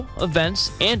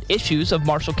events, and issues of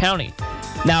Marshall County.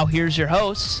 Now here's your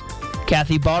hosts,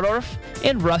 Kathy Bardorf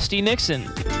and Rusty Nixon.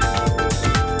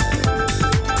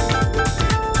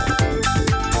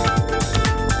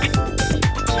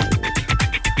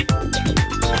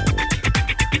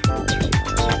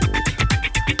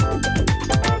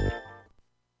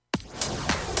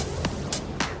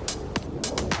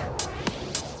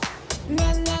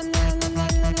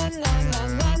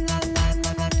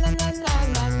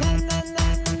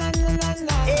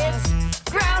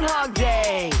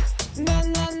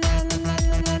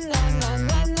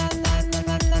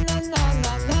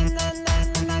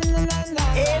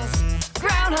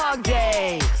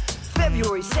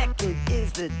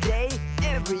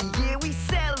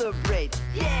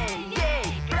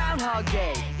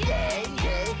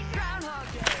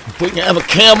 We can have a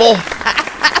camel.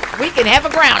 We can have a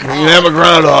groundhog. We can have a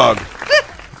groundhog.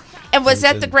 And was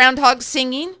that the groundhog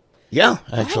singing? Yeah,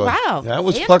 actually. Oh, wow. That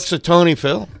was Puxatony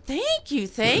Phil. Thank you,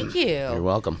 thank you. You're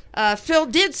welcome. Phil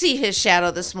did see his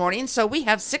shadow this morning, so we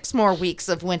have 6 more weeks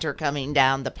of winter coming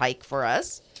down the pike for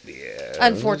us. Yes.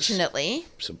 Unfortunately.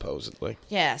 Supposedly.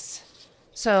 Yes.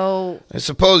 So I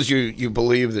suppose you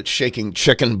believe that shaking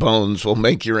chicken bones will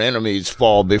make your enemies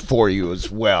fall before you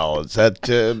as well. Is that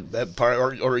that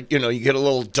part, or you get a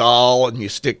little doll and you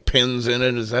stick pins in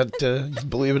it? Is that you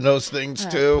believe in those things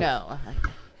too? No.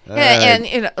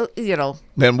 And you know.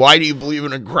 Then why do you believe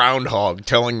in a groundhog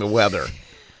telling the weather?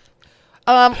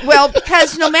 Well,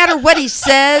 because no matter what he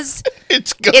says,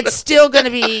 it's still going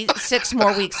to be 6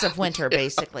 more weeks of winter,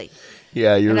 basically.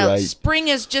 Yeah, you're right. Spring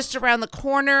is just around the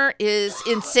corner. Is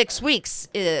in 6 weeks.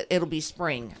 It'll be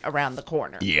spring around the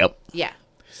corner. Yep. Yeah.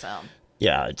 So.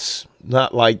 Yeah, it's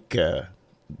not like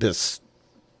this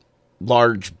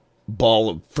large ball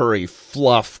of furry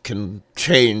fluff can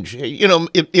change.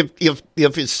 If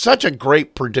it's such a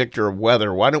great predictor of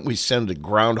weather, why don't we send a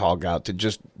groundhog out to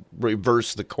just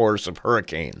reverse the course of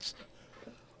hurricanes?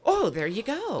 Oh, there you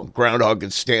go. Groundhog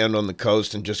could stand on the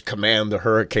coast and just command the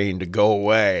hurricane to go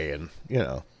away, and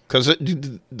because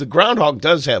the groundhog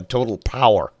does have total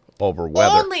power over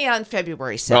weather. Only on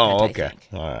February 2nd. Oh, okay. I think.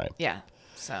 All right. Yeah.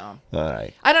 So. All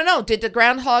right. I don't know. Did the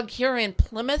groundhog here in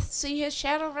Plymouth see his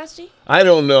shadow, Rusty? I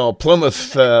don't know.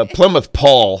 Plymouth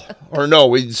Paul, or no,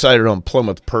 we decided on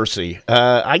Plymouth Percy.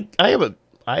 I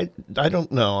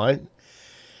don't know.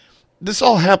 This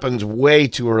all happens way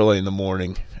too early in the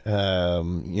morning.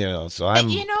 So I'm.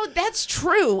 That's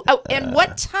true. Oh, and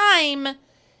what time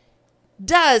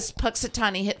does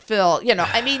Puxatony hit Phil?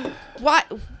 Why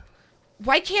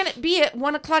can't it be at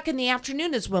 1:00 in the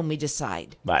afternoon? Is when we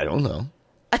decide. I don't know.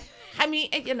 I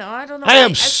don't know.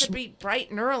 I should be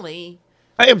bright and early.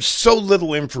 I have so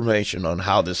little information on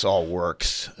how this all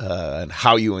works and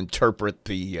how you interpret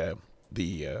the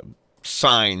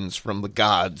signs from the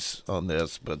gods on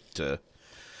this, but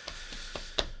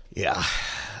yeah.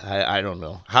 I don't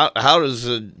know. How does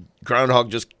a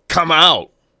groundhog just come out?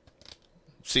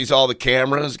 Sees all the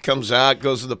cameras, comes out,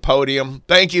 goes to the podium.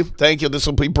 Thank you. This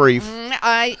will be brief.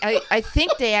 I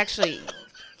think they actually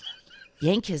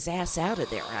yank his ass out of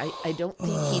there. I don't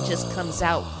think he just comes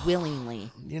out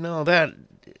willingly.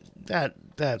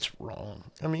 That's wrong.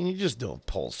 I mean, you just don't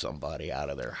pull somebody out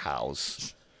of their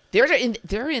house.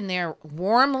 They're in there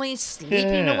warmly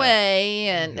sleeping away,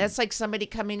 and that's like somebody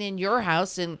coming in your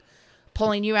house and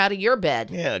pulling you out of your bed.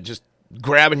 Yeah, just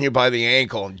grabbing you by the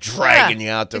ankle and dragging you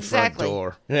out the front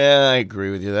door. Yeah, I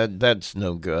agree with you. That's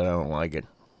no good. I don't like it.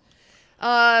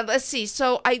 Let's see.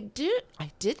 So I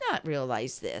did not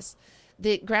realize this.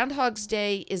 The Groundhog's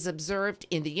Day is observed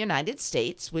in the United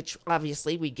States, which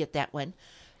obviously we get that one,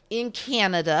 in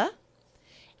Canada,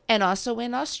 and also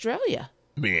in Australia.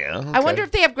 Yeah. Okay. I wonder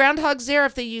if they have groundhogs there,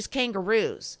 if they use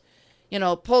kangaroos.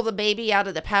 Pull the baby out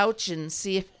of the pouch and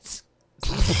see if it's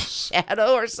a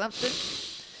shadow or something.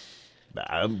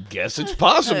 I guess it's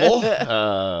possible.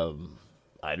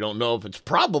 I don't know if it's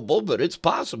probable, but it's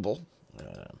possible.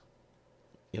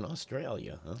 In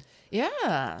Australia, huh?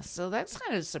 Yeah, so that's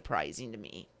kind of surprising to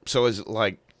me. So is it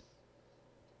like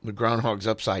the groundhog's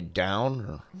upside down,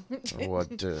 or what?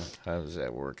 How does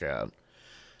that work out?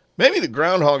 Maybe the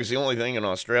groundhog is the only thing in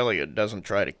Australia that doesn't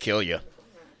try to kill you.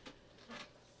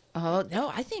 Oh, no,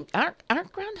 I think, aren't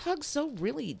groundhogs so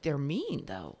really, they're mean,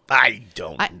 though? I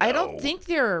don't know. I don't think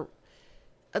they're,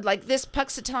 like this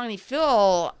Puxatony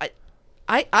Phil,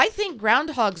 I think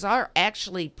groundhogs are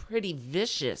actually pretty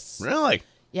vicious. Really?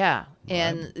 Yeah,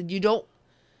 and you don't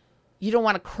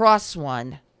want to cross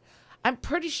one. I'm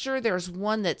pretty sure there's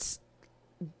one that's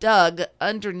dug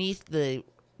underneath the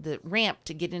ramp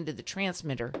to get into the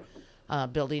transmitter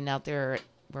building out there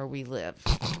where we live.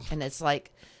 And it's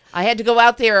like, I had to go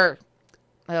out there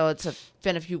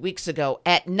been a few weeks ago,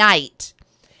 at night,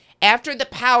 after the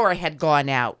power had gone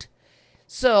out.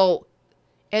 So,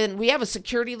 and we have a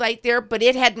security light there, but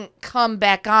it hadn't come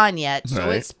back on yet. So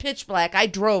Right. it's pitch black. I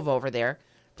drove over there.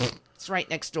 It's right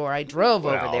next door. I drove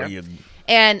over Well, there. you-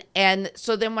 And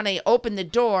so then when I open the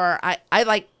door, I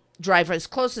like drive as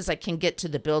close as I can get to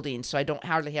the building so I don't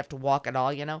hardly have to walk at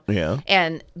all, Yeah.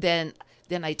 And then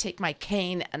I take my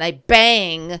cane and I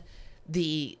bang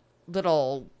the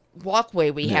little walkway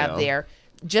we have Yeah. there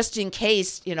just in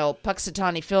case,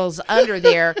 Puxatawny Phil's under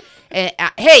there. And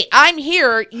hey, I'm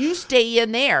here. You stay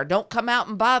in there. Don't come out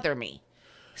and bother me.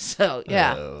 So,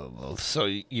 yeah. Well, so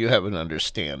you have an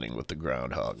understanding with the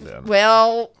groundhog then.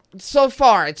 Well, so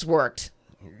far it's worked.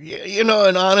 Yeah,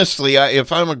 and honestly,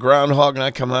 if I'm a groundhog and I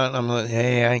come out and I'm like,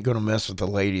 hey, I ain't going to mess with the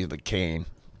lady of the cane.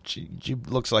 She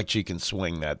looks like she can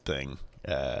swing that thing.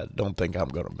 Don't think I'm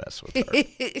going to mess with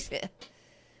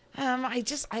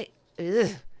her. Ugh.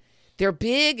 They're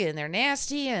big and they're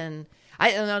nasty, and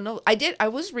I don't know. I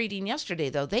was reading yesterday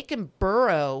though, they can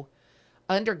burrow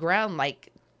underground,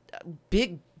 like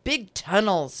big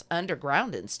tunnels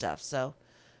underground and stuff. So,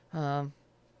 Yeah,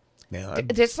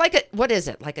 it's like what is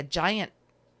it? Like a giant.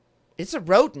 It's a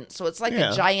rodent, so it's like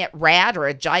Yeah. a giant rat or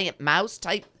a giant mouse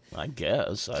type I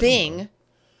guess. I don't know. thing.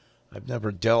 I've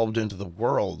never delved into the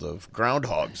world of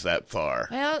groundhogs that far.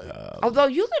 Well, although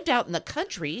you lived out in the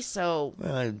country, so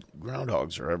Well,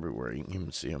 groundhogs are everywhere. You can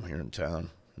even see them here in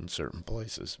town in certain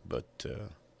places. But,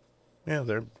 yeah,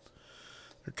 they're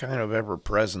kind of ever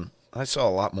present. I saw a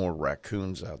lot more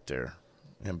raccoons out there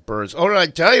and birds. Oh, did I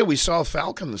tell you we saw a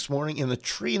falcon this morning in the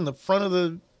tree in front of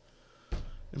the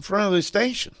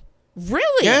station?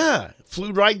 really, Yeah, it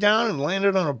flew right down and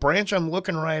landed on a branch. I'm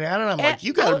looking right at it. I'm like,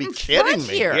 you got to out be in kidding front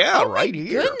me! here. Yeah, Oh, my right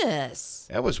here. Goodness,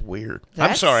 That was weird. I'm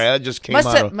That's- sorry, I just came must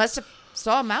out have of. must have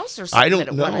saw a mouse or something. I that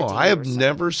don't it wanted know. to I eat have or something.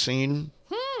 never seen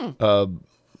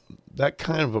that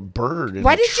kind of a bird in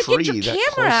Why a did you tree get your that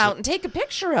camera close to- out and take a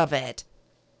picture of it?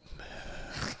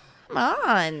 Come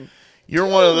on. You're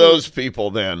one of those people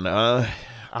then.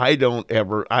 I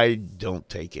don't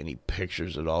take any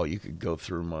pictures at all. You could go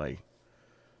through my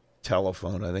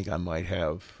telephone. I think I might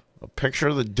have a picture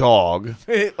of the dog.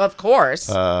 Of course.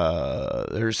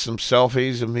 There's some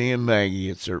selfies of me and Maggie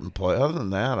at certain places. Other than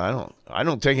that, I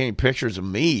don't take any pictures of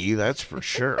me. That's for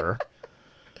sure.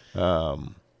 No,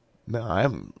 I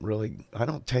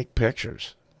don't take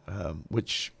pictures,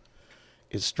 which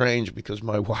is strange because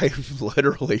my wife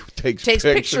literally takes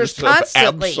pictures of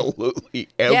constantly. absolutely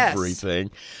Yes.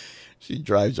 everything. She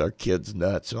drives our kids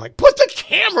nuts. They're like, put the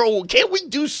camera. Can't we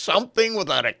do something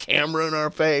without a camera in our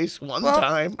face one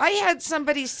time? I had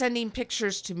somebody sending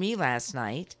pictures to me last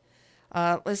night.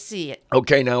 Let's see.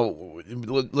 Okay, now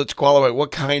let's qualify.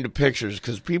 What kind of pictures?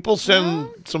 Because people send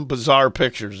some bizarre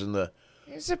pictures in the.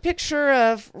 Here's a picture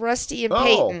of Rusty and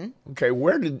Peyton okay.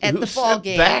 at Who the ball sent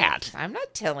game. that? I'm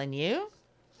not telling you.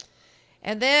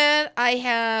 And then I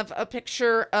have a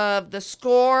picture of the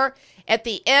score at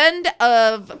the end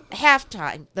of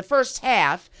halftime, the first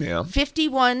half, Yeah.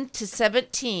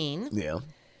 51-17. Yeah.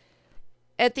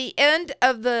 At the end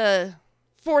of the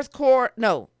third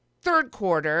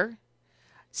quarter,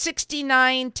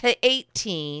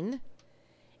 69-18.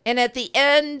 And at the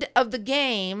end of the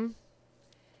game,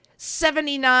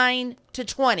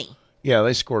 79-20. Yeah,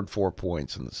 they scored 4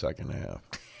 points in the second half.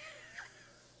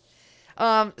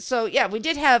 So yeah, we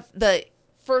did have the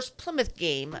first Plymouth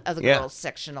game of the Yeah. girls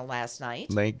sectional last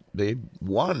night. They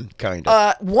won, kind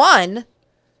of. Won.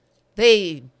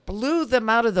 They blew them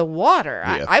out of the water.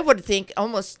 Yeah. I would think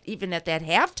almost even at that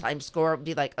halftime score, it would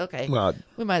be like, okay, Well,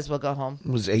 we might as well go home. it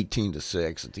was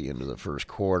 18-6 at the end of the first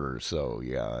quarter. So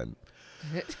yeah,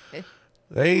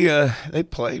 they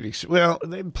played well.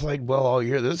 They played well all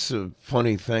year. This is a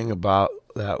funny thing about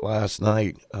that last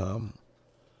night.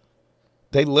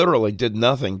 They literally did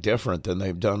nothing different than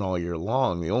they've done all year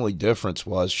long. The only difference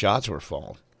was shots were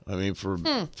falling. I mean,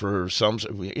 for some,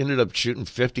 we ended up shooting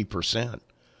 50%.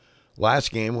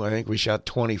 Last game, I think we shot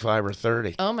 25 or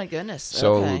 30. Oh my goodness.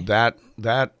 So okay.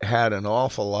 that had an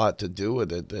awful lot to do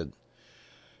with it. That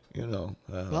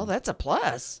Well, that's a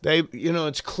plus. they,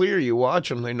 it's clear. You watch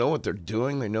them; they know what they're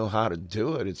doing. They know how to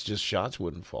do it. It's just shots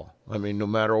wouldn't fall. I mean, no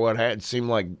matter what, it seemed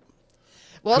like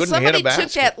Well, couldn't hit a somebody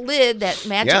took basket. that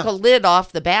magical lid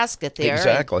off the basket there. and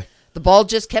exactly. The ball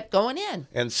just kept going in.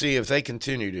 And see if they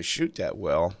continue to shoot that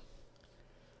well.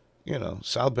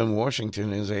 South Bend,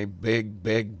 Washington is a big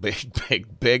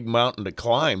mountain to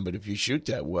climb. But if you shoot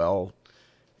that well,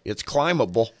 it's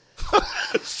climbable.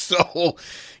 So,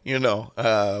 yeah.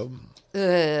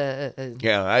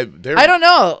 I don't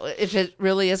know if it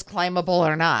really is climbable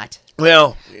or not.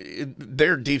 Well,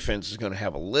 their defense is going to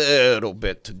have a little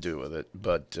bit to do with it,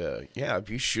 but yeah, if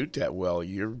you shoot that well,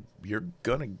 you're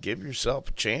going to give yourself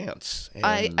a chance. And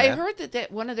I heard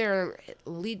that one of their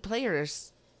lead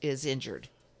players is injured.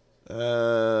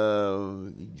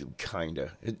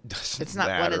 Kinda. It doesn't It's not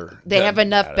matter. they have Doesn't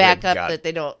enough matter. backup Got- that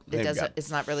they don't. It they've doesn't. got-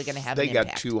 It's not really going to have. They an got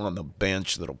impact. 2 on the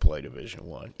bench that'll play Division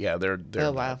One. Yeah, they're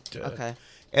Oh wow. not, Okay.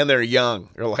 and they're young.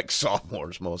 They're like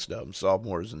sophomores, most of them,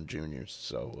 sophomores and juniors.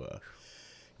 So,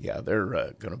 yeah, they're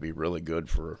going to be really good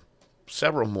for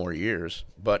several more years.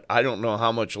 But I don't know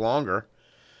how much longer,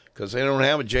 because they don't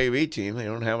have a JV team. They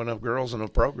don't have enough girls in the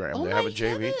program. Oh They my have a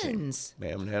JV team. heavens. They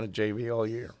haven't had a JV all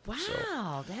year.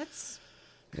 Wow, So, that's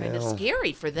kind of Well,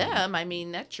 scary for them. I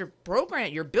mean, that's your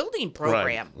program, your building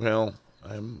program. Right. Well,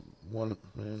 I'm one.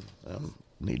 I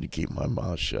need to keep my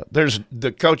mouth shut. There's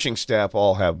the coaching staff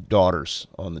all have daughters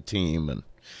on the team, and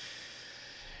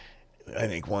I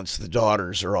think once the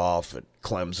daughters are off at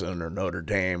Clemson or Notre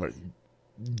Dame,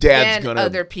 Then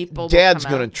other people will Dad's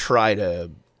come out. gonna try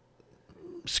to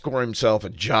score himself a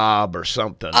job or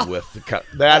something with the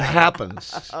that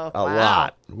happens Oh, a wow.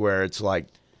 lot, where it's like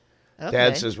Okay.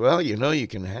 Dad says, well, you know, you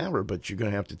can have her, but you're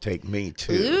going to have to take me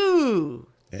too. Ooh.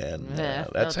 And Yeah,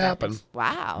 that's okay. happened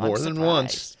Wow. more I'm than surprised.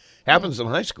 once. Happens in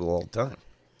high school all the time.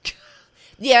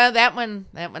 Yeah, that one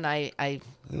I It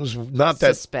was not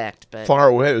that suspect, but far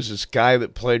away. It was this guy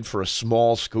that played for a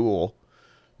small school.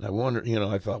 And I wondered,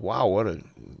 I thought, wow,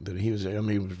 that he was,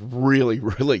 he was really,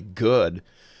 really good,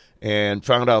 and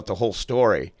found out the whole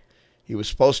story. He was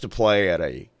supposed to play at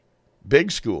a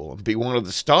big school and be one of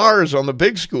the stars on the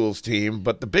big school's team,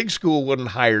 but the big school wouldn't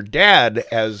hire Dad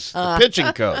as the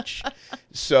pitching coach.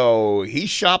 So he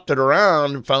shopped it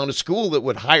around and found a school that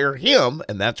would hire him,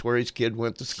 and that's where his kid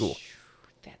went to school.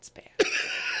 that's bad.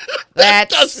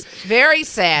 That's very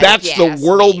sad. That's yes, the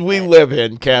world we but- live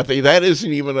in, Kathy. That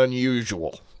isn't even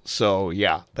unusual. So,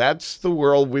 yeah, that's the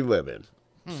world we live in.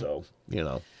 So,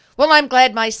 Well, I'm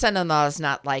glad my son-in-law is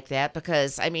not like that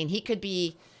because, I mean, he could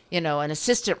be, an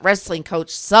assistant wrestling coach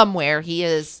somewhere. He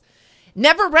has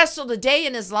never wrestled a day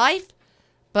in his life,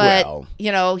 but,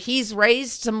 Well. He's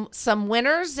raised some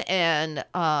winners and,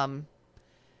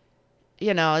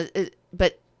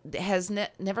 but has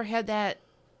never had that,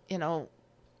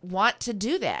 want to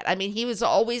do that. I mean, he was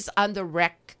always on the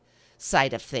rec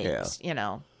side of things,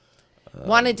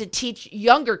 wanted to teach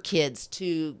younger kids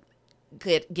to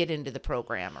get into the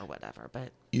program or whatever, but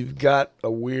You've got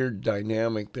a weird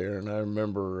dynamic there, and I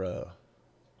remember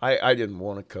I didn't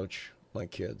want to coach my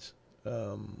kids.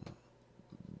 The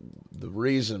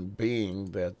reason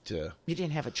being that, you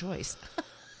didn't have a choice.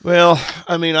 well,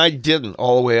 I mean, I didn't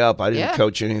all the way up. I didn't Yeah.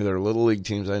 coach any of their little league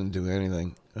teams. I didn't do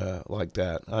anything like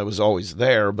that. I was always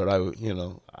there, but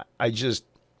I just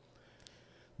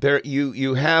there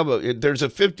you have there's a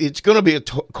 50. It's going to be a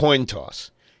coin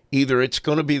toss. Either it's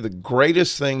going to be the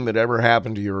greatest thing that ever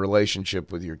happened to your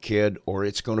relationship with your kid, or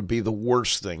it's going to be the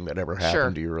worst thing that ever happened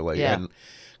Sure. to your relationship. Yeah. And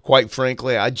quite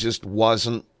frankly, I just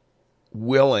wasn't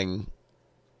willing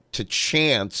to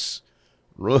chance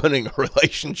ruining a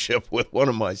relationship with one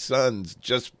of my sons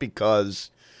just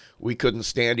because we couldn't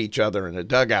stand each other in a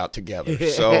dugout together.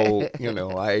 So,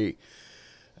 I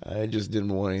just didn't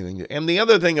want anything to. And the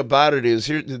other thing about it is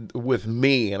here with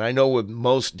me, and I know with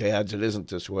most dads it isn't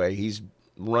this way. He's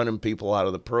running people out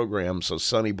of the program so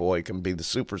Sonny Boy can be the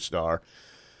superstar.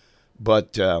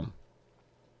 But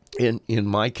in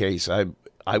my case,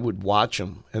 I would watch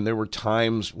him, and there were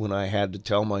times when I had to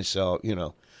tell myself,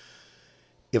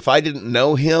 if I didn't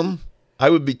know him, I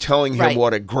would be telling him Right.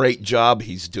 what a great job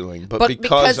he's doing. But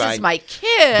because I, it's my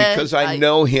kid. because I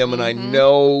know him and I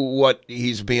know what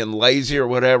he's being lazy or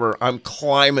whatever, I'm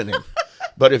climbing him.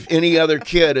 But if any other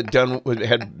kid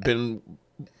had been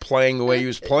playing the way he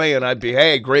was playing, I'd be,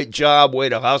 hey, great job, way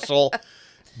to hustle.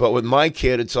 But with my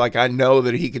kid, it's like I know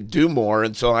that he could do more,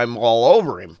 and so I'm all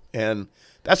over him. And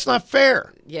that's not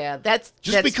fair. Yeah, that's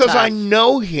Just because I tough.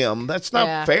 know him, that's not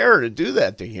Yeah. fair to do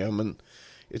that to him. And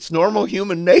it's normal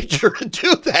human nature to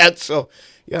do that. So,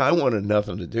 yeah, I wanted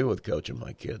nothing to do with coaching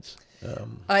my kids.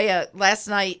 Last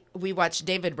night we watched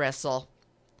David wrestle,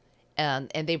 and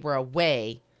they were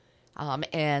away,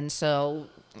 and so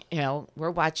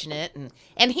we're watching it,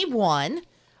 and he won.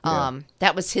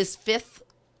 That was his 5th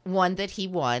one that he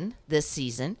won this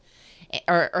season,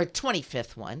 or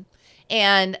 25th one,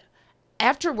 and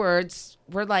afterwards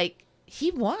we're like, he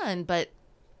won, but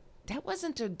that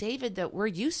wasn't the David that we're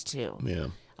used to. Yeah.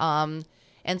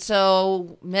 And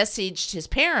so messaged his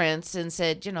parents and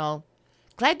said,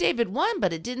 glad David won,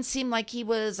 but it didn't seem like he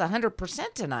was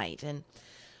 100% tonight. And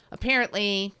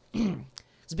apparently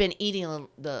has been eating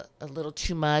a little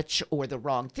too much or the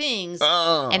wrong things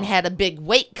Oh. and had a big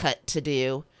weight cut to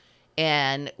do.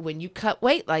 And when you cut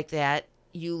weight like that,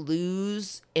 you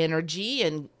lose energy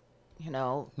and,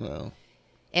 Well,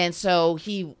 and so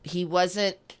he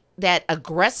wasn't that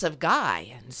aggressive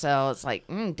guy. And so it's like,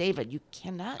 David, you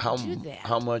cannot do that.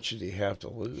 how much did he have to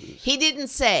lose? He didn't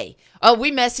say. Oh,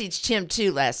 we messaged him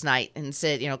too last night and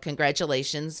said,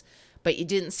 congratulations, but you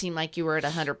didn't seem like you were at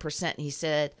 100%. He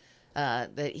said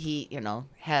that he,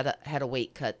 had a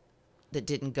weight cut that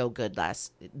didn't go good.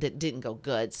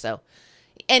 So,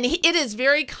 and it is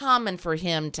very common for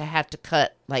him to have to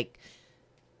cut like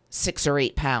 6 or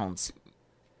 8 pounds.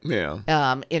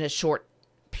 Yeah. In a short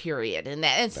period, and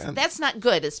that's not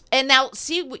good. And now,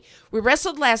 see, we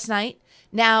wrestled last night.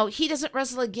 Now he doesn't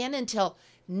wrestle again until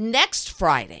next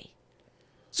Friday,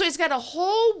 so he's got a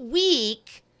whole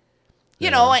week.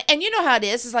 And you know how it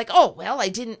is. It's like, oh well, I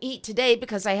didn't eat today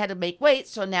because I had to make weight,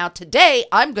 so now today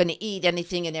I'm going to eat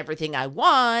anything and everything I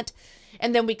want,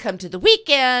 and then we come to the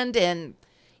weekend, and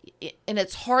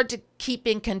it's hard to keep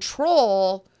in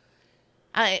control.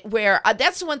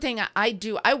 That's the one thing I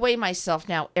do. I weigh myself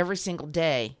now every single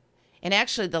day. And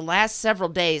actually, the last several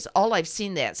days, all I've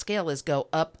seen that scale is go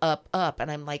up, up, up. And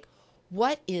I'm like,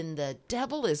 what in the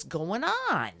devil is going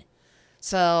on?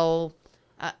 So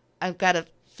I've got to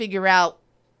figure out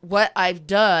what I've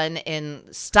done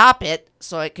and stop it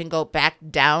so it can go back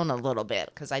down a little bit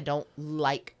because I don't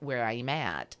like where I'm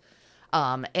at.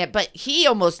 But he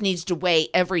almost needs to weigh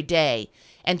every day.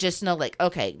 And just know, like,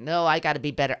 okay, no, I got to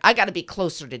be better. I got to be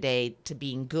closer today to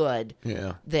being good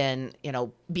than,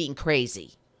 being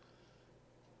crazy.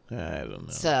 I don't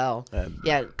know. So,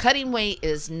 cutting weight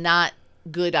is not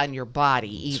good on your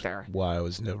body either. Why I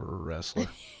was never a wrestler.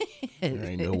 There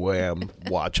ain't no way I'm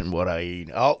watching what I eat.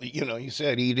 You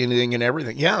said eat anything and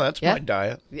everything. Yeah, that's my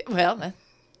diet. Well,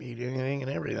 Eat anything and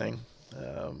everything.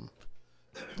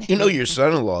 Your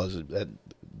son-in-law is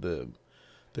the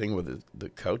thing with the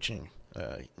coaching.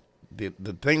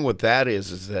 The thing with that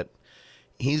is that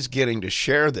he's getting to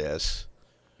share this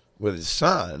with his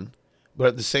son, but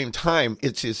at the same time,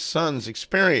 it's his son's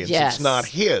experience. Yes. It's not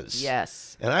his.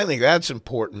 Yes. And I think that's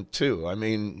important too. I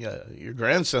mean, your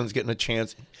grandson's getting a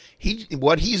chance.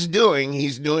 What he's doing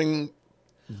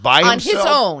by on himself, his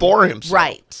own, for himself.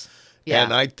 Right. Yeah.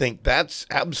 And I think that's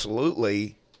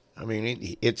absolutely. I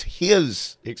mean, it's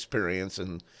his experience,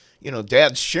 and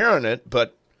Dad's sharing it,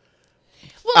 but.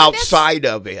 Well, outside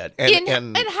of it. And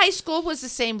high school was the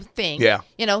same thing. Yeah.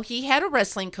 He had a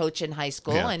wrestling coach in high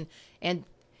school, Yeah. and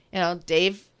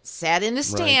Dave sat in the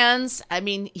stands. Right. I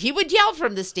mean, he would yell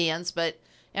from the stands, but,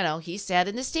 he sat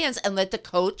in the stands and let the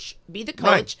coach be the coach,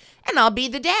 right. and I'll be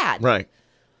the dad. Right.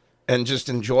 And just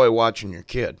enjoy watching your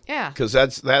kid. Yeah. Because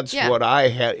that's what I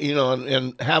had,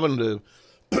 and having to,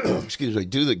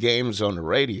 do the games on the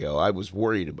radio, I was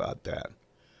worried about that.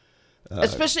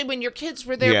 Especially when your kids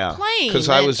were there playing. Because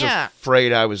I was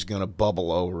afraid I was going to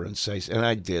bubble over and say, and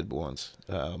I did once.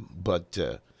 But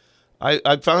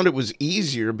I found it was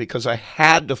easier because I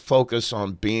had to focus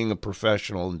on being a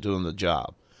professional and doing the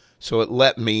job. So it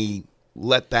let me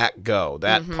let that go,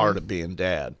 that part of being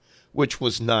dad, which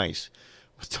was nice.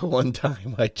 But the one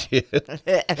time I did,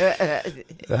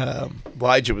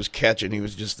 Elijah was catching. He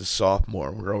was just a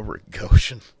sophomore. We're over at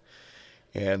Goshen.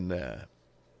 And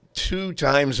 2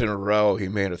 times in a row, he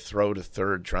made a throw to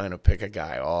third trying to pick a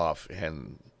guy off,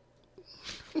 and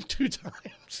 2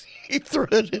 times he threw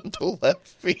it into left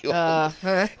field.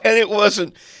 And it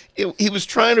wasn't. He was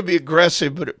trying to be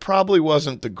aggressive, but it probably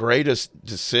wasn't the greatest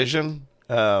decision.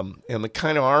 And the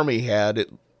kind of arm he had,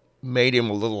 it made him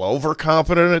a little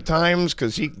overconfident at times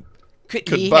because he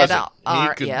could buzz it.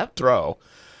 He could throw.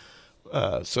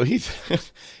 So he,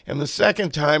 and the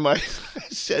second time I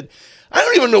said, I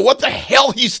don't even know what the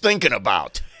hell he's thinking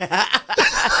about. and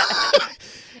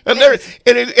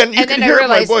you can hear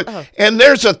my voice. Oh. And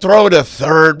there's a throw to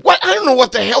third. What? I don't know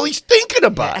what the hell he's thinking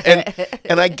about.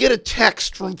 And I get a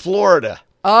text from Florida.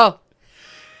 Oh,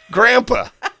 Grandpa,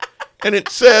 and it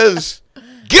says,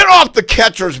 "Get off the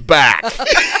catcher's back."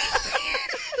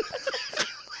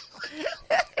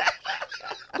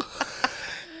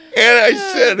 And I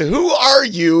said, who are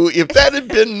you? If that had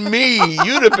been me,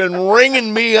 you'd have been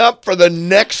ringing me up for the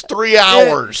next 3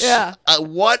 hours. Yeah.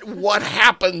 What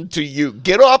happened to you?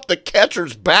 Get off the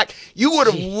catcher's back. You would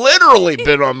have literally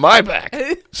been on my back.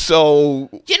 So.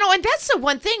 And that's the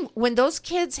one thing. When those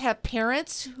kids have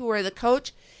parents who are the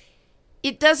coach,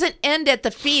 it doesn't end at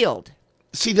the field.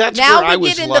 See, that's now where I we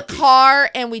was get in lucky. the car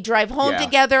and we drive home Yeah.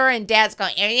 together, and Dad's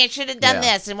going, "You should have done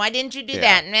Yeah. this, and why didn't you do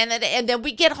Yeah. that?" And then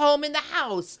we get home in the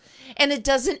house, and it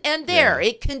doesn't end there. Yeah.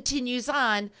 It continues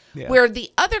on. Yeah. Where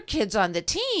the other kids on the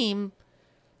team,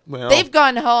 Well, they've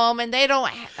gone home, and they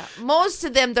don't. Most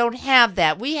of them don't have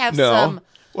that. We have no. some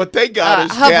What they got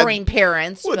is hovering dad,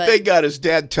 parents. What but they got is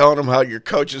dad telling them how your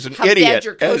coach is an How bad idiot.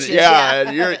 your coach is, and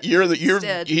yeah.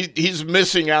 Instead. he's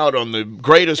missing out on the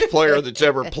greatest player that's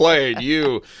ever played.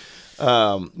 You,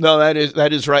 no, that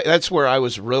is right. That's where I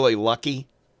was really lucky.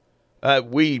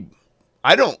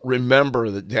 I don't remember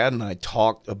that Dad and I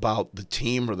talked about the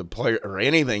team or the player or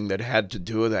anything that had to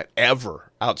do with that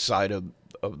ever outside of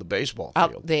the baseball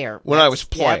field. out there When I That's- was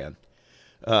playing.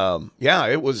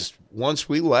 It was once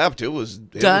we left, it was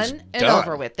done and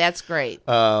over with. That's great.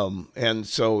 And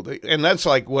so, and that's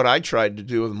like what I tried to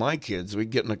do with my kids. We'd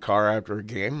get in the car after a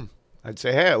game. I'd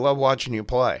say, "Hey, I love watching you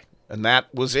play," and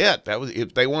that was it. That was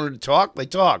if they wanted to talk, they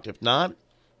talked. If not,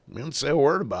 we didn't say a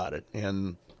word about it.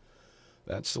 And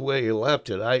that's the way you left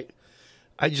it.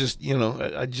 I just,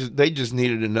 they just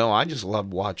needed to know. I just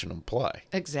loved watching them play.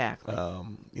 Exactly.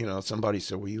 Somebody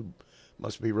said, "Well, you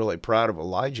must be really proud of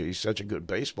Elijah. He's such a good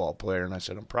baseball player." And I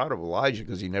said, "I'm proud of Elijah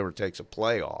because he never takes a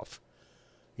play off.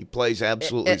 He plays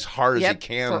absolutely as hard as he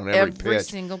can for on every pitch.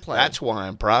 single play. That's why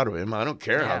I'm proud of him. I don't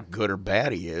care Yeah. how good or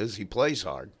bad he is. He plays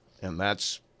hard, and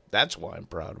that's why I'm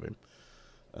proud of him."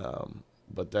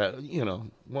 But that,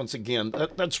 once again,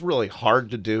 that's really hard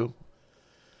to do.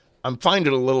 I'm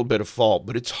finding a little bit of fault,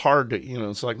 but it's hard to,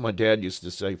 it's like my dad used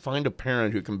to say, find a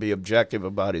parent who can be objective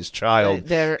about his child,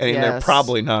 They're- and they're yes.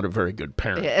 probably not a very good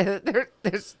parent. Yeah,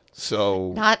 there's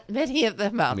So, not many of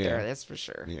them out Yeah. there, that's for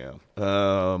sure. yeah.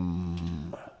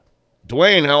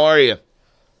 Dwayne, how are you?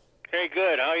 Hey,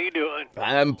 good. How you doing?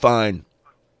 I'm fine.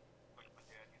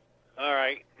 All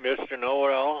right, Mr.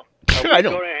 Know-It-All. I Are we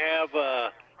don't- going to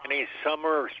have any summer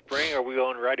or spring, or are we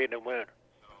going right into winter?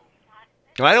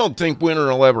 I don't think winter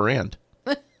will ever end.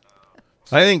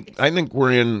 I think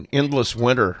we're in endless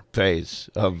winter phase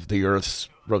of the Earth's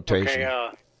rotation. Okay,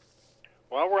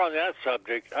 while we're on that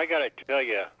subject, I got to tell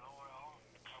you,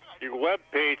 your web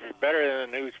page is better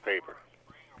than the newspaper.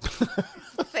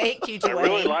 Thank you, I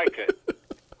really Dwayne. like it.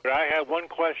 But I have one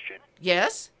question.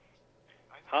 Yes?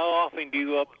 How often do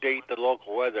you update the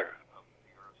local weather?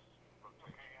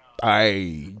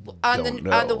 I On don't the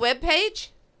know. on the web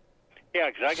page? Yeah,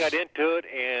 because I got into it,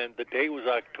 and the date was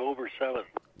October 7th.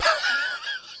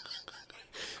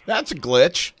 That's a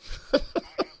glitch.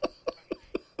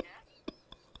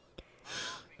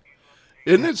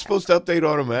 Isn't it supposed to update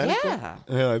automatically? Yeah.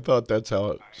 Yeah, I thought that's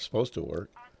how it's supposed to work.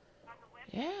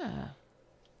 Yeah.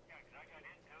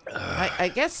 I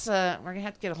guess we're going to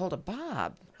have to get a hold of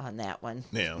Bob on that one.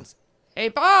 Yeah. Hey,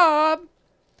 Bob.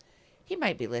 He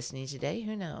might be listening today.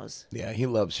 Who knows? Yeah, he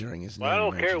loves hearing his name. Well, I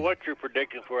don't care mentioned. what you're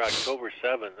predicting for October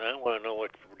 7th. I want to know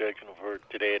what you're predicting for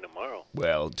today and tomorrow.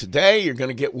 Well, today you're going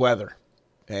to get weather,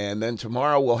 and then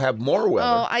tomorrow we'll have more weather.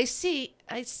 Oh, I see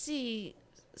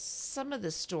some of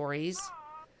the stories.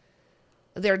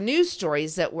 They're news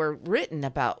stories that were written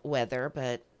about weather,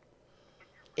 but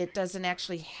it doesn't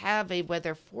actually have a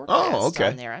weather forecast okay.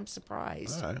 on there. I'm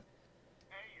surprised. All right.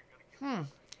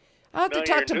 I'll have to Now,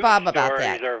 talk your to news Bob about stories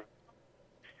that.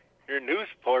 Your news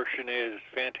portion is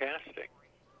fantastic.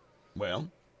 Well,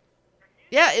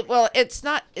 Yeah, it's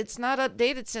not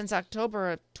updated since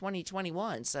October of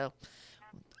 2021. So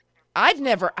I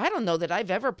don't know that I've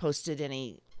ever posted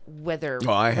any weather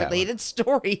I haven't. related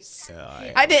stories.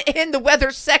 Yeah, I did in the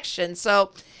weather section.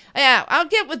 So yeah, I'll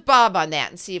get with Bob on that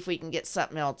and see if we can get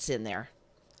something else in there.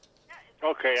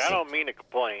 Okay, I don't mean to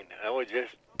complain. I was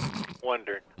just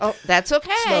wondering. Oh, that's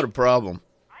okay. it's not a problem.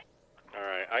 All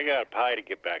right, I got a pie to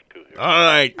get back to here. All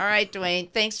right. All right,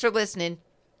 Dwayne. Thanks for listening.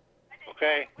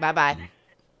 Okay, Bye-bye.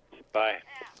 bye.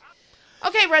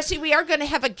 Okay, Rusty, we are going to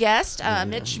have a guest.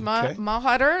 Mitch okay.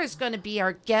 Mayhorter is going to be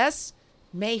our guest.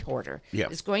 Mayhorter Yeah.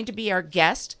 is going to be our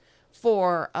guest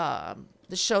for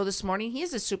the show this morning. He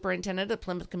is the superintendent of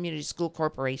Plymouth Community School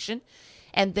Corporation,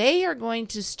 and they are going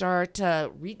to start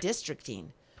redistricting,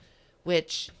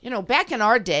 which, back in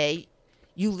our day,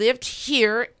 you lived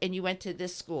here and you went to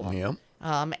this school. Yeah.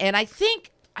 And I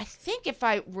think if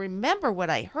I remember what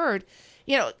I heard,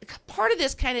 part of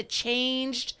this kind of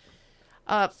changed.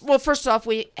 Well, first off,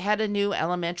 we had a new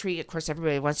elementary. Of course,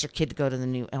 everybody wants their kid to go to the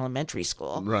new elementary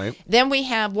school. Right. Then we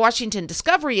have Washington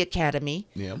Discovery Academy,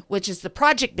 Yeah. which is the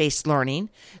project-based learning.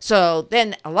 So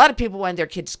then a lot of people wanted their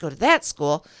kids to go to that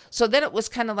school. So then it was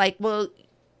kind of like, well,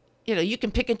 you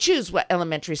can pick and choose what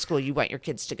elementary school you want your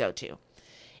kids to go to.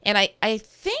 And I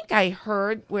think I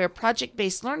heard where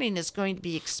project-based learning is going to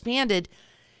be expanded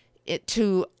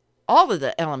to all of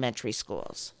the elementary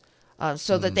schools,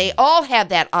 so that they all have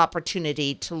that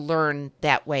opportunity to learn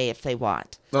that way if they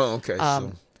want. Oh, okay.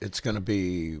 So it's going to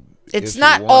be. It's if you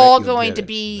not want all it, you'll going get to it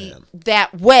be then.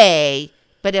 that way,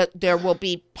 but there will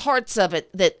be parts of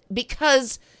it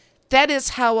because that is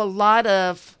how a lot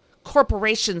of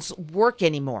corporations work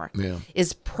anymore. Yeah.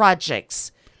 Is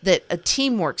projects that a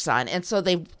team works on, and so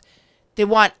they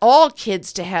want all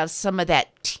kids to have some of that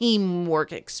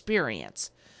teamwork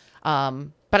experience.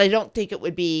 But I don't think it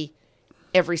would be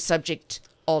every subject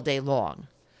all day long.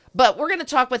 But we're going to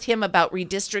talk with him about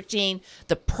redistricting,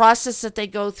 the process that they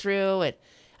go through. And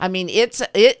I mean,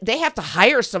 they have to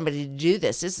hire somebody to do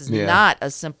this. This is not a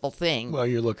simple thing. Well,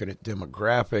 you're looking at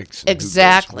demographics. And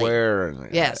Exactly. Who goes where,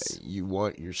 and Yes. you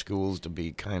want your schools to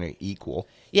be kind of equal.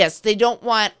 Yes, they don't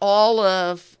want all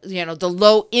of, the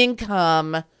low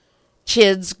income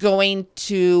kids going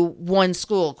to one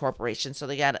school corporation. So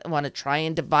they want to try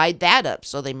and divide that up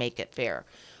so they make it fair.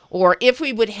 Or if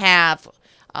we would have,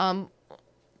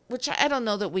 which I don't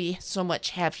know that we so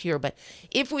much have here, but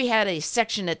if we had a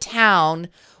section of town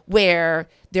where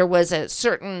there was a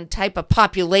certain type of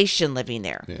population living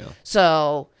there. Yeah.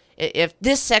 So if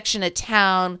this section of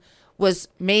town was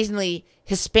mainly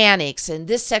Hispanics and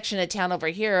this section of town over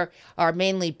here are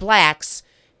mainly blacks,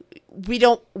 we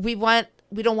don't want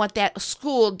that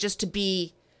school just to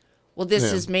be, well,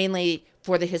 this is mainly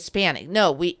for the Hispanic.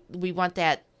 No, we want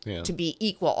that to be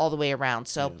equal all the way around.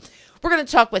 So we're going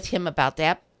to talk with him about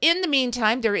that. In the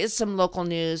meantime, there is some local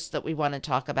news that we want to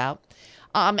talk about.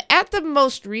 At the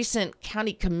most recent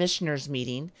county commissioners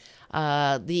meeting,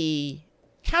 the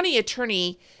county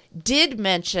attorney did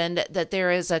mention that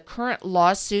there is a current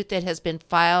lawsuit that has been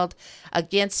filed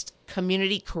against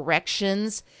Community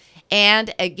Corrections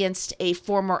and against a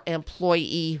former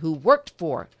employee who worked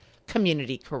for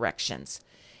Community Corrections.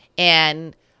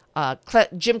 And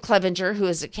Jim Clevenger, who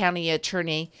is a county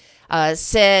attorney,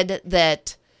 said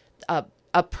that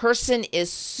a person is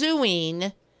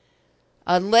suing,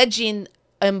 alleging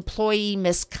employee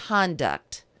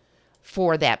misconduct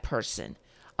for that person.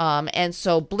 And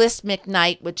so Bliss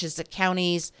McKnight, which is the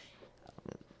county's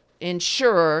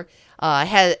insurer,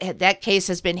 that case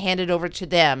has been handed over to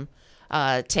them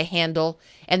to handle.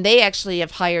 And they actually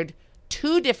have hired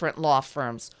 2 different law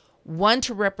firms, one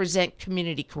to represent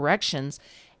Community Corrections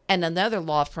and another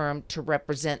law firm to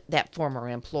represent that former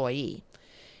employee.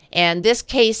 And this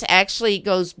case actually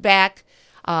goes back,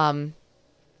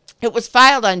 it was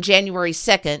filed on January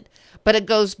 2nd, but it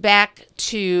goes back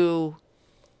to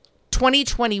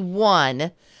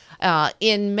 2021.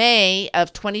 In May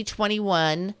of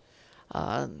 2021,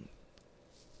 a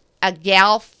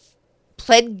gal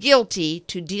pled guilty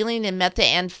to dealing in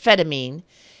methamphetamine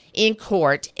in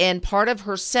court, and part of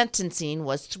her sentencing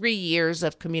was 3 years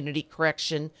of community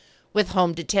correction with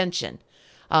home detention.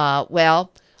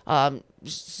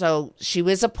 So she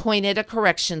was appointed a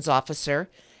corrections officer.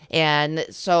 And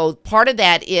so part of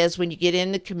that is when you get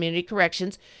into community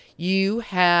corrections, you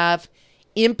have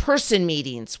in-person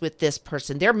meetings with this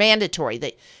person. They're mandatory.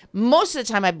 Most of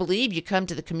the time, I believe, you come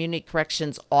to the community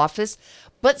corrections office,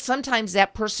 but sometimes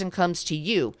that person comes to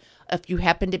you. If you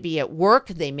happen to be at work,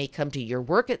 they may come to your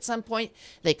work at some point.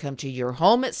 They come to your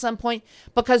home at some point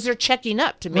because they're checking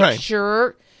up to make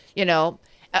sure, and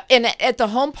at the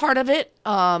home part of it,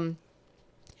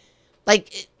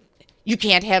 you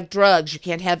can't have drugs, you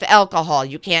can't have alcohol,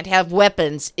 you can't have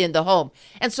weapons in the home.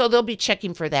 And so they'll be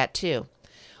checking for that too.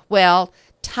 Well,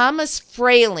 Thomas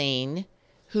Frayling,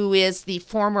 who is the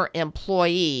former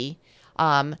employee,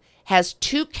 has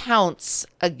 2 counts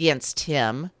against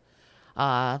him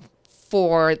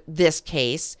for this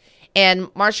case. And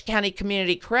Marshall County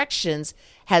Community Corrections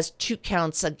has 2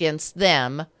 counts against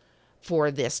them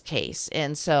for this case.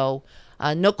 And so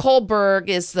Nicole Berg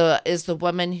is the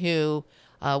woman who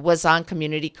was on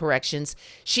Community Corrections.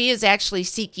 She is actually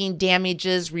seeking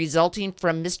damages resulting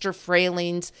from Mr.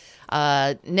 Frayling's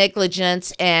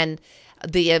negligence and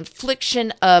the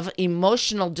infliction of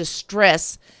emotional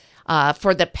distress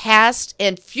for the past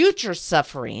and future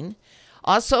suffering,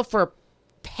 also for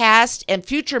past and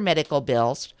future medical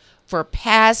bills, for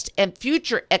past and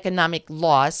future economic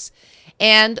loss,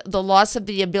 and the loss of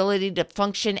the ability to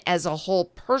function as a whole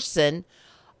person,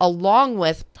 along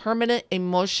with permanent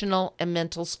emotional and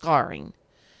mental scarring.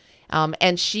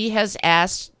 And she has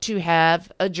asked to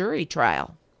have a jury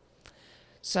trial.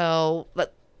 So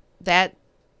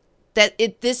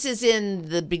this is in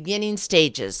the beginning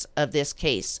stages of this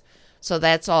case. So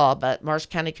that's all. But Marshall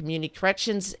County Community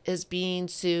Corrections is being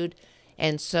sued,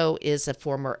 and so is a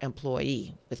former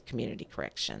employee with Community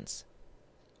Corrections.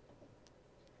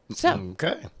 So,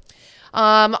 Okay.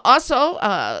 Also,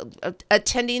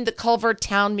 attending the Culver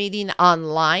Town meeting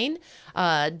online,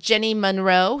 Jenny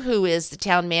Monroe, who is the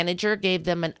town manager, gave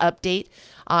them an update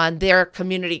on their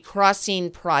community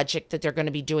crossing project that they're going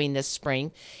to be doing this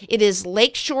spring. It is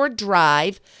Lakeshore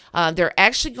Drive. They're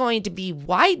actually going to be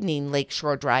widening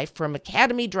Lakeshore Drive from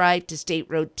Academy Drive to State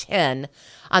Road 10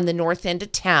 on the north end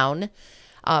of town.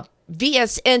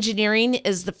 VS Engineering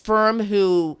is the firm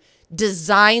who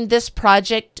designed this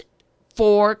project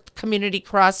for community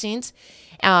crossings,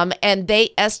 and they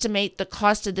estimate the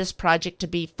cost of this project to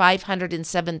be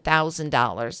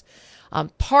 $507,000.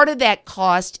 Part of that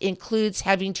cost includes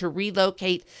having to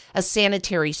relocate a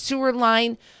sanitary sewer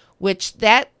line, which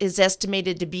that is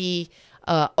estimated to be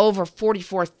over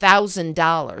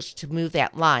 $44,000 to move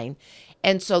that line.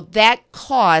 And so that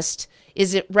cost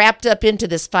is it wrapped up into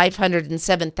this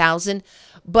 $507,000,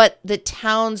 but the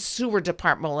town's sewer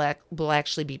department will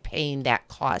actually be paying that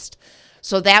cost.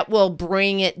 So that will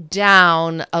bring it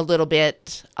down a little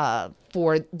bit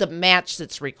for the match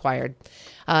that's required.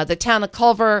 The town of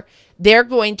Culver, they're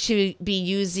going to be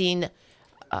using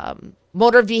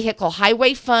motor vehicle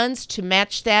highway funds to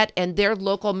match that, and their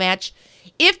local match,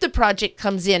 if the project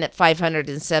comes in at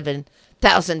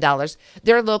 $507,000,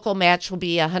 their local match will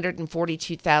be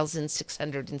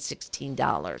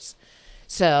 $142,616.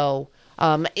 So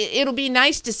it'll be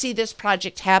nice to see this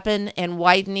project happen, and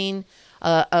widening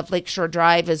of Lakeshore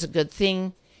Drive is a good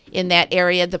thing in that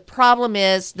area. The problem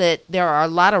is that there are a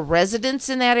lot of residents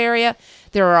in that area.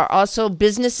 There are also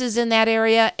businesses in that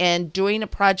area, and doing a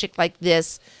project like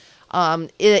this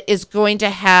is going to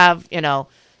have,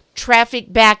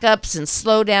 traffic backups and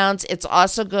slowdowns. It's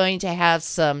also going to have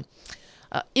some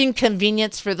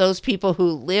inconvenience for those people who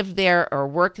live there or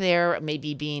work there,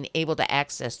 maybe being able to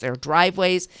access their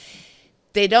driveways.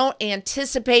 They don't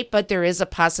anticipate, but there is a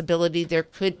possibility there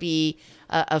could be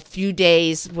a few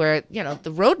days where,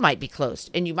 the road might be closed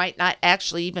and you might not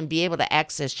actually even be able to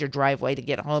access your driveway to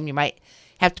get home. You might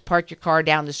have to park your car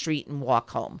down the street and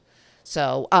walk home.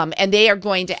 So, and they are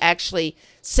going to actually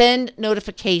send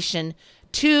notification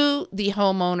to the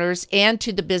homeowners and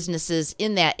to the businesses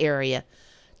in that area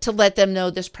to let them know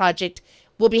this project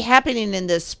will be happening in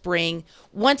the spring.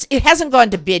 Once it hasn't gone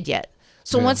to bid yet.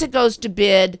 So once it goes to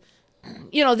bid,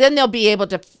 then they'll be able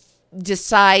to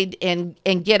decide and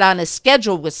get on a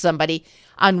schedule with somebody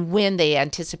on when they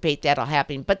anticipate that'll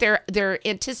happen. But they're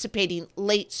anticipating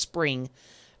late spring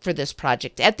for this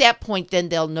project. At that point, then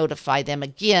they'll notify them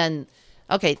again.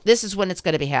 Okay, this is when it's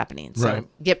going to be happening. So Right.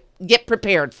 get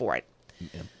prepared for it.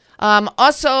 Yeah.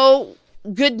 Also,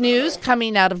 good news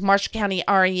coming out of Marshall County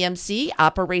REMC,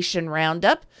 Operation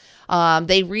Roundup.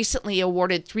 They recently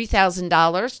awarded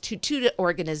 $3,000 to two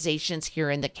organizations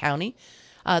here in the county.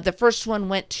 The first one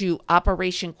went to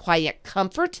Operation Quiet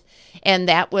Comfort, and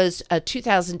that was a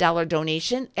 $2,000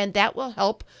 donation, and that will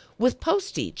help with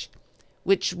postage,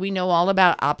 which we know all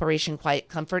about Operation Quiet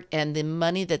Comfort and the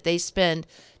money that they spend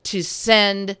to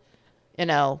send,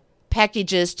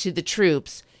 packages to the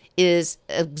troops is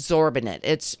exorbitant.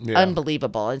 It's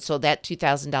unbelievable. And so that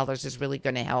 $2,000 is really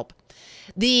going to help.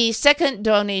 The second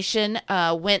donation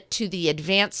went to the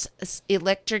advanced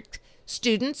electric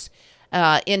students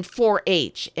in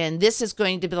 4-H, and this is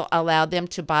going to allow them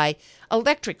to buy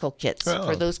electrical kits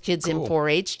for those kids in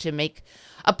 4-H to make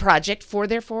a project for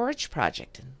their 4-H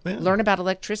project and learn about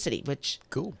electricity, which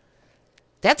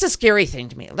that's a scary thing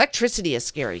to me. Electricity is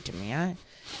scary to me.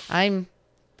 I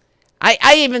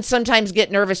even sometimes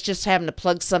get nervous just having to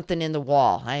plug something in the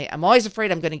wall. I'm always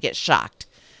afraid I'm going to get shocked.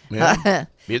 Yeah.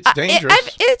 It's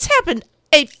dangerous. It's happened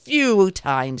a few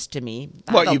times to me.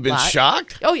 What, you've been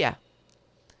shocked? Oh, yeah.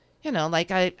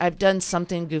 Like I've done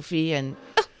something goofy and,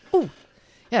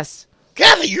 yes.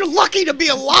 Kathy, you're lucky to be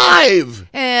alive.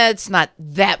 It's not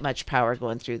that much power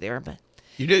going through there, but.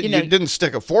 You didn't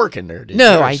stick a fork in there, did you?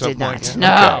 No, I did not. Like no,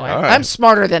 okay, I'm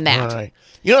smarter than that. All right.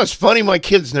 It's funny. My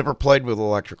kids never played with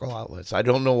electrical outlets. I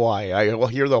don't know why. I will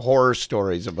hear the horror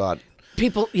stories about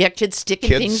kids sticking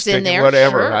things in there.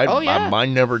 Whatever. Sure.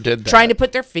 Mine never did that. Trying to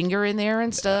put their finger in there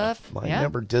and stuff. Mine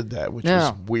never did that, which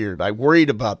was weird. I worried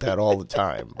about that all the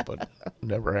time, but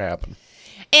never happened.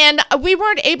 And we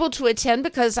weren't able to attend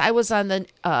because I was on the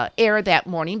air that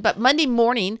morning. But Monday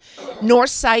morning,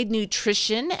 Northside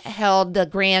Nutrition held the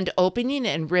grand opening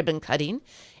and ribbon cutting.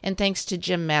 And thanks to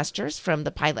Jim Masters from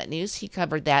the Pilot News, he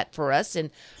covered that for us and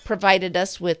provided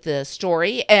us with the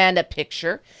story and a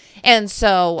picture. And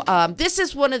so this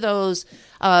is one of those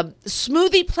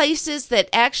smoothie places that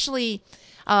actually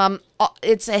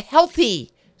it's a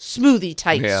healthy smoothie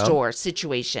type store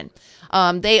situation.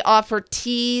 They offer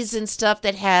teas and stuff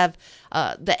that have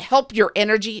that help your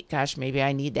energy. Gosh, maybe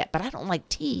I need that, but I don't like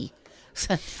tea.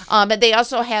 And they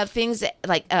also have things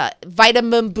like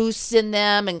vitamin boosts in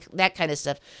them and that kind of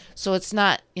stuff. So it's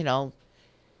not,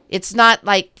 it's not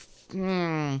like,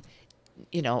 right,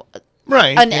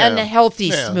 an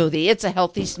unhealthy smoothie. It's a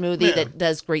healthy smoothie that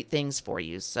does great things for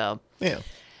you. So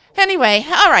anyway,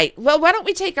 all right. Well, why don't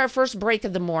we take our first break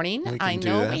of the morning? I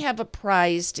know we have a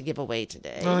prize to give away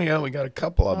today. Oh yeah, we got a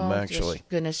couple of them actually. Just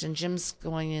goodness, and Jim's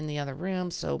going in the other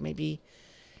room, so maybe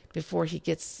before he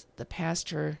gets the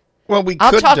pastor. Well,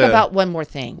 I'll talk about one more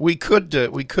thing. We could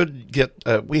get.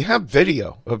 We have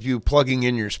video of you plugging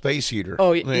in your space heater.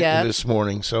 Oh yeah, this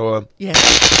morning. So yeah,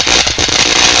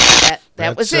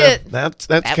 that was it. That's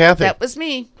Kathy. That was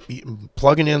me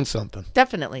plugging in something.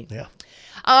 Definitely. Yeah.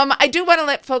 I do want to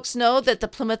let folks know that the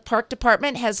Plymouth Park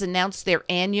Department has announced their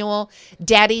annual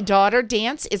Daddy-Daughter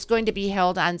Dance is going to be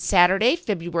held on Saturday,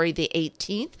 February the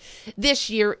 18th.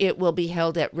 This year, it will be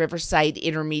held at Riverside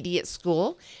Intermediate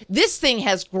School. This thing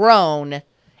has grown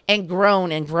and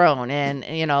grown and grown. And,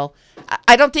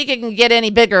 I don't think it can get any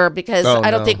bigger because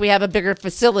I don't think we have a bigger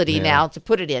facility now to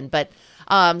put it in. But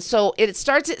so it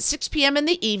starts at 6 p.m. in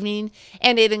the evening,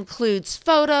 and it includes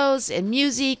photos and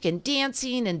music and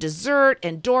dancing and dessert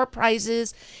and door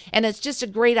prizes. And it's just a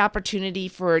great opportunity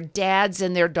for dads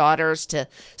and their daughters to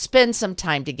spend some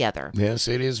time together. Yes,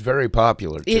 it is very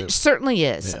popular, too. It certainly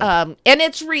is. Yeah. And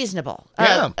it's reasonable.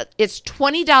 It's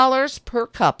 $20 per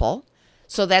couple.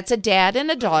 So that's a dad and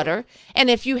a daughter. And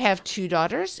if you have two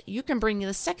daughters, you can bring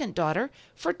the second daughter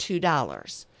for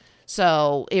 $2.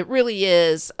 So it really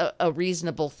is a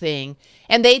reasonable thing.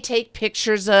 And they take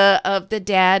pictures of the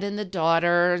dad and the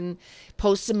daughter and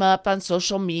post them up on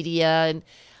social media.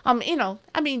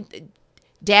 And,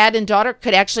 dad and daughter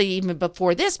could actually, even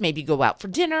before this, maybe go out for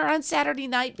dinner on Saturday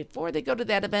night before they go to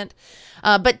that event.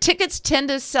 But tickets tend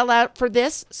to sell out for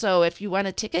this. So if you want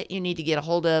a ticket, you need to get a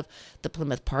hold of the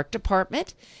Plymouth Park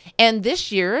Department. And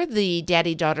this year, the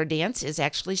Daddy-Daughter Dance is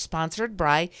actually sponsored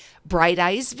by Bright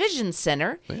Eyes Vision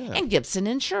Center and Gibson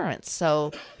Insurance.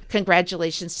 So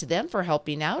congratulations to them for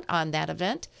helping out on that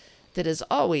event. That is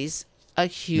always a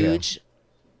huge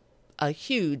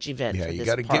event for this you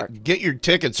got to park. get your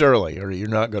tickets early or you're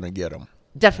not going to get them.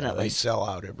 Definitely. They sell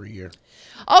out every year.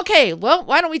 Okay, well,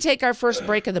 why don't we take our first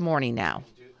break of the morning now?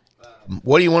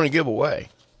 What do you want to give away?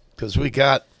 Because we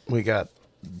got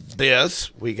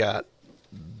this, we got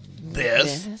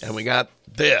this, and we got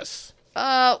this.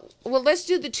 Well, let's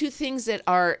do the two things that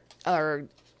are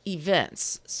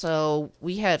events. So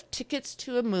we have tickets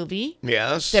to a movie.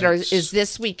 Yes. That is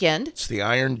this weekend. It's the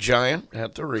Iron Giant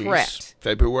at the Reese. Correct.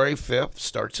 February 5th,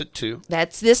 starts at 2.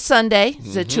 That's this Sunday.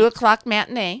 It's a 2 o'clock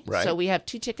matinee. Right. So we have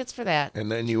 2 tickets for that.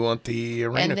 And then you want the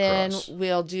Arena Cross. And then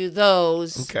we'll do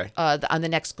those on the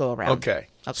next go-around. Okay.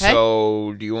 Okay.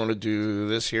 So do you want to do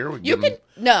this here?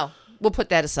 No, we'll put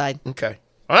that aside. Okay.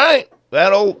 All right.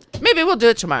 Maybe we'll do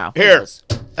it tomorrow. Here.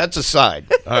 That's aside.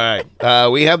 All right.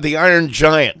 We have the Iron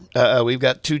Giant. We've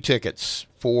got 2 tickets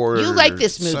for You like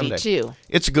this movie, Sunday. too.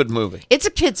 It's a good movie. It's a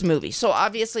kid's movie, so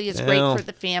obviously it's great for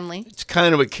the family. It's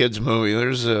kind of a kid's movie.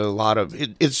 There's a lot of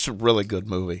it's a really good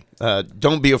movie.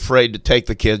 Don't be afraid to take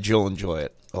the kids. You'll enjoy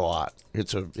it a lot.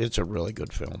 It's a really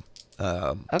good film.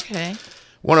 Okay.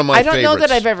 One of my favorites. I don't know that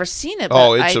I've ever seen it,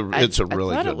 but it's a really good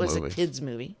movie. I thought it was a kid's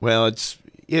movie. Well,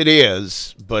 it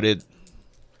is, but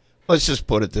let's just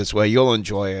put it this way: you'll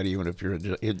enjoy it, even if you're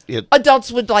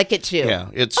adults would like it too. Yeah,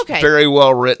 it's very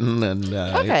well written, and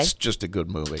it's just a good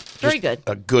movie. Very good.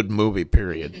 A good movie.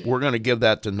 Period. We're going to give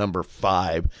that to number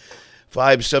 5,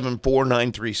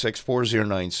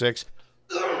 574-936-4096.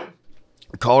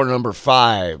 Caller number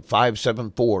 5,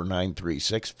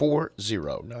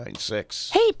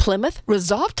 574-936-4096. Hey, Plymouth,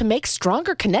 resolve to make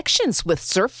stronger connections with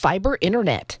Surf Fiber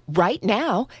Internet. Right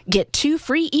now, get 2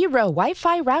 free eero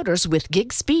Wi-Fi routers with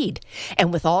gig speed.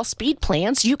 And with all speed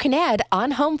plans, you can add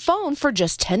on-home phone for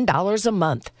just $10 a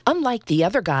month. Unlike the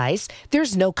other guys,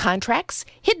 there's no contracts,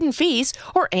 hidden fees,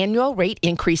 or annual rate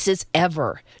increases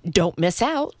ever. Don't miss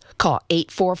out. Call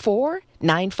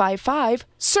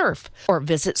 844-955-SURF or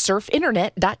visit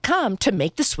surfinternet.com to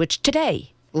make the switch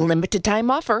today. Limited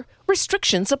time offer.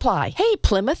 Restrictions apply. Hey,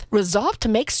 Plymouth, resolve to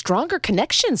make stronger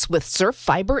connections with Surf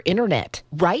Fiber Internet.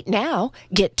 Right now,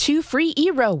 get 2 free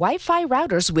eero Wi-Fi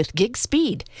routers with gig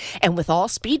speed. And with all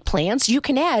speed plans, you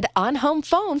can add on-home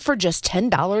phone for just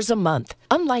 $10 a month.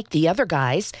 Unlike the other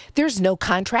guys, there's no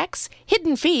contracts,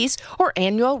 hidden fees, or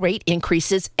annual rate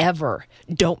increases ever.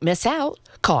 Don't miss out.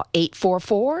 Call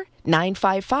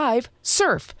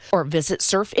 844-955-SURF or visit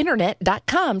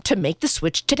surfinternet.com to make the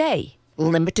switch today.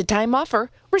 Limited time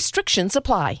offer. Restrictions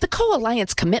apply. The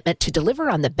Co-Alliance commitment to deliver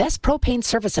on the best propane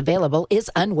service available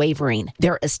is unwavering.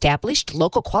 Their established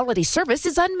local quality service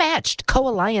is unmatched.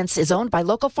 Co-Alliance is owned by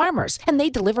local farmers, and they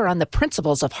deliver on the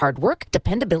principles of hard work,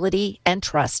 dependability, and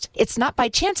trust. It's not by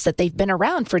chance that they've been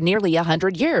around for nearly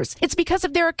 100 years. It's because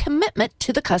of their commitment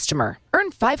to the customer.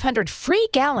 Earn 500 free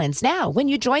gallons now when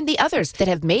you join the others that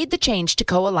have made the change to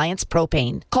Co-Alliance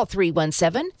propane. Call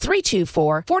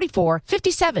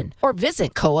 317-324-4457 or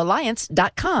visit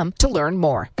coalliance.com to learn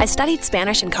more. I studied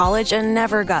Spanish in college and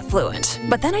never got fluent.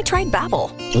 But then I tried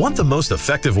Babbel. Want the most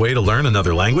effective way to learn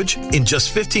another language? In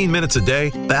just 15 minutes a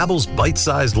day, Babbel's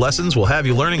bite-sized lessons will have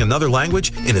you learning another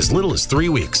language in as little as 3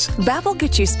 weeks. Babbel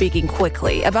gets you speaking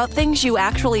quickly about things you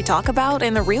actually talk about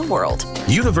in the real world.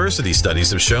 University studies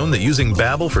have shown that using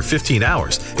Babbel for 15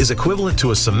 hours is equivalent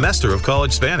to a semester of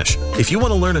college Spanish. If you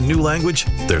want to learn a new language,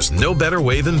 there's no better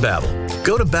way than Babbel.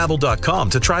 Go to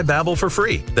Babbel.com to try Babbel for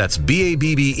free. That's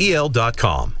BABBEL.com.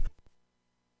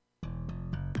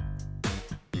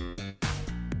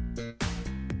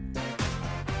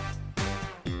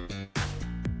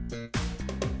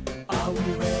 Are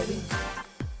we ready?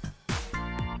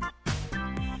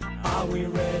 Are we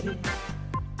ready?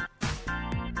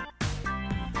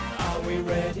 Are we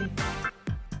ready?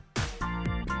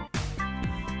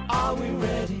 Are we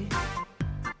ready?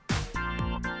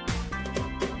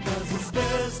 'Cause it's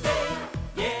Thursday,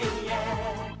 yeah,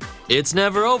 yeah. It's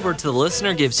never over till the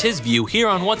listener gives his view here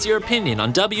on What's Your Opinion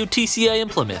on WTCA in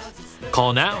Plymouth.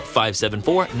 Call now,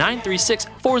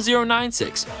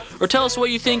 574-936-4096, or tell us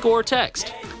what you think or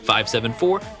text,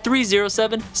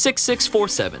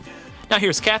 574-307-6647. Now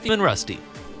here's Kathy and Rusty.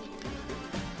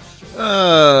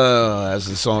 As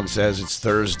the song says, it's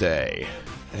Thursday,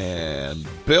 and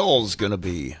Bill's going to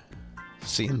be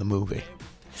seeing the movie.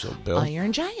 So, Bill,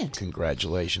 Iron Giant.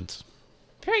 Congratulations.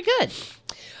 Very good.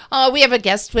 We have a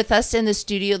guest with us in the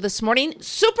studio this morning.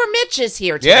 Super Mitch is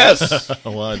here today. Yes.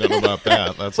 Well, I don't know about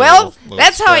that. That's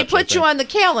that's how I put you on the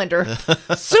calendar.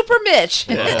 Super Mitch.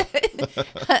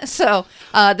 So,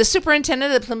 the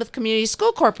superintendent of the Plymouth Community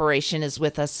School Corporation is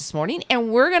with us this morning,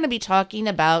 and we're going to be talking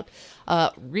about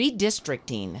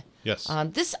redistricting. Yes. I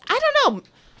don't know,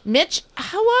 Mitch,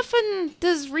 how often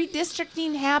does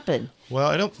redistricting happen?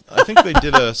 Well, I think they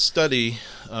did a study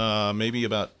maybe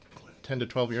about 10 to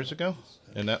 12 years ago.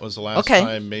 And that was the last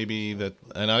time maybe that,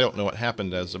 and I don't know what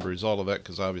happened as a result of that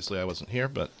because obviously I wasn't here,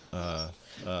 but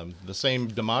the same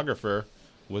demographer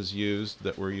was used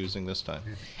that we're using this time.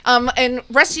 And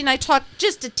Rusty and I talked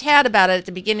just a tad about it at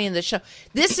the beginning of the show.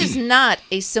 This is not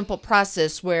a simple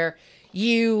process where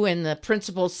you and the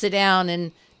principals sit down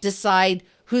and decide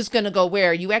who's going to go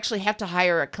where. You actually have to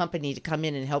hire a company to come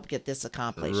in and help get this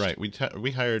accomplished. Right.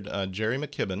 We hired Jerry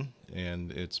McKibben,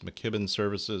 and it's McKibben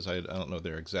Services. I don't know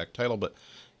their exact title, but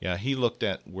yeah, he looked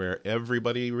at where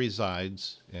everybody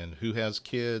resides and who has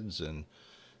kids, and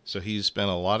so he spent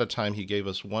a lot of time. He gave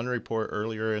us one report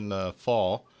earlier in the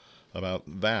fall about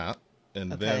that,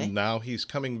 and then now he's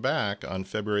coming back on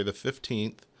February the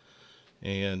 15th,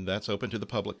 and that's open to the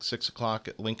public, 6 o'clock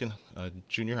at Lincoln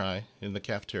Junior High in the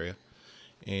cafeteria.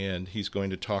 And he's going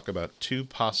to talk about two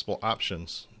possible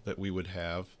options that we would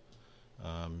have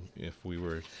if we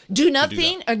were do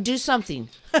nothing or do something.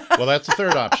 Well, that's the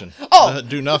third option.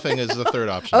 Do nothing is the third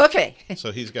option. Okay.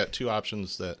 So he's got two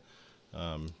options that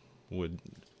would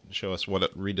show us what a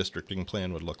redistricting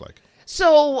plan would look like.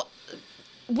 So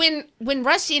when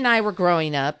Rusty and I were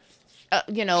growing up,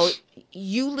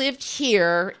 you lived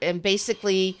here and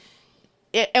basically.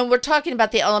 And we're talking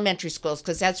about the elementary schools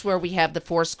because that's where we have the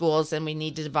 4 schools and we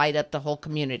need to divide up the whole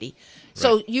community.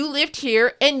 So you lived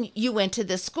here and you went to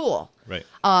this school. Right.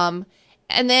 And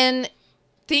then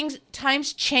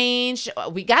times changed.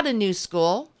 We got a new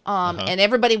school and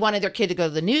everybody wanted their kid to go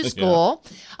to the new school.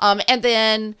 Yeah. And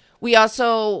then we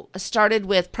also started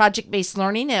with project-based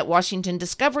learning at Washington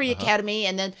Discovery Academy.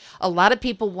 And then a lot of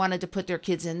people wanted to put their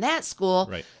kids in that school.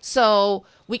 Right. So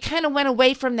we kind of went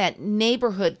away from that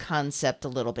neighborhood concept a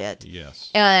little bit. Yes.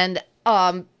 And,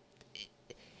 but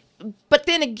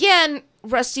then again,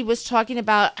 Rusty was talking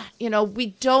about,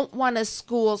 we don't want a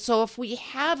school. So if we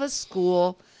have a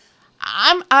school,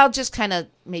 I'll just kind of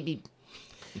maybe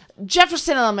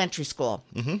Jefferson Elementary School,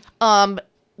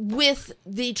 with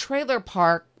the trailer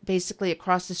park basically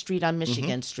across the street on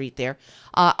Michigan Street there.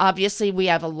 Obviously, we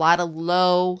have a lot of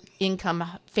low-income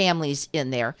families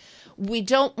in there. We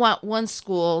don't want one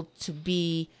school to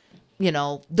be,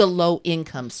 the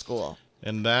low-income school.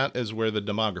 And that is where the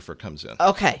demographer comes in.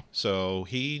 Okay. So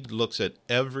he looks at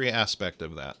every aspect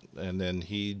of that, and then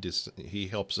he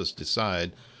helps us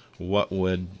decide what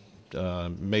would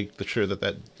make sure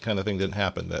that kind of thing didn't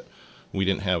happen, that we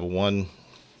didn't have one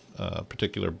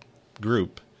particular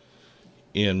group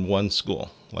in one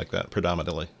school like that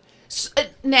predominantly.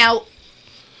 Now,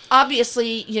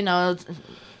 obviously,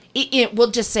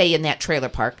 we'll just say in that trailer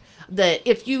park that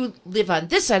if you live on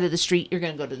this side of the street, you're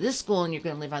going to go to this school, and you're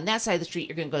going to live on that side of the street,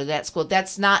 you're going to go to that school.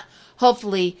 That's not,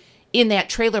 hopefully, in that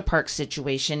trailer park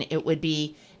situation. It would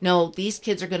be, no, these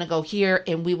kids are going to go here,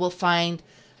 and we will find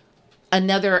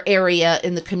another area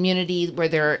in the community where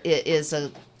there is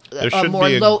a more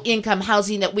low-income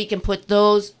housing that we can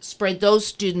spread those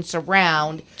students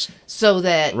around so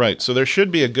that... Right, so there should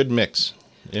be a good mix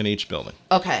in each building.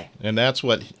 Okay. And that's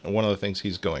one of the things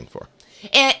he's going for.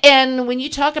 And when you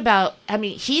talk about,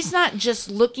 he's not just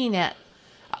looking at,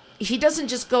 he doesn't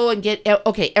just go and get,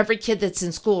 every kid that's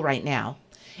in school right now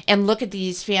and look at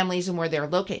these families and where they're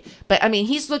located. But,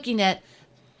 he's looking at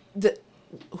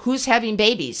who's having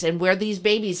babies and where these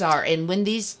babies are and when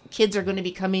these kids are going to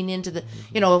be coming into the,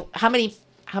 how many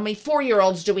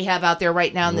 4-year-olds do we have out there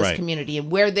right now in this community and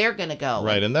where they're going to go.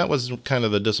 Right. And that was kind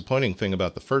of the disappointing thing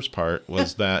about the first part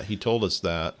was that he told us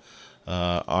that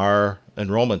our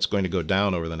enrollment's going to go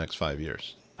down over the next 5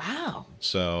 years. Wow.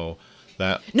 So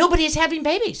that nobody's having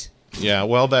babies. Yeah.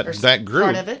 Well, that group,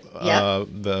 part of it. Yeah.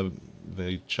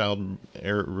 The child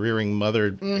rearing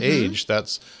mother age,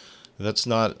 that's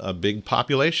not a big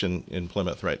population in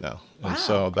Plymouth right now. Wow. And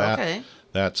so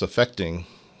that's affecting,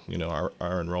 our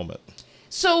enrollment.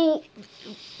 So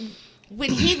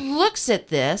when he looks at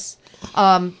this,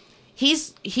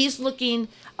 he's looking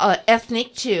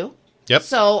ethnic too. Yep.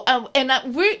 So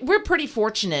we're pretty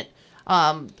fortunate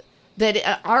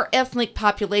that our ethnic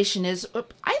population is,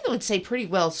 I would say, pretty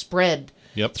well spread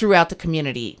throughout the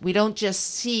community. We don't just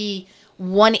see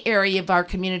one area of our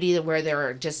community where there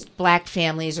are just black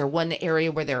families or one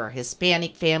area where there are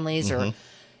Hispanic families or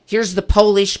here's the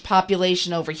Polish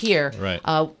population over here. Right.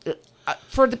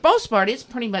 For the most part, it's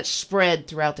pretty much spread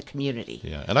throughout the community.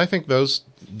 Yeah, and I think those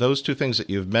two things that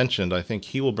you've mentioned, I think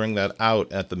he will bring that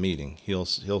out at the meeting. He'll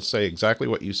say exactly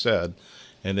what you said,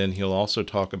 and then he'll also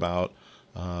talk about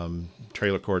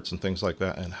trailer courts and things like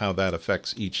that and how that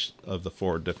affects each of the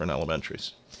 4 different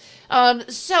elementaries.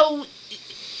 So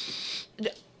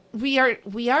we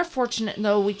are fortunate,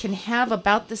 though, we can have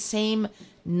about the same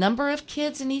number of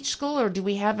kids in each school, or do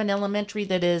we have an elementary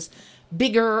that is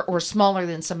bigger or smaller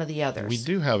than some of the others? We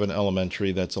do have an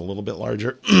elementary that's a little bit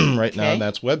larger right now, and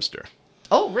that's Webster.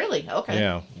 Oh, really? Okay.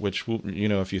 Yeah, which,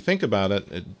 if you think about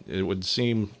it, it would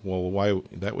seem, why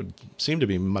that would seem to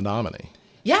be Menominee.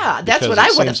 Yeah, that's what I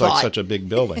would have thought. It seems like such a big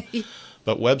building.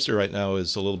 But Webster right now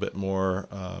is a little bit more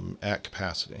at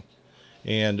capacity.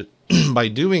 And by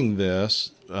doing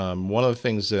this, one of the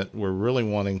things that we're really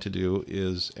wanting to do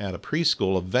is add a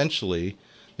preschool eventually.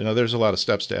 There's a lot of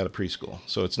steps to add a preschool.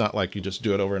 So it's not like you just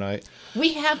do it overnight.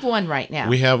 We have one right now.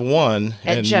 We have one.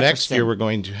 And Jefferson. Next year we're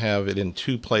going to have it in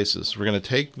 2 places. We're going to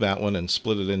take that one and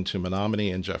split it into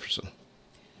Menominee and Jefferson.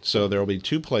 So there will be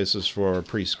 2 places for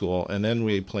preschool. And then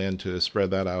we plan to spread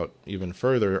that out even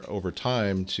further over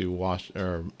time to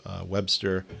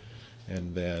Webster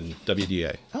and then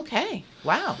WDA. Okay.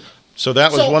 Wow. So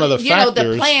that was one of the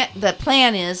factors. The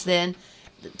plan is then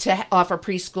to offer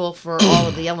preschool for all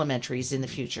of the elementaries in the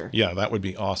future. Yeah, that would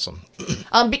be awesome.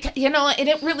 Because, and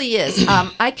it really is.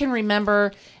 I can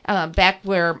remember back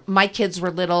where my kids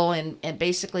were little and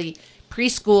basically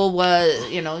preschool was,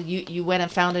 you went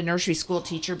and found a nursery school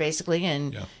teacher basically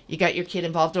and you got your kid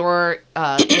involved. Or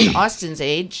in Austin's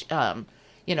age,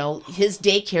 his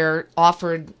daycare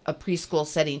offered a preschool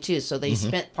setting too. So they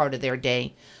spent part of their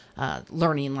day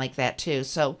learning like that too.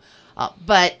 So,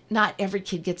 but not every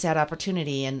kid gets that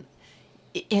opportunity, and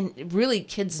really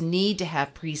kids need to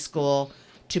have preschool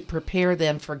to prepare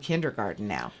them for kindergarten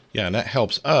now. Yeah, and that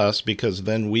helps us because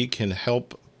then we can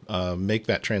help make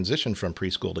that transition from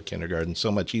preschool to kindergarten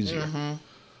so much easier. Mm-hmm.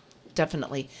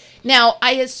 Definitely. Now,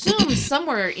 I assume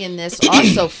somewhere in this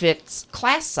also fits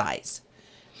class size,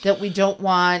 that we don't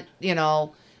want,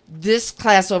 this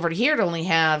class over here to only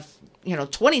have,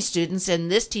 20 students,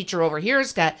 and this teacher over here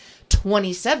has got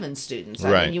 27 students.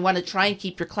 I mean, you want to try and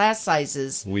keep your class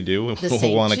sizes. We do. The same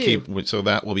we'll want to keep, so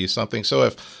that will be something. So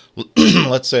if,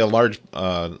 let's say a large,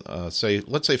 let's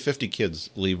say 50 kids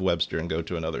leave Webster and go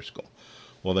to another school.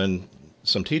 Well, then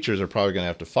some teachers are probably going to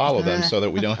have to follow them so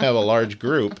that we don't have a large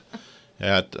group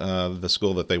at the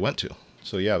school that they went to.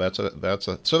 So yeah,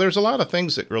 so there's a lot of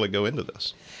things that really go into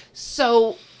this.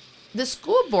 So the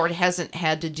school board hasn't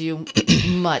had to do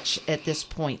much at this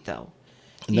point, though.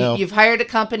 No. You've hired a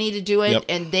company to do it,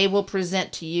 and they will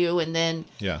present to you, and then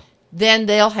yeah, then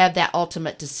they'll have that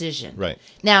ultimate decision. Right.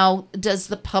 Now, does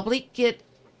the public get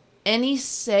any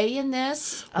say in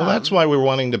this? Well, that's why we're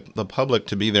wanting the public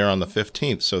to be there on the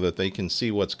 15th so that they can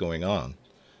see what's going on.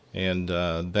 And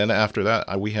then after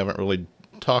that, we haven't really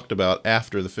talked about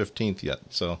after the 15th yet.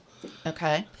 So,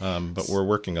 okay. But we're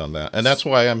working on that. And that's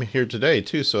why I'm here today,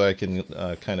 too, so I can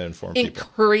kind of inform people.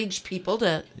 Encourage people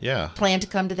to Yeah. plan to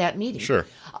come to that meeting. Sure.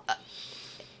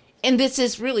 And this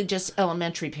is really just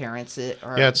elementary parents.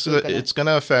 Yeah, it's going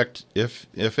to affect, if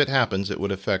it happens, it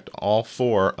would affect all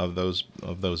 4 of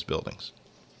those buildings.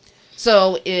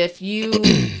 So if you,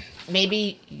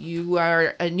 maybe you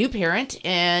are a new parent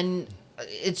and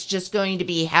it's just going to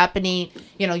be happening,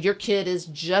 your kid is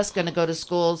just going to go to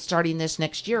school starting this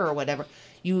next year or whatever,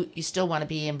 you still want to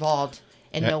be involved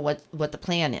and know what the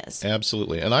plan is.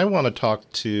 Absolutely. And I want to talk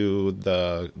to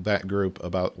that group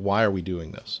about why are we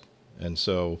doing this. And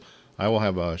so I will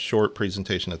have a short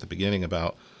presentation at the beginning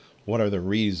about what are the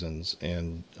reasons,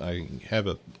 and I have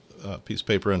a piece of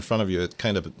paper in front of you. It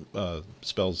kind of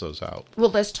spells those out.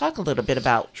 Well, let's talk a little bit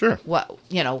about Sure. what,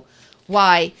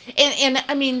 why. And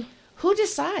I mean, who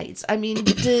decides? I mean,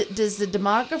 does the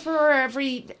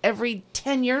demographer every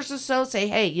 10 years or so say,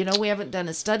 hey, we haven't done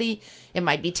a study, it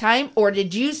might be time? Or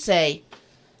did you say,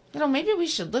 maybe we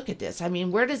should look at this? I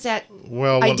mean, where does that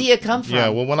idea come from? Yeah,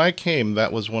 well, when I came,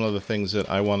 that was one of the things that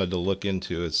I wanted to look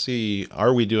into is see,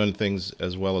 are we doing things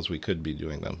as well as we could be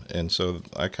doing them? And so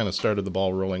I kind of started the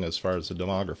ball rolling as far as the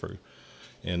demographer.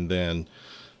 And then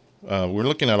we're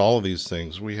looking at all of these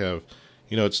things. We have,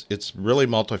 it's really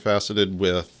multifaceted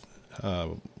with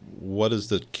what is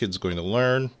the kids going to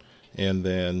learn, and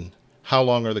then how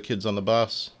long are the kids on the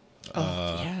bus?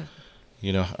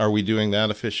 Are we doing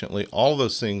that efficiently? All of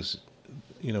those things,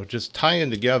 just tie in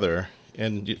together.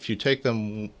 And if you take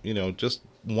them, just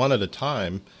one at a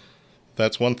time,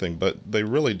 that's one thing. But they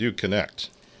really do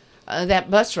connect. That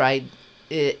bus ride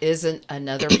isn't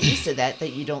another piece of that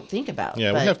you don't think about.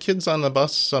 Yeah, we have kids on the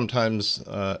bus sometimes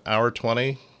hour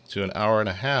 20 to an hour and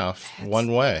a half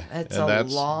one way. That's a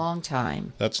long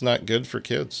time. That's not good for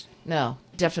kids. No,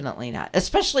 definitely not.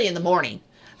 Especially in the morning.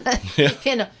 Yeah.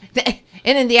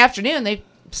 And in the afternoon,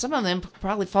 some of them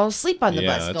probably fall asleep on the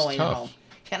bus it's going tough.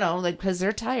 home, because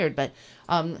they're tired. But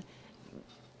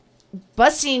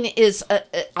busing is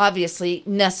obviously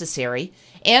necessary,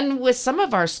 and with some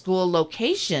of our school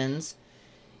locations,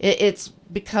 it's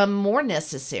become more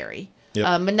necessary.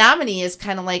 Yep. Menominee is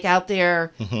kind of like out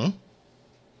there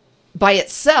by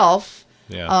itself.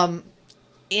 Yeah.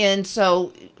 And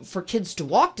so for kids to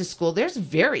walk to school, there's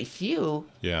very few.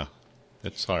 Yeah.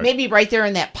 It's hard. Maybe right there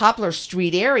in that Poplar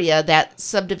Street area, that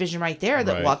subdivision right there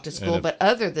that Right. walk to school. But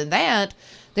other than that,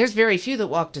 there's very few that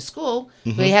walk to school.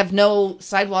 Mm-hmm. We have no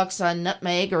sidewalks on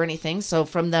Nutmeg or anything. So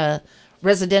from the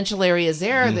residential areas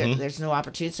there, there's no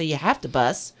opportunity. So you have to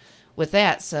bus with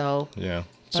that. So Yeah.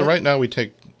 So right now we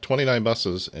take 29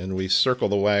 buses and we circle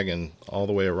the wagon all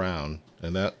the way around.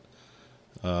 And that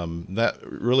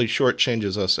really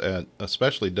shortchanges us at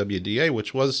especially WDA,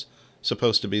 which was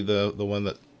supposed to be the one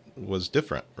that was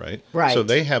different, right? Right. So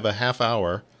they have a half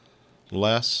hour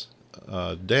less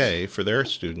day for their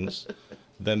students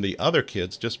than the other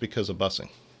kids just because of busing.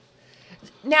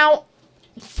 now,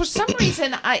 for some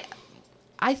reason,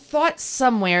 I thought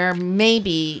somewhere,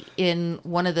 maybe in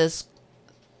one of the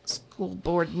school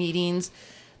board meetings,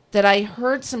 that I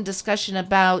heard some discussion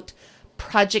about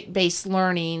project-based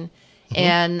learning,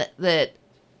 and that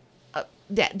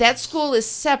that school is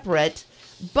separate,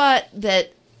 but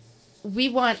that we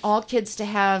want all kids to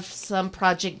have some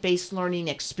project-based learning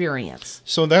experience.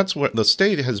 So that's what the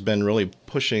state has been really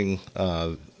pushing,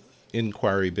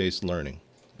 inquiry-based learning.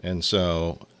 And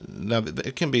so now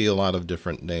it can be a lot of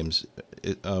different names.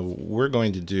 We're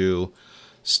going to do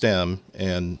STEM,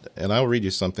 and I'll read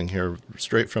you something here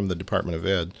straight from the Department of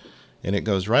Ed, and it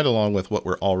goes right along with what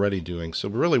we're already doing. So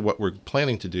really what we're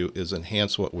planning to do is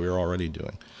enhance what we're already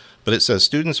doing. But it says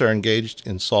students are engaged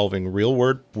in solving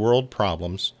real-world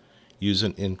problems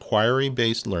using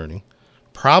inquiry-based learning,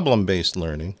 problem-based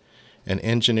learning, and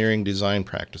engineering design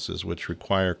practices, which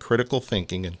require critical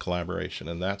thinking and collaboration.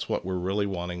 And that's what we're really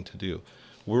wanting to do.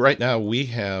 Right now, we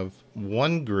have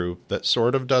one group that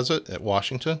sort of does it at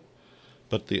Washington,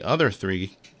 but the other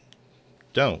 3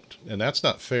 don't. And that's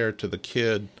not fair to the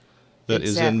kid that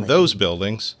is in those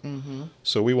buildings. Mm-hmm.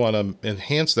 So we want to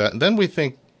enhance that. And then we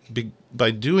think by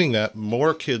doing that,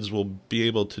 more kids will be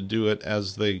able to do it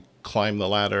as they climb the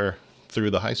ladder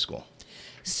through the high school.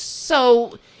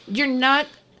 So you're not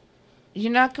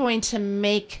going to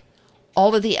make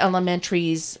all of the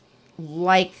elementaries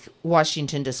like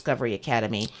Washington Discovery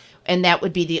Academy, and that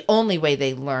would be the only way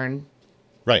they learn.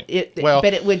 Right.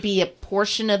 But it would be a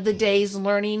portion of the day's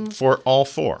learning for all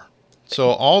 4.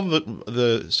 So all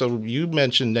so you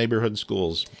mentioned neighborhood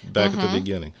schools back at the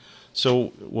beginning.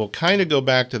 So we'll kind of go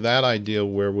back to that idea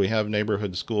where we have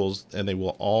neighborhood schools and they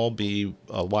will all be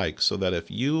alike, so that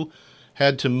if you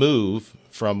had to move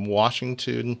from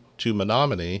Washington to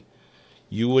Menominee,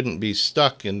 you wouldn't be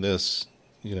stuck in this,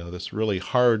 this really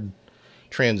hard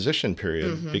transition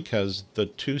period, because the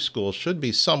two schools should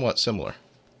be somewhat similar.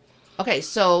 Okay,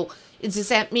 so does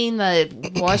that mean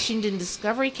the Washington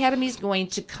Discovery Academy is going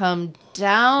to come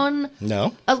down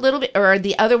a little bit, or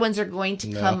the other ones are going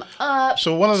to come up?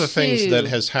 So one of the things that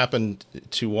has happened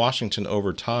to Washington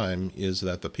over time is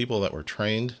that the people that were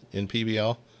trained in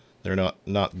PBL, they're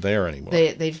not there anymore.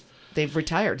 They've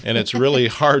retired. And it's really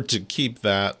hard to keep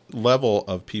that level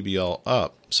of PBL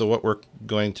up. So what we're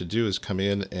going to do is come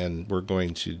in and we're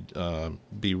going to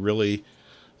be really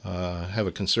have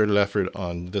a concerted effort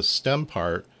on this STEM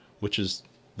part, which is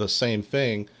the same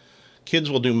thing. Kids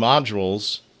will do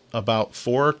modules about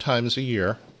 4 times a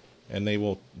year, and they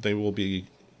will be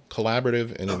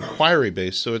collaborative and inquiry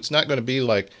based. So it's not going to be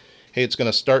like, hey, it's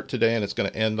going to start today and it's going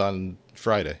to end on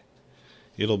Friday.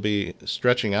 It'll be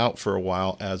stretching out for a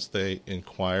while as they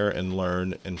inquire and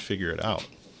learn and figure it out.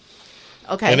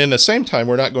 Okay. And in the same time,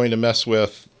 we're not going to mess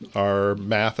with our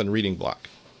math and reading block.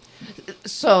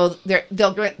 So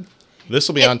they'll. This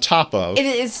will be on top of.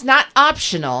 It's not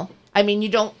optional. I mean, you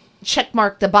don't check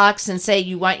mark the box and say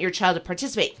you want your child to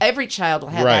participate. Every child will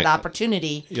have that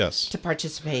opportunity to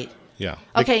participate. Yeah.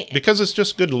 Okay. Because it's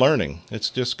just good learning. It's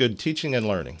just good teaching and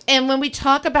learning. And when we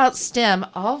talk about STEM,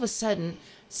 all of a sudden,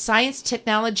 science,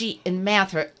 technology, and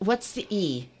math what's the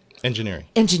E? Engineering.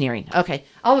 Engineering. Okay.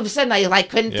 All of a sudden, I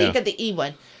couldn't think of the E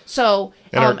one. So,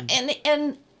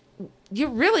 and you're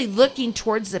really looking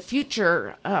towards the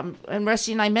future. And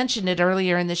Rusty and I mentioned it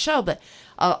earlier in the show, but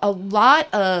a lot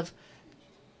of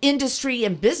industry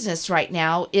and business right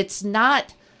now, it's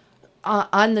not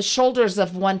on the shoulders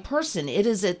of one person. It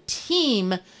is a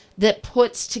team that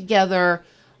puts together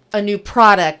a new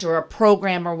product or a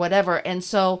program or whatever. And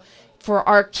so for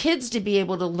our kids to be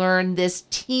able to learn this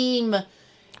team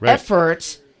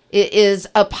effort, it is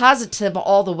a positive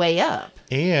all the way up.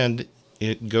 And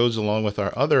it goes along with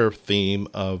our other theme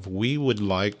of we would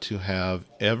like to have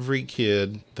every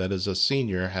kid that is a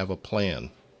senior have a plan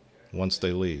once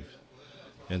they leave.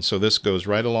 And so this goes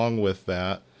right along with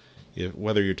that.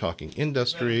 Whether you're talking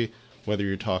industry, whether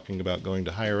you're talking about going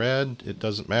to higher ed, it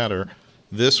doesn't matter.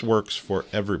 This works for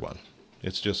everyone.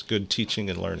 It's just good teaching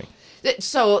and learning.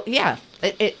 So, yeah,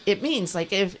 it means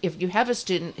like if you have a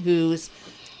student who's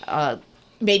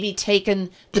maybe taken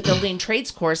the building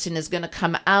trades course and is going to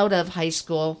come out of high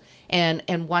school and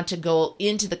want to go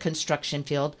into the construction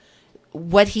field,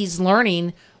 what he's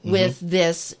learning with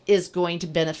this is going to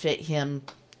benefit him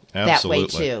that way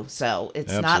too. So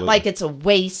it's not like it's a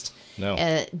waste. No.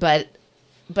 But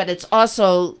it's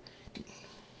also,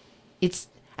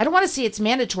 I don't want to say it's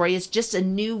mandatory. It's just a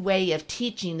new way of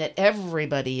teaching that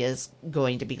everybody is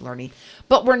going to be learning.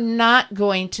 But we're not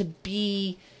going to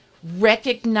be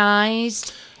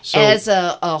recognized as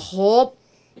a whole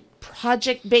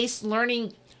project-based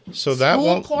learning. So that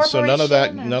won't. So none of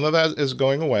that is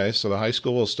going away. So the high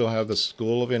school will still have the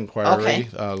School of Inquiry.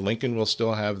 Okay. Lincoln will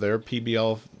still have their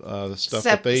PBL stuff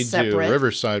that they do.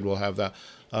 Riverside will have that.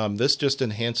 This just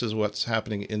enhances what's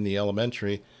happening in the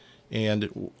elementary,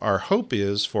 and our hope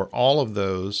is for all of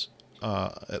those,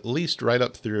 at least right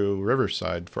up through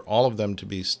Riverside, for all of them to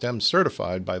be STEM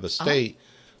certified by the state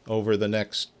over the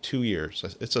next 2 years.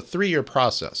 It's a 3-year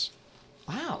process.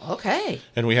 Wow, okay.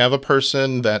 And we have a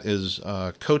person that is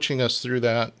coaching us through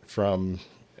that from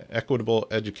Equitable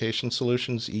Education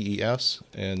Solutions, EES,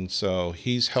 and so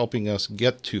he's helping us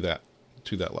get to that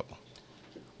level.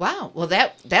 Wow, well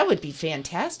that would be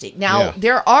fantastic. Now,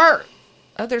 there are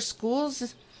other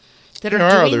schools that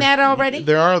are doing that already?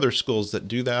 There are other schools that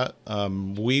do that.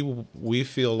 We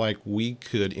feel like we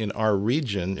could, in our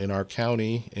region, in our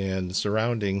county and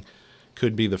surrounding,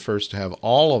 could be the first to have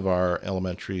all of our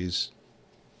elementaries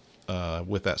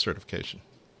with that certification.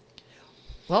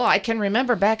 Well, I can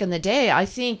remember back in the day, I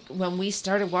think when we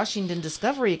started Washington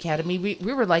Discovery Academy,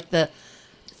 we were like the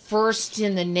first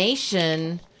in the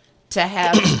nation to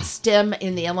have STEM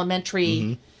in the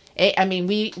elementary. I mean,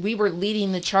 we were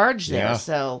leading the charge there. Yeah.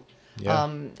 So,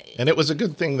 and it was a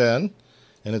good thing then,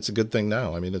 and it's a good thing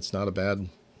now. I mean, it's not a bad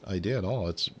idea at all.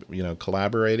 It's,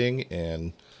 collaborating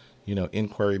and,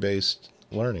 inquiry-based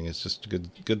learning. It's just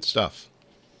good stuff.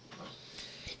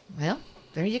 Well,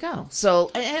 there you go.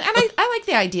 So, and I like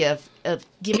the idea of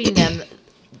giving them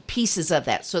pieces of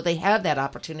that so they have that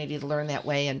opportunity to learn that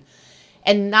way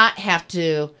and not have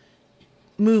to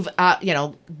move out,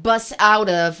 bus out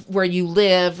of where you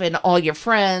live and all your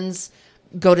friends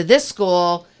go to this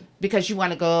school because you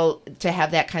want to go to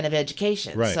have that kind of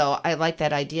education. Right. So I like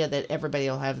that idea that everybody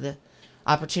will have the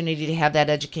opportunity to have that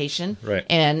education. Right.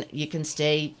 And you can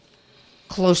stay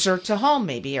closer to home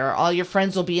maybe, or all your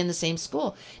friends will be in the same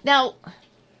school. Now,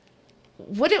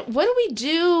 what do we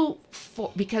do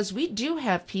for, because we do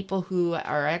have people who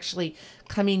are actually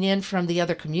coming in from the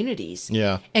other communities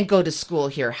and go to school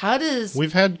here. How does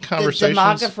we've had conversations, the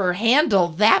demographer handle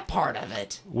that part of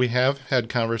it? We have had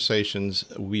conversations.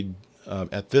 We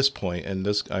at this point, and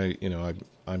this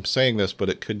I'm saying this, but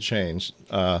it could change.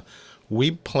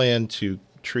 We plan to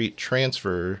treat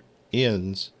transfer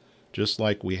ins just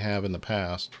like we have in the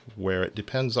past, where it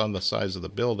depends on the size of the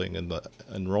building and the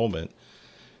enrollment.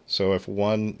 So if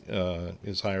one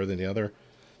is higher than the other,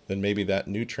 then maybe that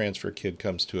new transfer kid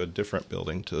comes to a different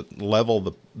building to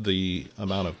level the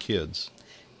amount of kids.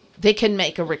 They can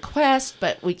make a request,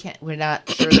 but we're not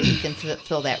sure that we can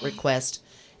fill that request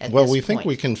at Well, this we point. think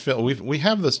we can fill. We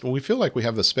have this. We feel like we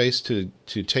have the space to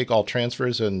take all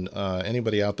transfers, and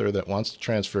anybody out there that wants to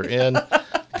transfer in,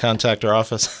 contact our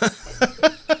office.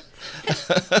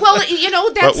 Well,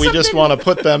 that's but we just something- want to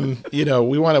put them.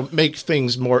 We want to make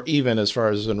things more even as far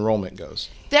as enrollment goes.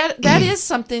 That is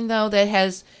something though that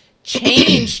has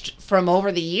changed from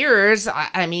over the years.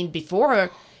 I mean,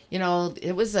 before,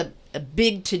 it was a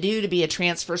big to-do to be a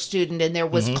transfer student, and there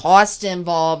was cost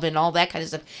involved and all that kind of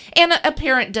stuff. And a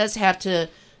parent does have to,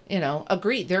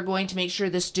 agree. They're going to make sure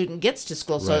the student gets to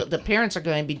school. So Right. the parents are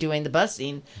going to be doing the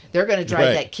busing. They're going to drive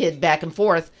Right. that kid back and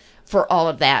forth for all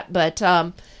of that. But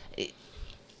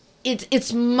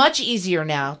it's much easier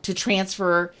now to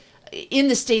transfer in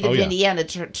the state of Oh, yeah. Indiana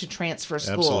to transfer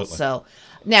schools. Absolutely. So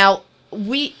now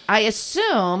I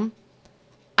assume,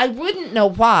 I wouldn't know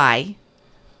why,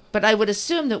 but I would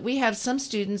assume that we have some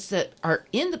students that are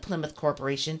in the Plymouth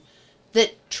Corporation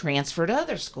that transfer to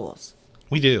other schools.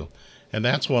 We do. And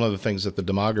that's one of the things that the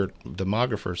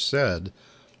demographer said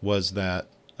was that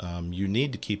you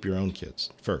need to keep your own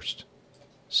kids first.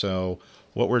 So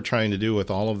what we're trying to do with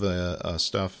all of the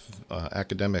stuff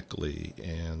academically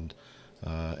and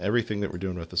everything that we're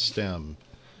doing with the STEM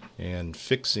and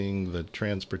fixing the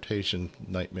transportation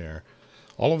nightmare,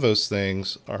 all of those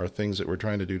things are things that we're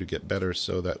trying to do to get better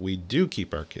so that we do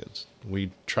keep our kids.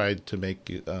 We tried to make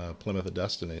Plymouth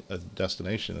a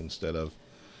destination instead of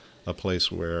a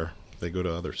place where they go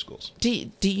to other schools. Do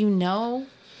you know,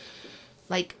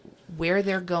 like, where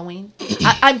they're going?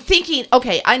 I'm thinking,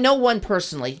 okay, I know one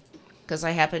personally because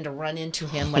I happened to run into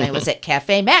him when I was at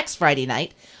Cafe Max Friday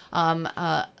night.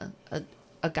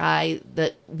 A guy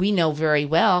that we know very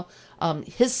well.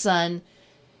 His son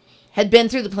had been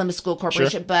through the Plymouth School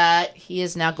Corporation, Sure. but he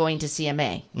is now going to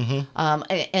CMA.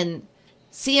 Mm-hmm. And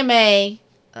CMA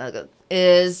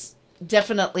is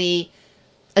definitely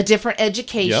a different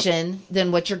education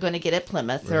than what you're going to get at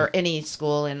Plymouth or any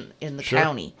school in the Sure.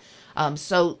 county.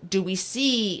 So do we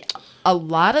see a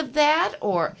lot of that,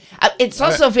 or it's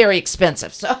also very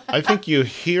expensive? So I think you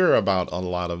hear about a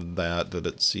lot of that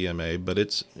it's CMA, but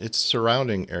it's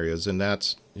surrounding areas, and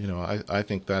that's I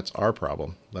think that's our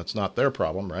problem. That's not their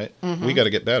problem, right? Mm-hmm. We got to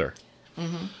get better,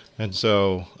 and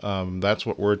so that's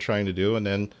what we're trying to do. And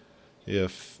then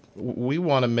if we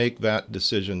want to make that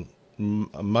decision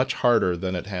much harder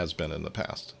than it has been in the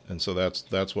past, and so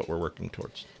that's what we're working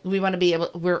towards. we want to be able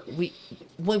we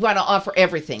want to offer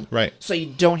everything, Right. So you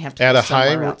don't have to At go a high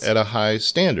somewhere else. at a high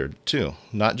standard too,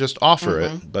 not just offer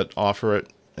it, but offer it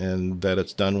and that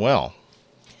it's done well.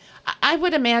 I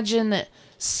would imagine that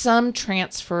some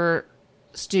transfer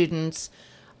students,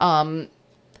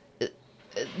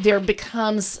 there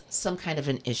becomes some kind of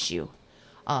an issue,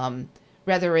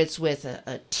 whether it's with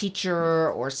a teacher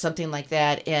or something like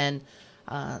that, and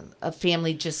a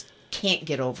family just can't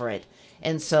get over it,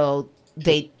 and so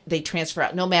they transfer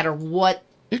out no matter what.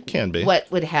 It can be.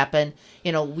 What would happen?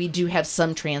 We do have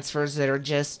some transfers that are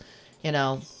just,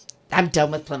 I'm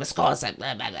done with Plymouth schools,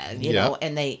 blah, blah, blah, you know,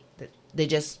 and they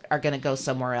just are going to go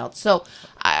somewhere else. So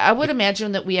I would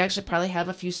imagine that we actually probably have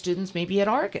a few students maybe at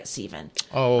Argus even.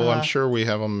 Oh, I'm sure we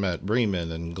have them at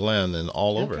Bremen and Glen and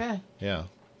all over. Okay. Yeah.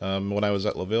 When I was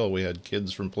at LaVille, we had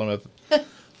kids from Plymouth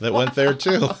that went there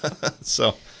too.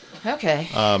 So, Okay.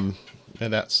 and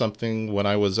that's something when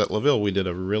I was at LaVille, we did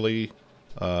a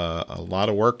lot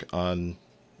of work on,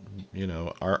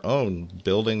 our own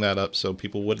building that up so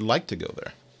people would like to go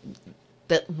there.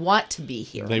 That want to be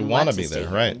here. They and want to stay be there,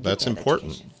 here right? and get That's that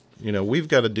important. education. We've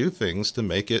got to do things to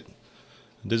make it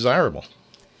desirable.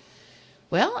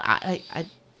 Well,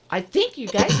 I think you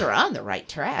guys are on the right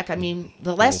track. I mean,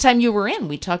 the last time you were in,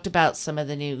 we talked about some of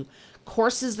the new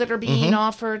courses that are being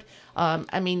offered.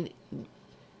 I mean,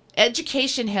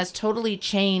 education has totally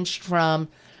changed from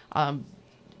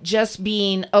just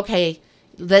being, okay,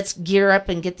 let's gear up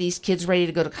and get these kids ready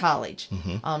to go to college.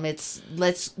 It's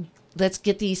let's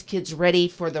get these kids ready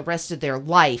for the rest of their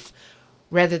life,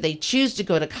 whether they choose to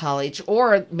go to college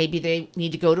or maybe they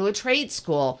need to go to a trade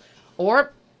school,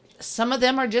 or some of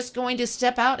them are just going to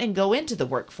step out and go into the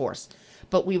workforce.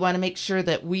 But we want to make sure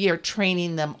that we are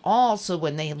training them all so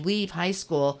when they leave high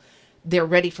school, they're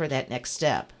ready for that next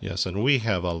step. Yes, and we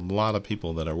have a lot of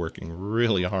people that are working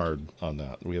really hard on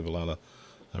that. We have a lot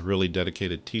of really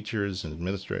dedicated teachers and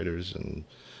administrators and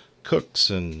cooks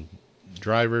and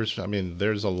drivers. I mean,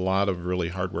 there's a lot of really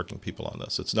hardworking people on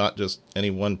this. It's not just any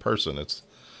one person. It's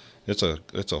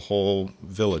a whole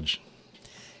village.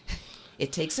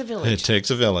 It takes a village. It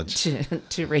takes a village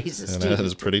to raise a student. And that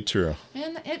is pretty true.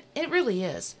 And it really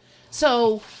is.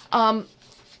 So,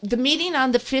 the meeting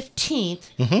on the 15th,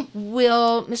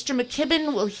 will Mr.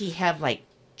 McKibben, will he have like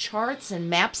charts and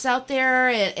maps out there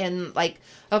and like,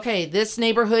 okay, this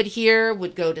neighborhood here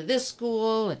would go to this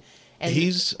school? And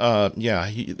He's,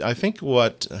 I think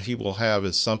what he will have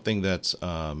is something that's,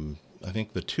 I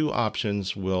think the two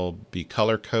options will be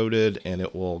color coded and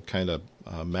it will kind of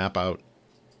map out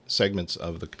segments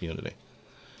of the community.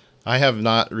 I have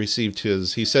not received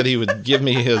his. He said he would give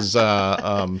me his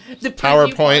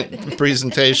PowerPoint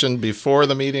presentation before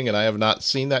the meeting, and I have not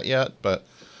seen that yet. But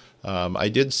I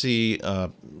did see, a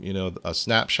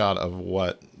snapshot of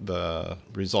what the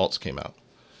results came out,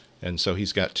 and so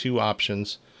he's got two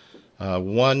options.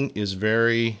 One is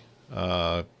very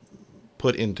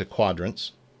put into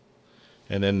quadrants,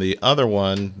 and then the other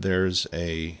one there's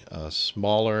a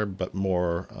smaller but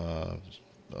more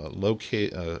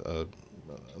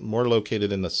more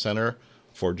located in the center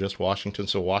for just Washington.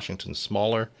 So Washington's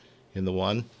smaller in the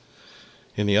one.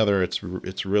 In the other,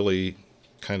 it's really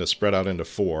kind of spread out into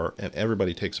four, and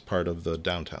everybody takes a part of the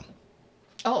downtown.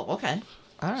 Oh, okay.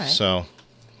 All right. So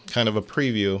kind of a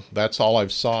preview. That's all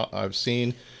I've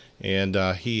seen. And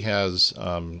he has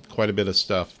quite a bit of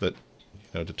stuff that,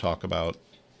 to talk about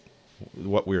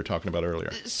what we were talking about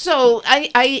earlier. So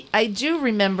I do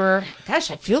remember,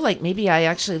 gosh, I feel like maybe I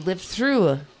actually lived through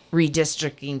a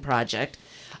redistricting project.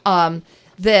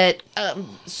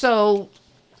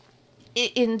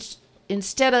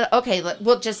 Instead of, okay,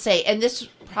 we'll just say, and this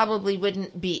probably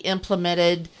wouldn't be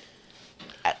implemented.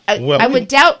 I would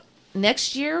doubt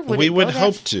next year. We would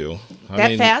hope to.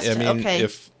 That fast? Okay.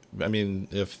 If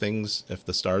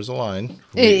the stars align,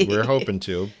 we're hoping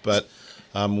to, but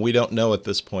we don't know at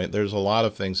this point. There's a lot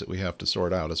of things that we have to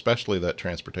sort out, especially that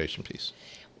transportation piece.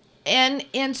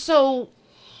 And so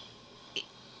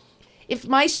if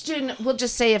my student, we'll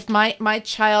just say if my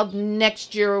child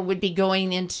next year would be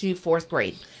going into 4th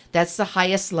grade, that's the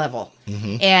highest level.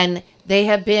 And they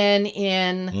have been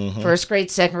in first grade,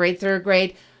 second grade, third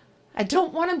grade. I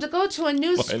don't want them to go to a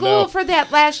new school for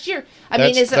that last year. I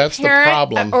mean, is a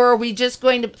parent, or are we just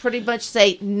going to pretty much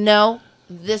say, no,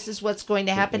 this is what's going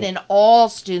to happen, and all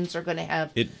students are going to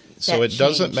have it? So it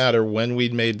doesn't matter when we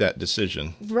made that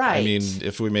decision. Right. I mean,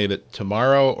 if we made it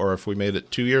tomorrow or if we made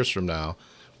it 2 years from now,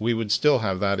 we would still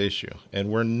have that issue. And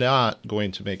we're not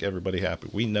going to make everybody happy.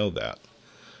 We know that.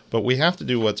 But we have to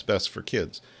do what's best for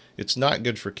kids. It's not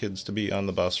good for kids to be on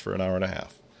the bus for an hour and a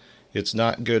half. It's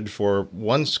not good for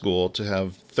one school to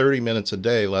have 30 minutes a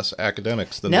day less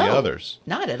academics than the others.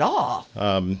 Not at all.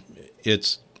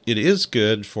 It is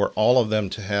good for all of them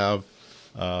to have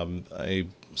a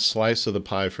slice of the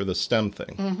pie for the STEM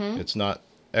thing. It's not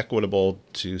equitable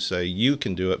to say you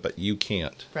can do it, but you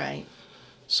can't. Right.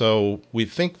 So we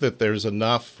think that there's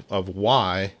enough of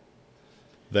why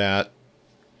that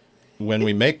when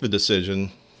we make the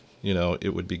decision,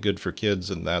 it would be good for kids,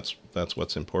 and that's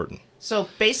what's important. So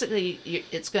basically,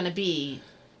 it's going to be,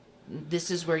 this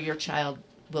is where your child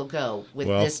will go with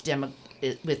with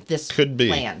this could be,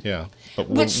 plan. Yeah. But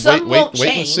which some won't change.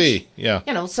 Wait and see.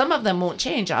 Yeah. Some of them won't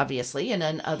change, obviously, and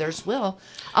then others will.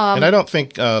 And I don't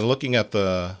think looking at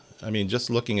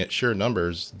just looking at sheer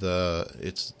numbers,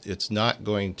 it's not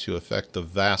going to affect the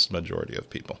vast majority of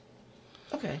people.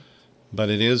 Okay. But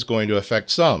it is going to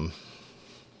affect some.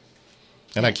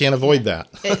 And I can't avoid that.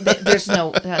 There's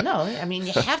no. I mean,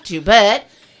 you have to, but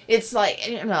it's like,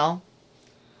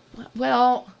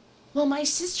 well, my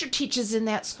sister teaches in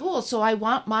that school, so I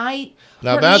want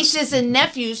her nieces and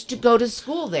nephews to go to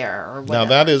school there, or whatever. Now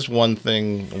that is one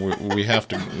thing we have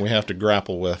to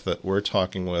grapple with, that we're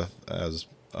talking with as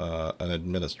an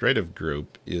administrative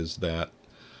group, is that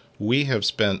we have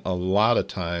spent a lot of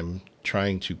time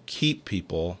trying to keep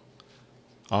people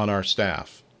on our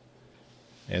staff.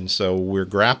 And so we're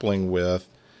grappling with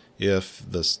if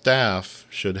the staff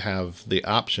should have the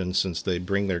option, since they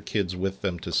bring their kids with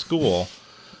them to school,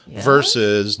 Yes.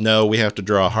 versus no, we have to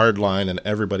draw a hard line and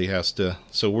everybody has to.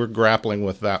 So we're grappling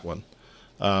with that one.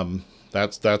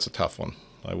 That's a tough one,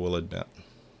 I will admit.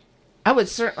 I would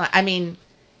certainly. I mean,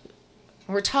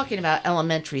 we're talking about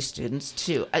elementary students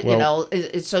too. Dad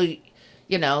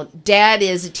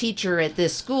is a teacher at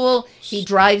this school. He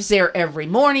drives there every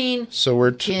morning.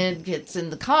 So kid gets in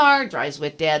the car, drives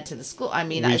with dad to the school. I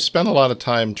mean, we've spent a lot of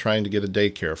time trying to get a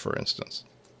daycare, for instance.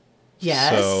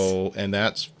 Yes. So, and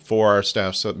that's for our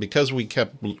staff. So because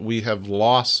we have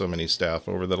lost so many staff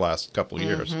over the last couple of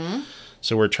years.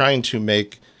 So we're trying to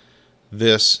make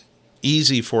this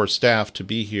easy for staff to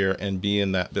be here and be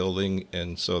in that building.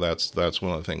 And so that's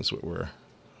one of the things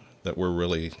that we're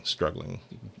really struggling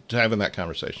to having that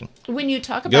conversation. When you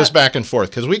talk about it goes back and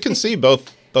forth because we can see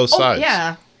both sides.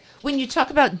 Yeah. When you talk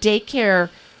about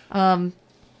daycare,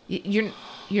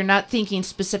 you're not thinking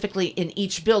specifically in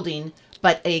each building,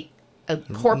 but a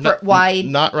corporate wide.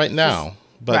 Not right now,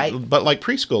 but right. But like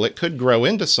preschool, it could grow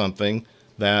into something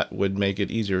that would make it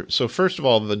easier. So first of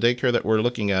all, the daycare that we're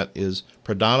looking at is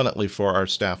predominantly for our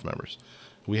staff members.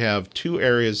 We have 2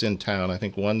 areas in town. I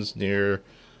think one's near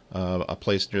a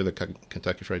place near the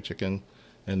Kentucky Fried Chicken,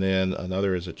 and then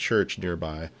another is a church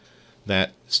nearby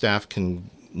that staff can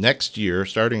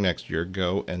starting next year,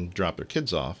 go and drop their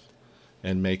kids off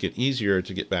and make it easier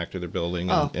to get back to their building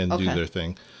and do their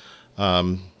thing.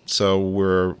 So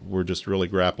we're just really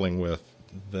grappling with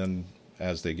them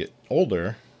as they get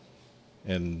older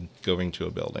and going to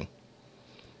a building.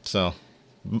 So,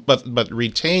 but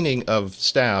retaining of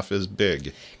staff is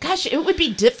big. Gosh, it would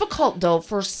be difficult though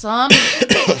for some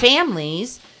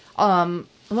families. Well,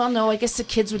 no, I guess the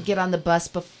kids would get on the bus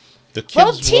before.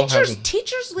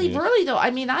 Teachers leave early though. I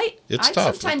mean, I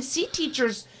sometimes see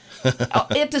teachers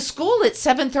at the school at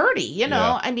 7:30.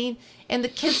 Yeah. I mean, and the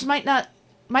kids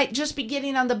might just be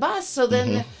getting on the bus. So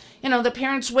then, the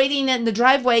parents waiting in the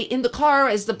driveway in the car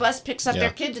as the bus picks up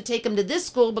their kid to take them to this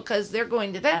school because they're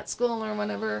going to that school or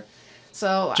whatever.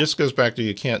 So just goes back to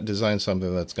you can't design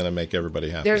something that's going to make everybody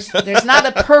happy. There's not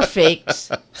a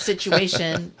perfect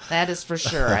situation, that is for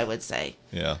sure. I would say.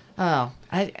 Yeah. Oh,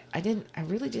 I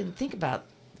really didn't think about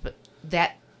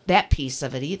that piece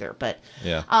of it either. But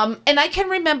yeah. And I can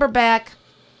remember back.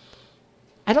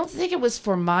 I don't think it was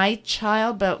for my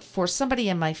child, but for somebody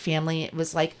in my family, it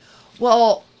was like,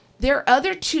 well, their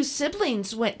other 2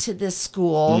 siblings went to this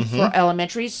school for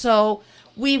elementary, so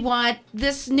we want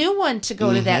this new one to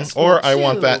go to that school or I too.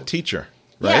 want that teacher,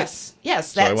 right?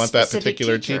 Yes, so I want that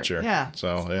particular teacher. Yeah.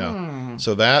 So yeah.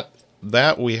 So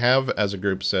that we have as a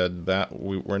group said that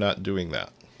we're not doing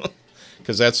that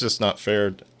because that's just not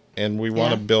fair, and we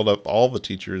want to build up all the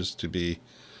teachers to be,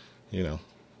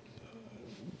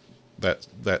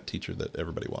 that teacher that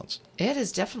everybody wants. It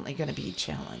is definitely going to be a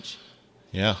challenge.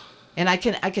 Yeah. And I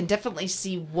can definitely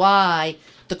see why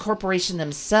the corporation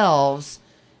themselves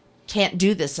can't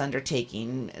do this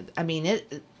undertaking. I mean,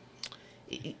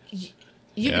 you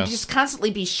could just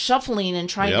constantly be shuffling and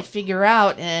trying to figure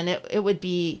out, and it would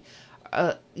be,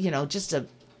 it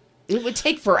would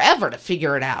take forever to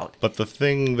figure it out. But the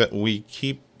thing that we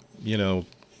keep,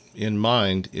 in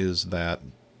mind is that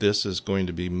this is going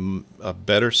to be a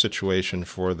better situation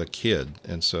for the kid.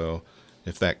 And so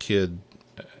if that kid,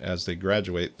 as they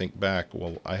graduate, think back,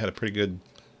 well, I had a pretty good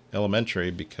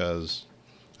elementary because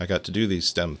I got to do these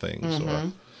STEM things.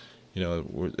 Or,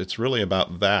 it's really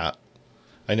about that.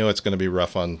 I know it's going to be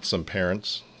rough on some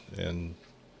parents, and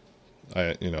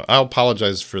I'll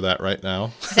apologize for that right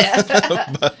now.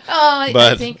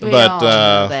 I think we all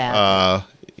know that.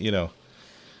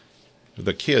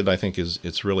 The kid, I think,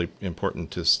 it's really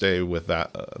important to stay with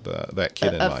that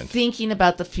kid in mind. Thinking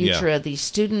about the future of these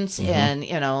students, and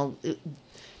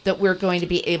that we're going to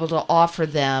be able to offer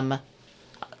them,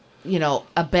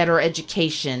 a better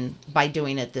education by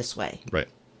doing it this way. Right.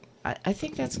 I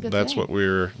think that's a good That's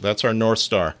thing. That's our North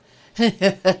Star.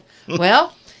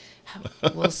 Well,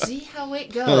 we'll see how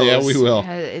it goes. Yeah, we will.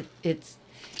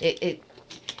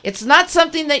 It's not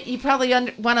something that you probably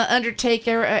want to undertake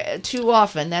too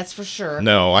often. That's for sure.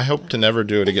 No, I hope to never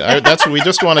do it again. We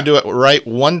just want to do it right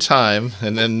one time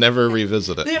and then never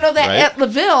revisit it. At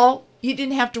LaVille, you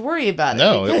didn't have to worry about it.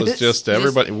 No, it was just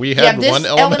everybody. We had one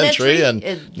elementary,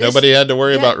 and nobody had to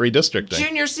worry about redistricting.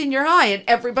 Junior, senior high, and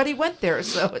everybody went there,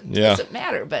 so it doesn't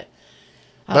matter. But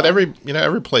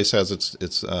every place has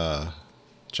its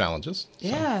challenges. So.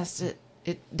 Yes,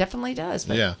 it definitely does.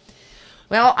 But, yeah.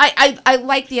 Well, I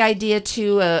like the idea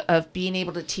too of being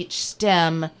able to teach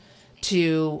STEM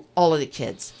to all of the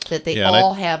kids, that they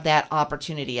all have that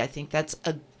opportunity. I think that's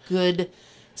a good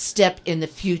step in the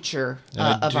future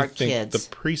of our kids.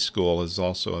 The preschool is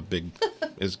also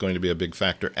is going to be a big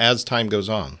factor as time goes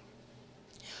on.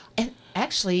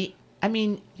 actually, I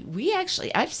mean,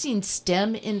 I've seen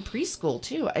STEM in preschool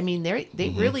too. I mean, they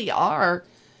really are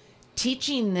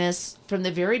teaching this from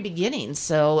the very beginning.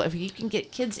 So if you can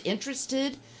get kids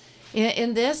interested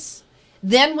in this,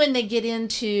 then when they get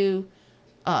into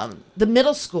the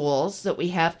middle schools that we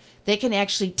have, they can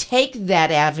actually take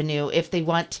that avenue if they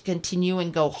want to continue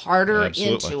and go harder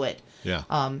into it. Yeah.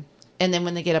 And then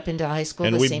when they get up into high school,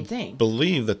 And the we same thing.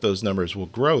 believe that those numbers will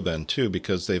grow then too,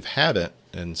 because they've had it,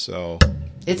 and so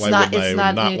It's why not- would it's they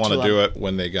not not new want to to do them. it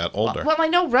when they got older? Well, I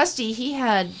know Rusty, he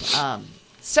had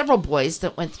several boys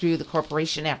that went through the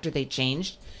corporation after they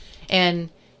changed. And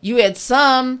you had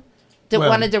some that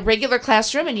wanted the regular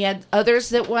classroom, and you had others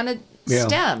that wanted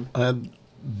STEM.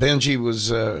 Benji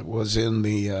was in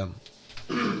the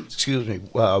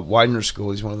Widener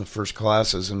School. He's one of the first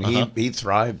classes, and he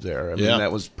thrived there. I mean,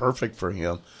 that was perfect for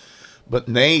him. But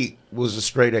Nate was a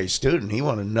straight A student. He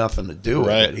wanted nothing to do with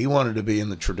it. He wanted to be in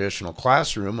the traditional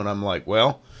classroom, and I'm like,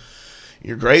 well,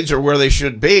 your grades are where they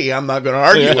should be. I'm not going to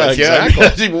argue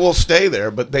with you. We'll stay there.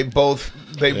 But they both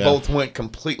went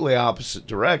completely opposite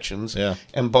directions,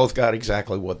 and both got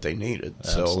exactly what they needed.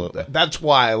 Absolutely. So that's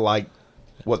why I like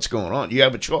what's going on. You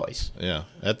have a choice. Yeah.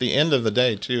 At the end of the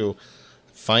day, too,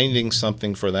 finding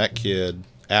something for that kid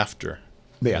after,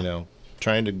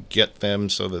 trying to get them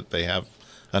so that they have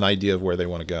an idea of where they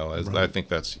want to go. I think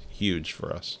that's huge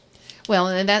for us. Well,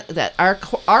 and that our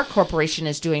corporation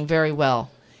is doing very well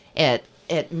at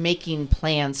making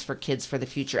plans for kids for the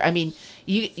future. I mean,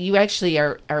 you actually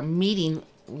are meeting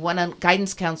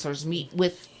guidance counselors meet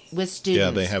with students.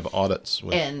 Yeah, they have audits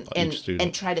with each student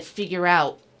and try to figure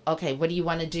out, okay, what do you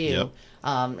want to do?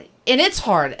 And it's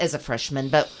hard as a freshman,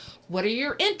 but what are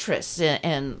your interests?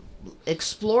 And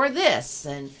explore this,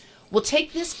 and we'll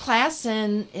take this class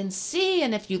and see,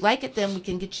 and if you like it, then we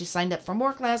can get you signed up for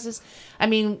more classes. I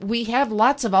mean, we have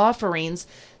lots of offerings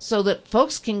so that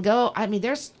folks can go. I mean,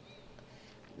 it's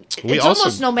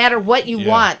almost no matter what you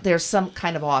want, there's some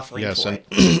kind of offering for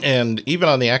it. And even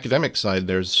on the academic side,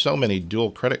 there's so many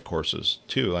dual credit courses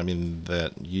too. I mean,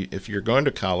 that if you're going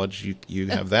to college, you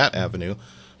have that avenue.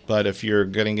 But if you're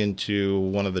getting into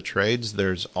one of the trades,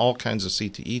 there's all kinds of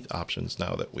CTE options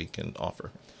now that we can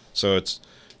offer. So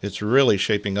it's really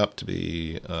shaping up to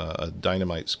be a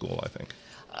dynamite school, I think.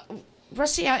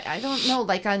 Rusty, I don't know.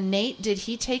 Like on Nate, did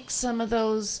he take some of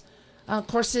those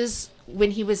courses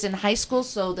when he was in high school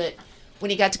so that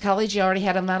when he got to college, you already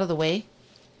had them out of the way?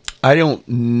 I don't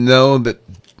know that.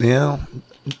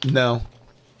 No,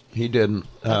 he didn't.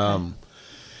 Okay.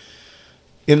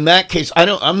 In that case,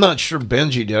 I'm not sure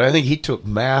Benji did. I think he took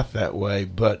math that way,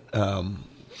 but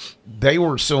they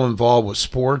were so involved with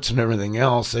sports and everything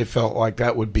else, they felt like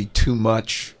that would be too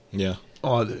much. Yeah.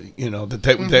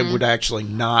 That they would actually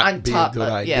not be a good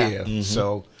idea. Yeah. Mm-hmm.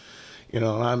 So,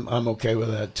 I'm okay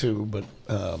with that too. But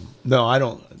no, I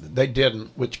don't. They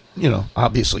didn't, which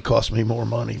obviously cost me more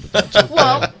money. But that's okay.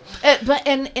 Well,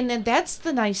 and that's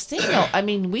the nice thing, though. I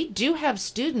mean, we do have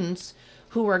students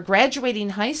who are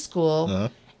graduating high school,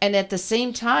 and at the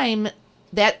same time,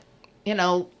 that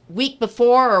week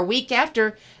before or week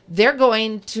after, they're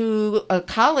going to a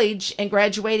college and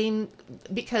graduating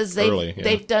because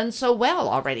they've done so well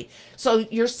already. So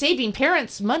you're saving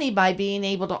parents money by being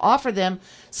able to offer them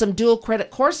some dual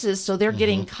credit courses, so they're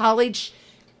getting college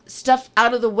stuff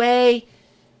out of the way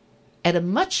at a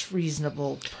much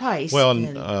reasonable price. Well,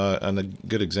 and a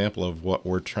good example of what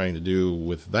we're trying to do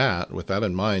with that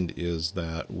in mind, is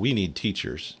that we need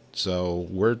teachers. So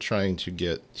we're trying to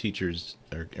get teachers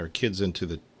or kids into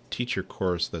the teacher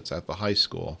course that's at the high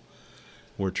school.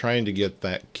 We're trying to get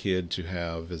that kid to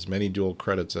have as many dual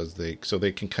credits so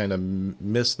they can kind of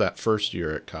miss that first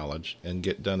year at college and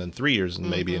get done in 3 years and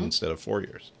maybe instead of 4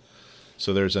 years.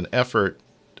 So there's an effort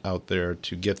out there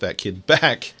to get that kid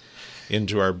back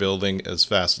into our building as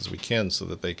fast as we can so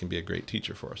that they can be a great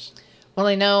teacher for us. Well,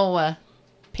 I know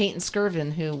Peyton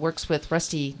Skirvin, who works with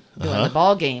Rusty doing the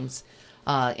ball games,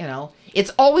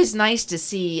 it's always nice to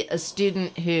see a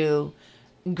student who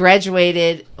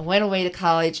graduated, went away to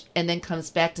college, and then comes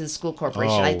back to the school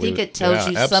corporation. I think it tells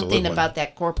you something about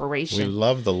that corporation. We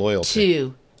love the loyalty.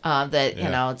 Too,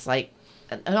 it's like,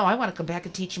 no, I want to come back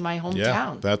and teach in my hometown.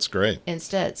 Yeah, that's great.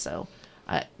 Instead, so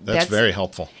that's very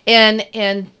helpful.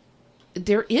 And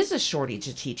there is a shortage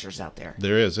of teachers out there.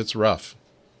 There is. It's rough,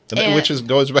 which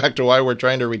goes back to why we're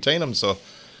trying to retain them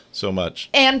so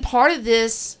much. And part of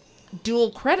this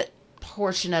dual credit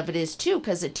portion of it is too,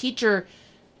 because a teacher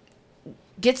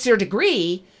gets their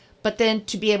degree, but then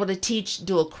to be able to teach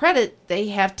dual credit, they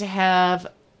have to have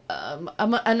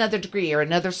another degree or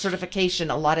another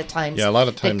certification. A lot of times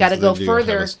they've got to go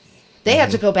further. They have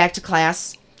to go back to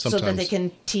class so that they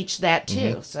can teach that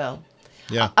too. So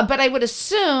Yeah. But I would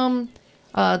assume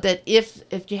that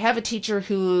if you have a teacher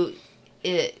who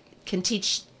can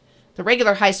teach the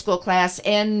regular high school class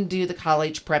and do the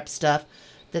college prep stuff,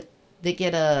 that they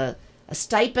get a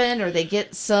stipend or they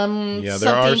get some Yeah,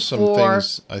 there are something some for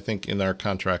things, I think, in our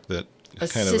contract that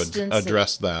kind of assistance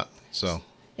address that. So.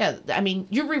 Yeah, I mean,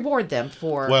 you reward them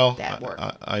for Well, that work.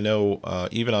 I know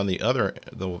even on the other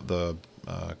the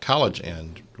college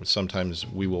end, sometimes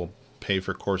we will pay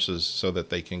for courses so that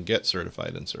they can get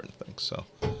certified in certain things. So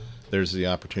there's the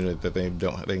opportunity that they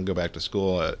can go back to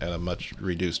school at a much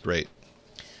reduced rate.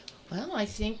 Well, I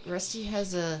think Rusty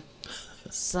has a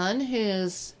son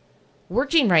who's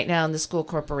working right now in the school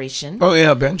corporation. Oh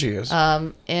yeah, Benji is.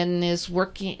 And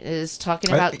is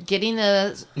talking about getting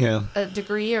a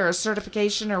degree or a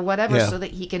certification or whatever Yeah. so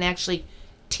that he can actually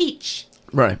teach.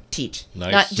 Right. Teach.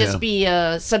 Nice. Not just be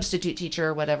a substitute teacher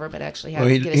or whatever, but actually have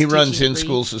Well, get his he runs teaching in degree.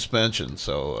 school suspension,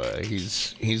 so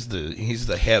he's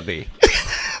the heavy.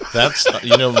 That's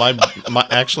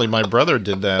my brother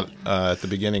did that at the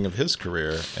beginning of his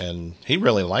career, and he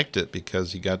really liked it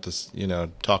because he got to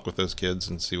talk with those kids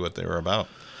and see what they were about.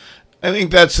 I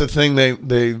think that's the thing.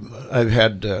 I've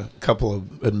had a couple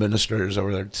of administrators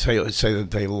over there say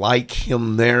that they like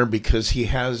him there because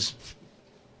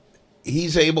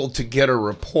he's able to get a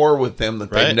rapport with them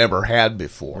that they've never had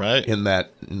before in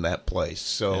that place.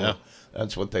 So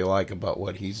that's what they like about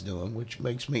what he's doing, which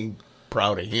makes me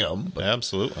proud of him. But,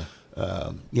 absolutely.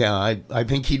 I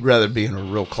think he'd rather be in a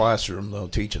real classroom though,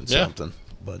 teaching something.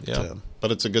 But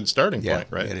but it's a good starting point,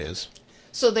 right? It is.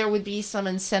 So there would be some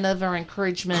incentive or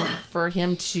encouragement for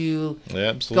him to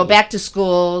absolutely go back to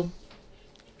school.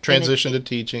 Transition to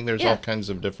teaching. There's all kinds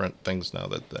of different things now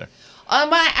that they're.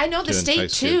 I know the to state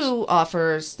entice too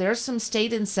offers. There's some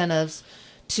state incentives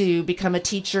to become a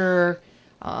teacher,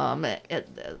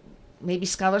 maybe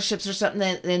scholarships or something.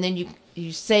 And then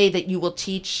you say that you will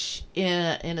teach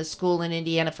in a school in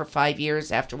Indiana for 5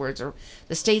 years afterwards. Or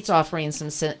the state's offering some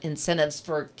incentives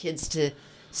for kids to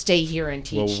stay here and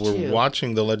teach Well, we're too.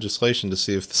 watching the legislation to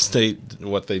see if the state,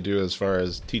 what they do as far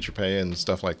as teacher pay and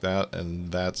stuff like that,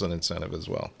 and that's an incentive as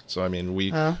well. So, I mean,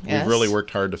 we've really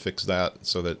worked hard to fix that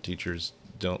so that teachers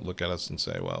don't look at us and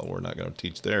say, well, we're not going to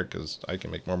teach there because I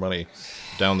can make more money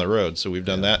down the road. So we've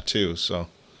done that too. So,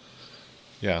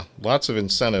 yeah, lots of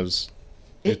incentives.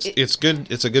 It's good.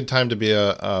 It's a good time to be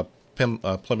a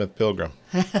Plymouth Pilgrim.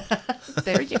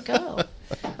 There you go.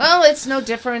 Well, it's no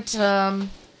different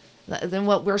than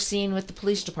what we're seeing with the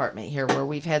police department here, where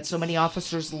we've had so many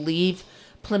officers leave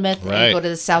Plymouth and go to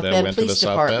the South Bend Police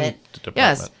Department.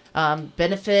 Yes,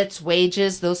 benefits,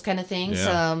 wages, those kind of things.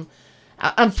 Yeah.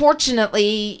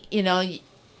 Unfortunately,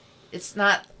 it's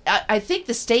not. I think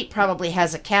the state probably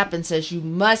has a cap and says you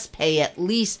must pay at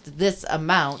least this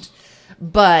amount,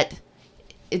 but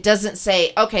it doesn't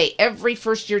say, okay, every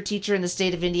first-year teacher in the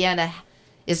state of Indiana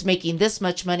is making this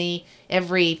much money.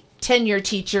 Every 10-year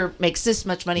teacher makes this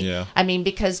much money. Yeah. I mean,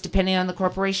 because depending on the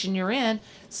corporation you're in,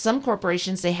 some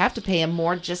corporations, they have to pay them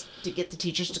more just to get the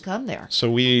teachers to come there.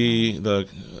 So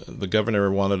the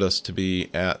governor wanted us to be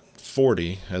at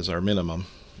 40 as our minimum,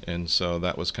 and so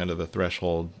that was kind of the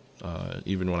threshold.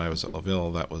 Even when I was at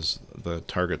LaVille, that was the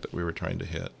target that we were trying to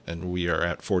hit, and we are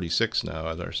at 46 now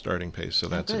as our starting pace. So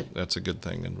that's a good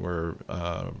thing, and we're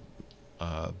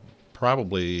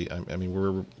probably, I mean,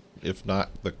 we're, if not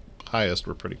the highest,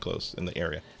 we're pretty close in the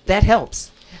area. That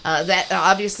helps. That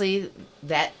obviously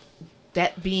that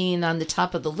being on the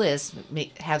top of the list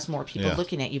has more people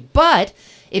looking at you. But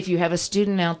if you have a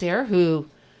student out there who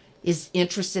is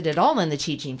interested at all in the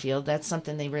teaching field, that's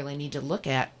something they really need to look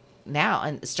at now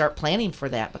and start planning for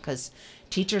that, because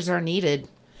teachers are needed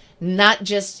not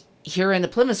just here in the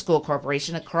Plymouth School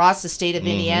Corporation, across the state of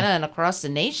Indiana and across the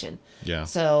nation. Yeah.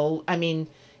 So, I mean,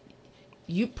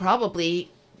 you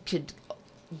probably could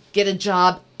get a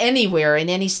job anywhere in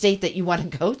any state that you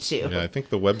want to go to. Yeah, I think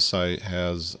the website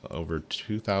has over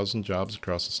 2,000 jobs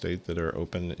across the state that are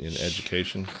open in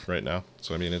education right now.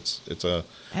 So I mean, it's a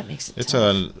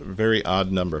very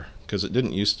odd number because it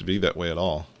didn't used to be that way at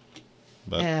all.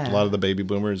 But a lot of the baby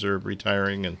boomers are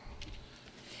retiring, and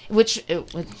which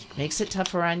makes it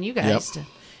tougher on you guys. Yep.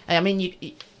 I mean,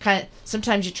 you kind of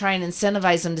sometimes you try and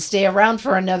incentivize them to stay around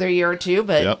for another year or two,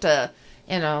 but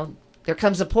there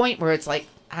comes a point where it's like,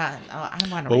 I want to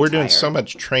retire. Well, we're doing so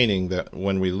much training that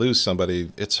when we lose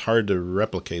somebody, it's hard to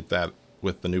replicate that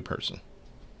with the new person.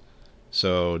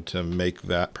 So to make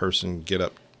that person get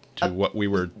up to what we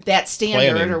were that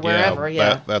standard planning, or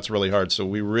wherever, that's really hard. So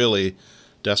we really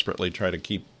desperately try to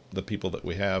keep the people that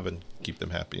we have and keep them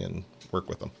happy and work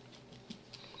with them.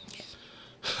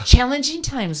 Challenging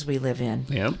times we live in.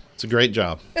 Yeah, it's a great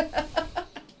job.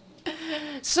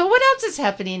 So what else is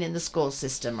happening in the school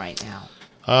system right now?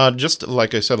 Just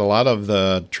like I said, a lot of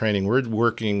the training, we're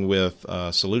working with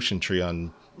Solution Tree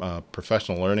on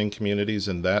professional learning communities,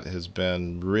 and that has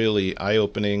been really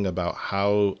eye-opening about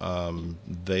how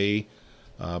they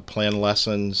plan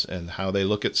lessons and how they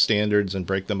look at standards and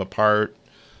break them apart,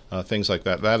 things like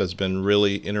that. That has been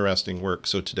really interesting work.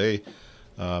 So today,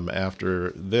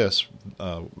 after this,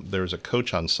 there's a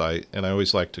coach on site, and I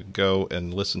always like to go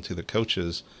and listen to the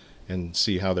coaches and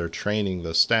see how they're training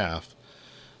the staff.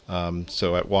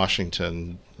 So at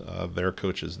Washington, their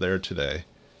coach is there today,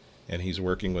 and he's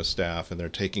working with staff, and they're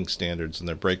taking standards and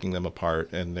they're breaking them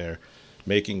apart, and they're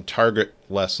making target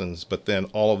lessons, but then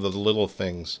all of the little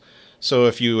things. So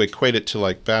if you equate it to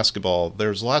like basketball,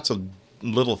 there's lots of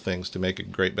little things to make a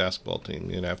great basketball team.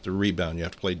 You have to rebound, you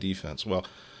have to play defense. Well,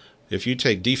 if you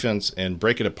take defense and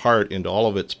break it apart into all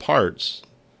of its parts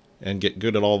and get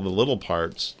good at all the little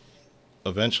parts,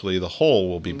 eventually the whole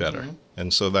will be better.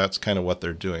 And so that's kind of what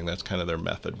they're doing. That's kind of their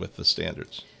method with the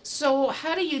standards. So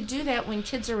how do you do that when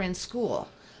kids are in school?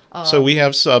 So we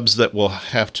have subs that will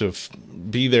have to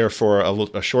be there for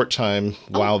a short time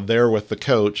while they're with the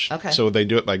coach. Okay. So they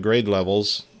do it by grade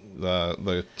levels.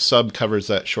 The sub covers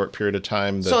that short period of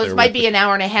time. So it might be an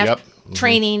hour and a half Yep.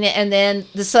 training, and then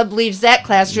the sub leaves that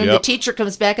classroom. Yep. The teacher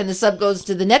comes back, and the sub goes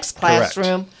to the next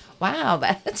classroom. Wow,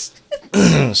 that's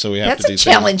So we have that's to do a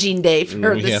challenging day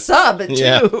for the sub too.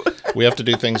 Yeah, we have to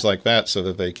do things like that so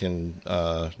that they can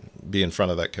be in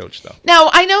front of that coach, though. Now,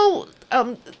 I know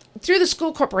through the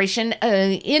school corporation,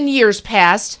 in years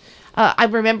past, I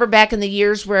remember back in the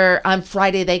years where on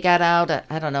Friday they got out,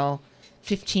 I don't know,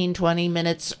 15, 20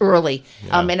 minutes early.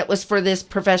 And it was for this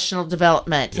professional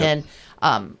development. Yep.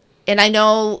 And I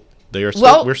know...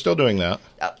 We're still doing that.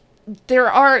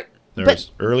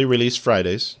 There's early release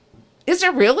Fridays. Is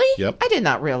there really? Yep. I did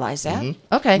not realize that.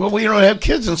 Okay. Well, we don't have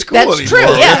kids in school That's anymore.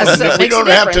 true, yes. That We makes a don't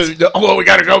have difference. to, well, we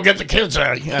got to go get the kids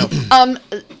out.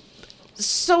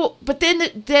 So, but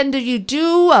then do you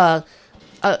do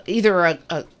either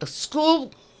a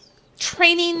school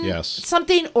training, Yes.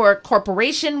 something, or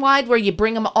corporation wide, where you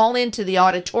bring them all into the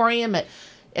auditorium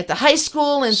at the high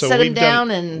school and set them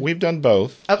down? And we've done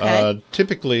both. Okay.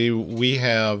 Typically, we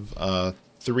have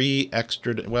 3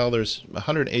 extra. Well, there's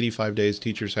 185 days.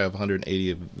 Teachers have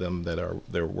 180 of them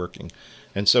they're working,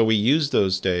 and so we use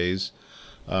those days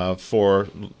for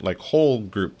like whole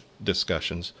group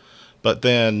discussions. But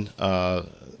then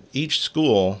each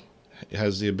school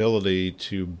has the ability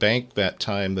to bank that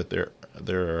time that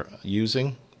they're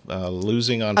using,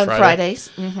 losing on Fridays,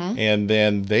 mm-hmm. And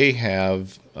then they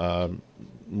have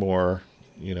more,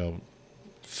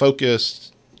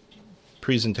 focused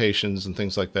presentations and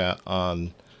things like that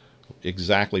on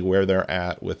exactly where they're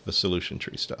at with the Solution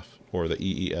Tree stuff or the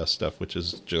EES stuff, which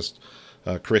is just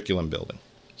curriculum building.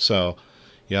 So,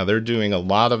 yeah, they're doing a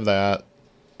lot of that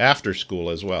after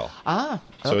school as well. Okay.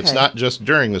 So it's not just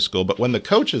during the school, but when the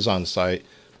coach is on site,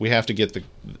 we have to get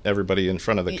everybody in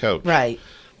front of the coach. Right.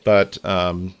 But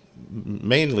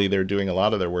mainly they're doing a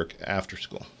lot of their work after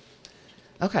school.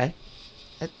 Okay.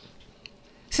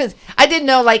 Since I didn't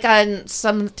know, like on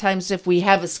sometimes if we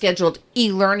have a scheduled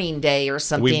e-learning day or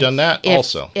something, We've done that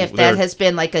also. If that has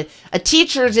been like a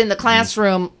teacher's in the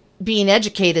classroom being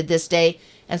educated this day,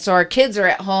 and so our kids are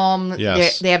at home,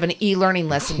 Yes. they have an e-learning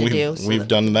lesson to do. We've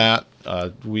done that.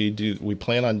 We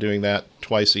plan on doing that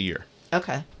twice a year.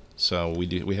 Okay. So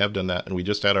we have done that, and we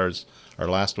just had our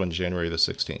last one January the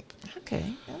 16th.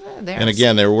 Okay. And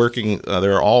again, they're working.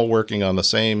 They're all working on the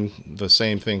same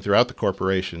thing throughout the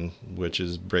corporation, which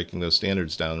is breaking those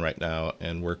standards down right now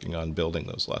and working on building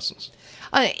those lessons.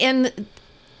 And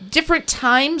different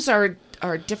times are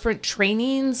different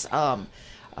trainings.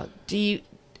 Do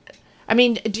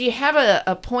you have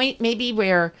a point maybe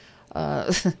where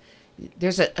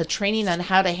there's a training on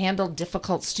how to handle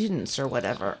difficult students or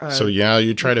whatever? So yeah,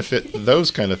 you try to fit those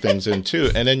kind of things in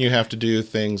too, and then you have to do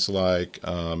things like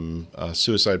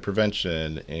suicide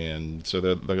prevention, and so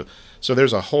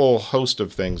there's a whole host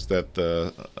of things that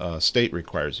the state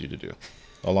requires you to do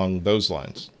along those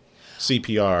lines.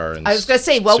 CPR and I was going to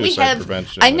say, well, we suicide have.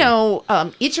 prevention I know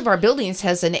each of our buildings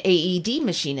has an AED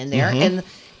machine in there, and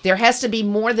there has to be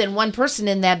more than one person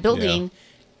in that building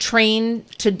trained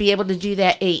to be able to do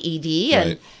that AED,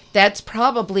 and that's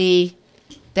probably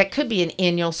that could be an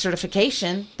annual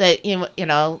certification that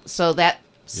so that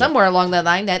somewhere along the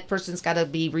line that person's got to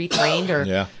be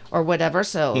retrained or whatever.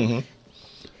 So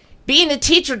being a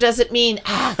teacher doesn't mean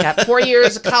got 4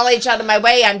 years of college out of my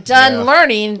way, I'm done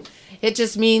learning. It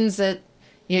just means that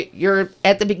you're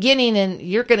at the beginning and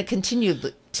you're going to continue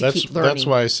to keep learning. That's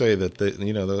why I say that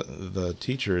the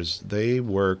teachers, they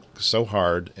work so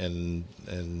hard and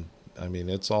I mean,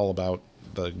 it's all about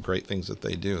the great things that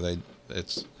they do.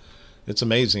 It's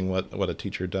amazing what a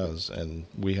teacher does, and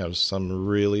we have some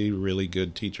really, really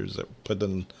good teachers that put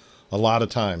in a lot of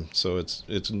time. So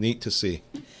it's neat to see.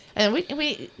 And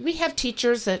we have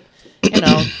teachers that,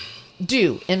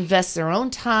 do invest their own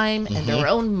time and their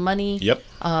own money. Yep.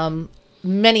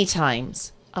 Many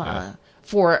times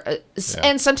for,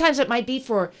 and sometimes it might be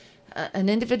for an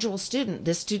individual student.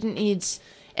 This student needs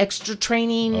extra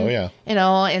training. Oh, yeah.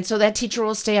 And so that teacher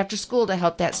will stay after school to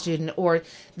help that student. Or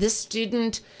this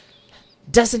student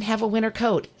doesn't have a winter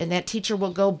coat, and that teacher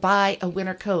will go buy a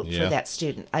winter coat for that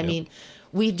student. I mean,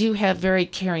 we do have very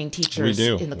caring teachers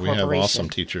in the corporation. We have awesome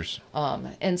teachers.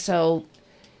 And so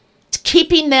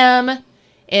keeping them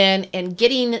and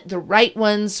getting the right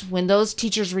ones when those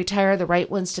teachers retire, the right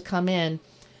ones to come in,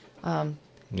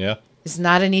 is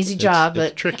not an easy job.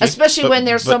 It's but tricky, especially when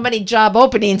there's so many job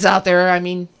openings out there. I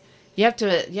mean, you have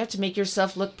to make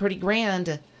yourself look pretty grand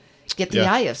to get the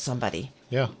eye of somebody.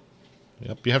 Yeah.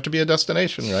 Yep. You have to be a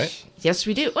destination, right? Yes,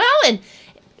 we do. Well, and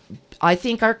I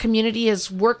think our community has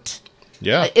worked.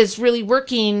 Yeah. Is really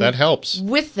working. That helps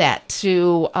with that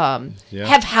to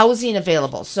have housing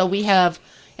available. So we have,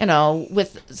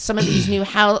 with some of these new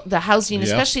the housing,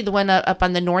 especially the one up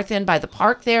on the north end by the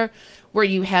park there, where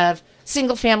you have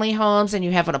single family homes and you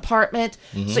have an apartment.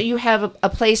 So you have a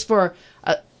place for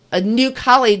a new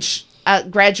college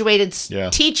graduated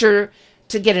teacher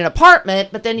to get an apartment.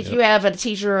 But then if you have a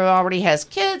teacher who already has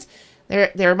kids,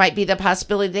 there might be the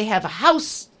possibility they have a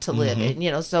house to live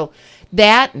in. So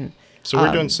that and. So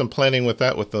we're doing some planning with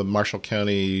that with the Marshall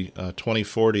County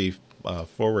 2040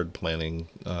 forward planning.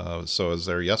 So I was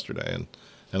there yesterday,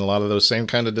 and a lot of those same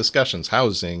kind of discussions,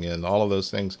 housing and all of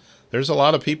those things. There's a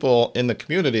lot of people in the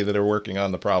community that are working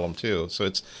on the problem too. So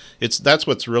that's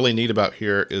what's really neat about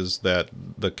here is that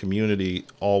the community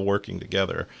all working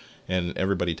together and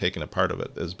everybody taking a part of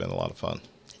it has been a lot of fun.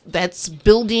 That's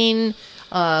building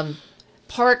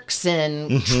parks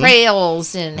and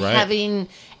trails and having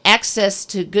access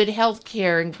to good health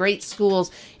care and great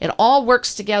schools. It all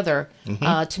works together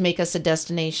to make us a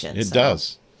destination. It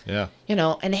does. Yeah.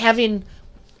 And having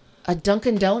a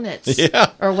Dunkin' Donuts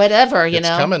or whatever, it's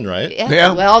coming, right?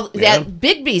 Yeah. Well, that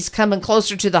Bigby's coming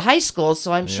closer to the high school,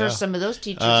 so I'm sure some of those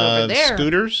teachers over there.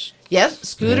 Scooters? Yes,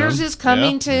 Scooters is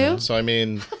coming too. So, I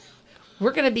mean...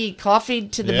 We're going to be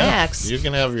coffeeed to the max. You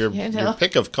can have your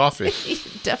pick of coffee.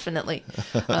 Definitely.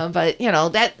 But,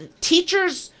 that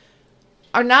teachers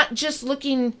are not just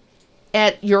looking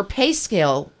at your pay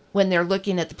scale when they're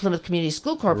looking at the Plymouth Community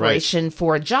School Corporation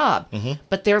for a job,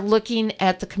 but they're looking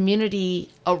at the community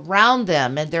around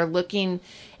them, and they're looking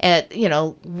at,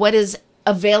 what is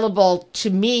available to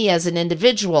me as an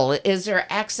individual. Is there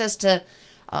access to,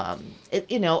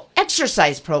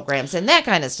 exercise programs and that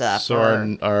kind of stuff?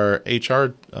 So our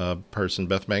HR person,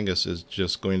 Beth Mangus, is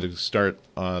just going to start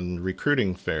on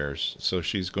recruiting fairs. So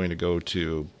she's going to go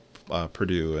to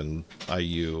Purdue and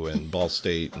IU and Ball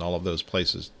State and all of those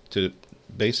places to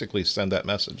basically send that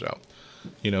message out.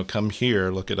 Come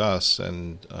here, look at us,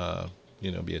 and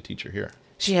be a teacher here.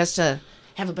 She has to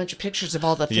have a bunch of pictures of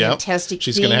all the fantastic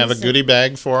She's going to have a goodie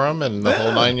bag for them and the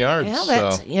whole 9 yards. Yeah,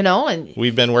 that's, and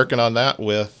we've been working on that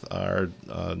with our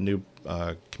new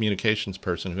communications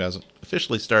person who hasn't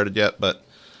officially started yet, but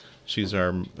she's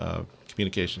our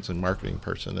communications and marketing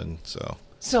person, and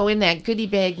So in that goodie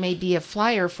bag may be a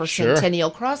flyer for Centennial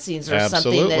Crossings or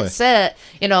Absolutely. something that said,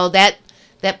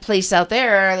 that place out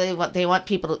there, they want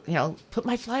people to, put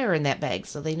my flyer in that bag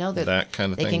so they know that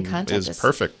kind of they thing can contact is us.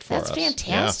 perfect for us. That's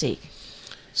fantastic. Yeah.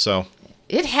 So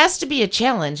it has to be a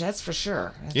challenge, that's for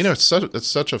sure. It's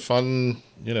such a fun,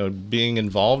 being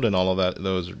involved in all of that.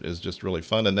 Those is just really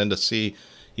fun, and then to see,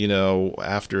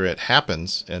 after it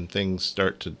happens and things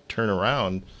start to turn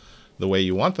around the way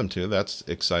you want them to, that's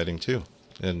exciting too.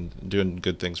 And doing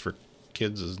good things for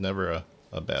kids is never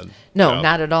a bad job.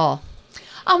 Not at all.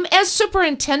 As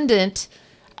superintendent,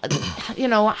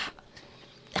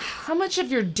 how much of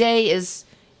your day is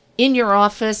in your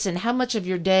office and how much of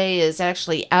your day is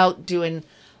actually out doing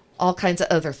all kinds of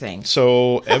other things?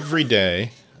 So every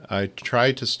day, I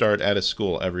try to start at a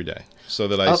school every day so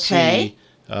that I see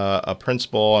a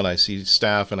principal and I see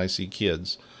staff and I see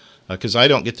kids, because I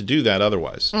don't get to do that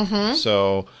otherwise.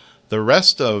 So the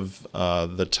rest of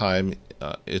the time,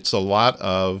 it's a lot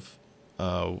of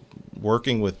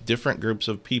working with different groups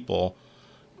of people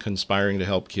conspiring to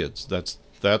help kids. That's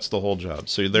the whole job.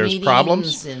 So there's Meetings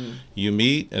problems, you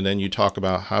meet, and then you talk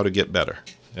about how to get better.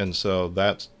 And so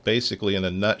that's basically, in a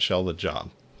nutshell, the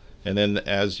job. And then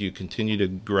as you continue to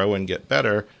grow and get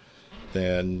better,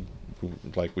 then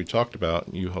like we talked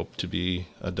about, you hope to be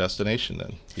a destination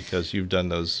then, because you've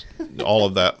done all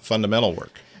of that fundamental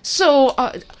work. So,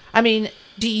 I mean,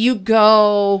 do you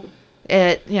go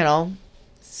at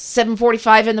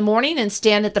 7:45 in the morning and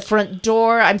stand at the front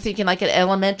door? I'm thinking like an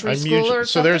elementary school or something.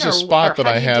 So there's a spot that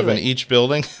how I do you have do in it? each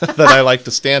building that I like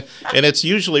to stand, and it's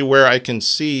usually where I can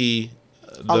see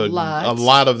a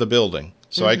lot of the building.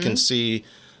 So I can see,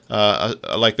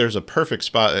 like there's a perfect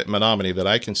spot at Menominee that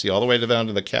I can see all the way down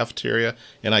to the cafeteria,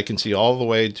 and I can see all the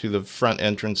way to the front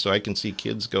entrance, so I can see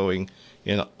kids going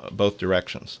in both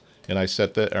directions. And I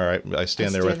stand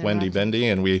there with Wendy Bendy,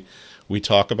 and we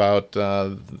talk about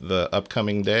the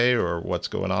upcoming day or what's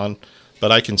going on.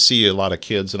 But I can see a lot of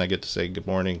kids, and I get to say good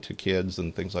morning to kids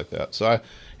and things like that. So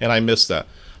I miss that.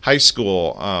 High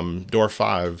school, door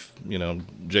 5,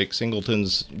 Jake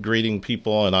Singleton's greeting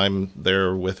people, and I'm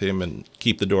there with him and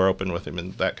keep the door open with him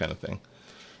and that kind of thing.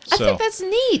 I think that's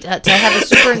neat to have a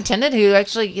superintendent who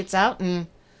actually gets out and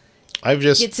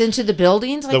gets into the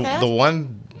buildings like that.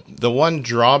 The one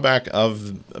drawback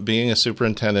of being a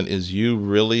superintendent is you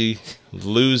really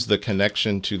lose the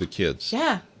connection to the kids.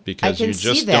 Yeah. Because you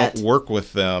just don't work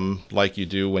with them like you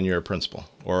do when you're a principal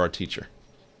or a teacher.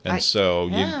 And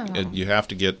you have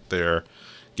to get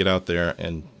out there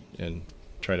and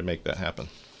try to make that happen.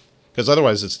 Because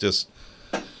otherwise it's just,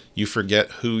 you forget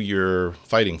who you're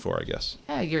fighting for, I guess.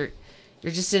 Yeah, you're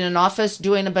just in an office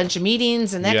doing a bunch of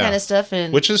meetings and that kind of stuff.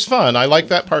 Which is fun. I like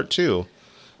that part too.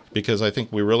 Because I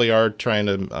think we really are trying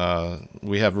to,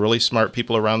 we have really smart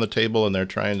people around the table, and they're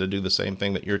trying to do the same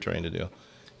thing that you're trying to do.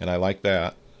 And I like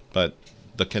that. But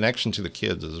the connection to the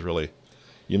kids is really,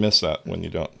 you miss that when you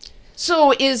don't.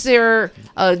 So is there,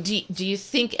 do you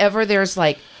think ever there's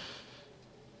like,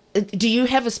 do you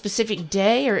have a specific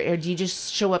day, or do you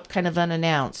just show up kind of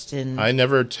unannounced? And I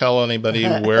never tell anybody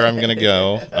where I'm going to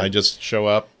go. I just show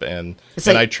up, and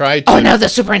I try to. Oh no, the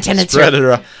superintendent's spread it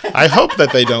around. I hope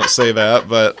that they don't say that,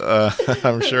 but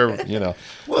I'm sure Well,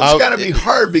 it's got to be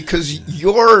hard because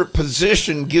your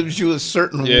position gives you a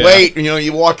certain weight.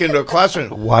 You walk into a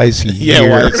classroom. Why is he here? Yeah,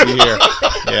 why is he here?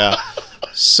 Yeah.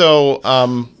 So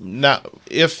now,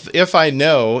 if I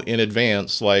know in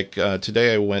advance, like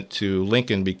today I went to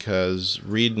Lincoln because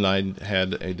Reed and I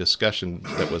had a discussion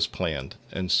that was planned,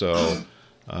 and so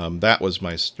that was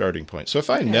my starting point. So if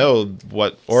I know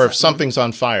if something's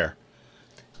on fire,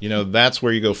 that's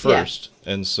where you go first,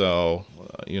 and so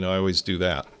I always do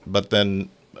that. But then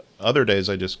other days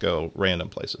I just go random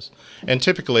places, and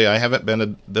typically I haven't been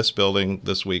to this building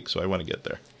this week, so I want to get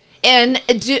there. And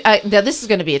now this is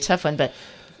going to be a tough one, but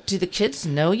do the kids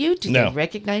know you? Do they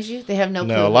recognize you? They have no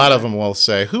clue. No, a lot of them will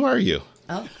say, "Who are you?"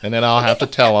 Oh. And then I'll have to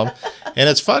tell them. And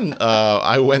it's fun.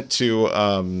 I went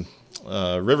to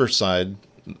Riverside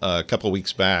a couple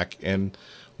weeks back, and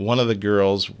one of the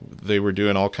girls, they were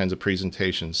doing all kinds of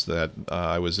presentations that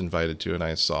I was invited to, and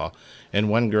I saw. And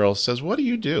one girl says, "What do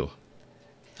you do?"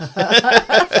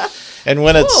 And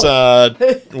when it's a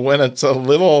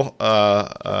little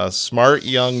smart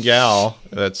young gal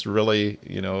that's really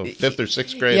 5th or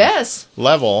 6th grade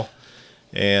level,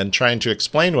 and trying to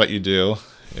explain what you do,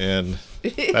 and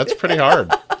that's pretty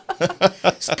hard.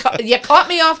 You caught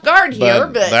me off guard here,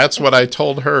 but that's what I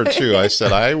told her too. I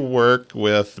said I work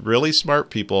with really smart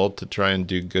people to try and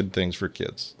do good things for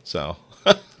kids. So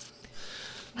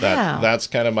that's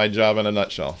kind of my job in a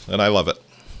nutshell, and I love it.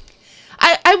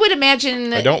 I would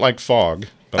imagine. I don't like fog,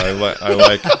 but I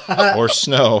like or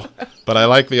snow, but I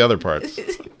like the other parts.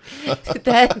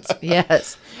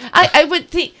 Yes. I would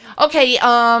think. Okay.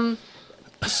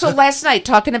 So last night,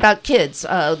 talking about kids,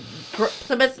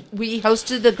 Plymouth, we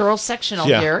hosted the girls sectional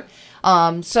here.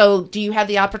 So do you have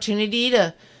the opportunity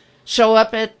to show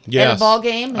up at a ball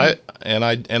game? I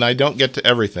don't get to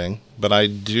everything, but I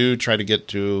do try to get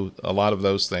to a lot of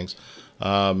those things.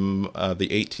 The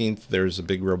 18th, there's a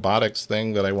big robotics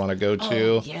thing that I want to go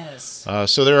to. Oh, yes.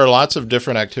 So there are lots of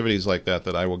different activities like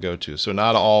that I will go to. So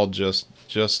not all just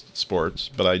sports,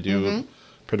 but I do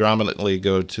predominantly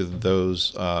go to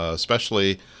those,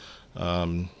 especially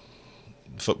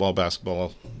football,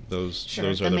 basketball. Those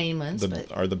are the main ones,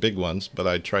 are the big ones. But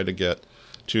I try to get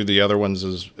to the other ones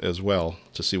as well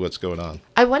to see what's going on.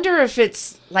 I wonder if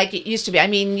it's like it used to be. I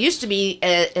mean, it used to be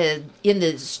in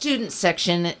the student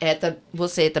section at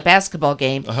the basketball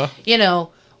game.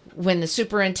 When the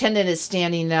superintendent is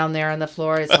standing down there on the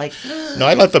floor, it's like no,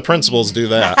 I let the principals do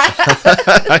that.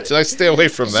 I stay away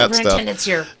from that stuff. Superintendent's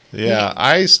here. Yeah,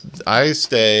 I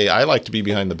stay. I like to be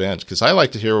behind the bench because I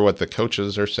like to hear what the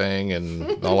coaches are saying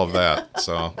and all of that.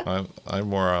 So I'm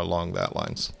more along that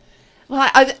lines. Well,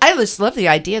 I just love the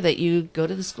idea that you go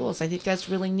to the schools. I think that's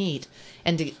really neat,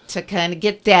 and to kind of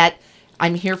get that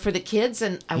I'm here for the kids,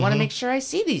 and I want to make sure I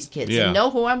see these kids Yeah. and know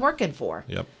who I'm working for.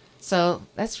 Yep. So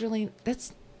that is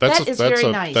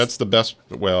very nice. That's the best.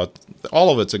 Well, all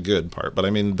of it's a good part, but I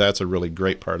mean that's a really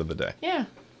great part of the day Yeah,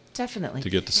 definitely. to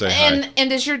get to say hi.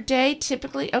 And is your day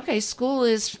typically school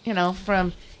is,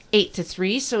 from 8 to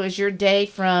 3, so is your day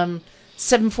from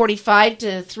 7:45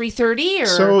 to 3:30 or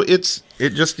So it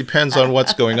just depends on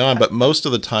what's going on, but most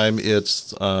of the time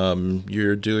it's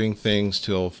you're doing things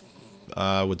till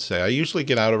I would say I usually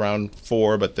get out around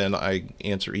 4, but then I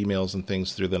answer emails and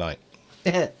things through the night.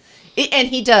 And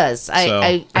he does. So-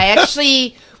 I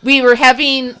actually we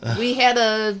had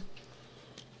a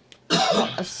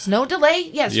snow delay.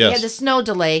 Yes, we Yes. had the snow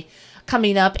delay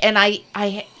coming up, and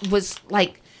I was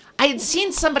like, I had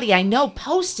seen somebody I know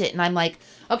post it, and I'm like,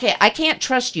 okay, I can't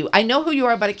trust you. I know who you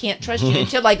are, but I can't trust you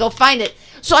until I go find it.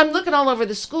 So I'm looking all over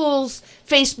the school's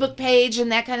Facebook page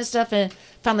and that kind of stuff, and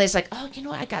finally it's like, oh, you know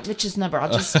what? I got Rich's number. I'll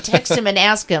just text him and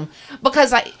ask him,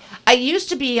 because I used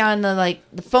to be on the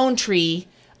phone tree.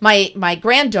 My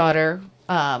granddaughter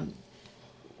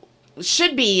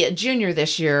should be a junior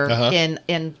this year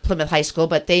in Plymouth High School,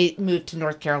 but they moved to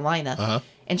North Carolina,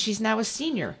 and she's now a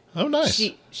senior. Oh, nice.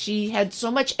 She had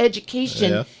so much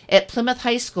education Yeah. at Plymouth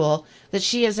High School that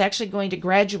she is actually going to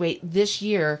graduate this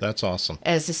year That's awesome.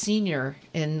 as a senior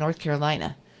in North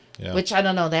Carolina. Yeah. Which I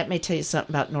don't know. That may tell you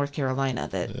something about North Carolina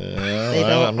that they Well,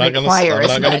 don't I'm not require as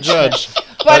going to much. judge.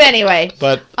 But anyway,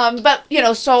 But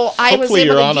so I was Hopefully able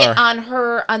you're to on get our- on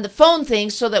her on the phone thing,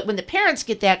 so that when the parents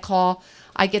get that call,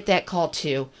 I get that call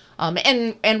too.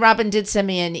 And Robin did send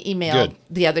me an email Good.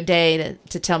 the other day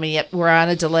to tell me we're on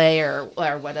a delay or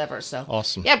whatever. So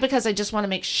Awesome. Yeah, because I just want to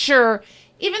make sure,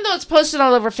 even though it's posted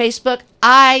all over Facebook,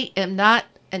 I am not,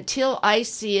 until I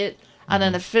see it on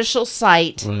an official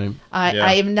site. Right.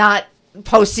 I am not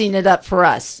posting it up for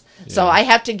us. So I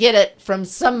have to get it from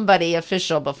somebody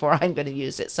official before I'm going to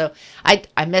use it. So I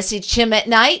messaged him at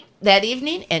night that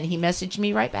evening, and he messaged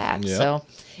me right back. Yeah. So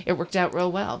it worked out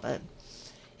real well. But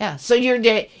yeah, so your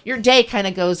day kind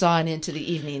of goes on into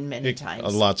the evening many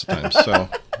times. Lots of times. So,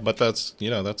 but that's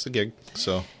the gig.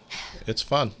 So it's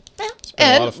fun. It's been a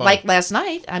And lot of fun. like last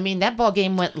night, I mean, that ball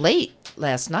game went late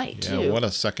last night Yeah, too. what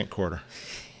a second quarter.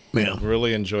 Yeah.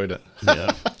 Really enjoyed it.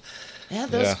 Yeah.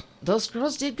 Yeah, those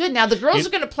girls did good. Now the girls are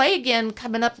going to play again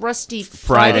coming up, Rusty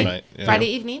Friday. Night, yeah. Friday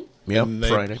evening. Yep. And they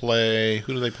Friday. play.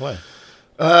 Who do they play?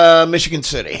 Michigan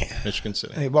City. Michigan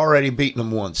City. They've already beaten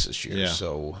them once this year, Yeah.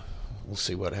 so we'll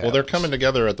see what happens. Well, they're coming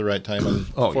together at the right time. And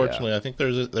Oh, yeah. unfortunately, I think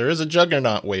there is a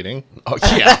juggernaut waiting. Oh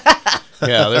yeah,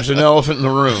 yeah. There's an elephant in the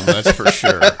room. That's for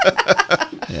sure.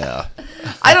 Yeah.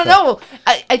 I don't know.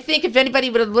 I think if anybody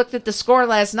would have looked at the score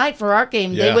last night for our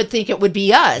game, they Yeah. would think it would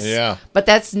be us. Yeah. But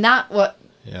that's not what.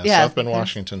 Yeah, South Bend,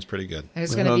 Washington's pretty good.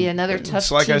 There's going to be another tough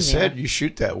It's like team I said, there. you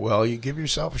shoot that well, you give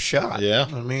yourself a shot. Yeah.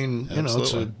 I mean, it's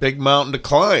Absolutely. a big mountain to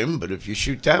climb, but if you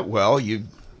shoot that well,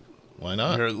 Why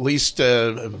not? you're at least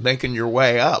making your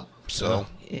way up. So,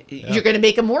 You're going to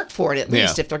make them work for it at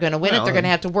least. Yeah. If they're going to win it, Well, they're going to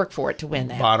have to work for it to win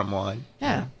that. bottom line.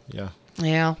 Yeah. Yeah.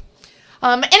 Yeah.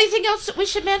 Anything else that we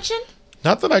should mention?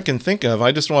 Not that I can think of.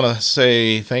 I just want to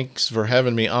say thanks for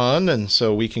having me on, and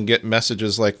so we can get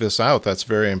messages like this out. That's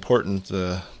very important.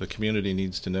 The community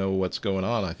needs to know what's going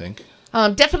on, I think.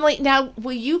 Definitely. Now,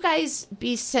 will you guys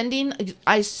be sending?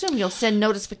 I assume you'll send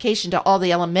notification to all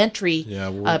the elementary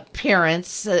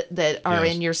parents that are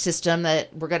Yes. in your system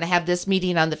that we're going to have this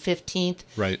meeting on the 15th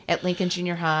Right. at Lincoln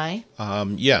Junior High.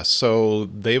 Yes, so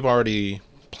they've already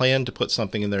planned to put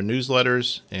something in their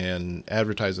newsletters and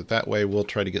advertise it that way. We'll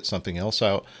try to get something else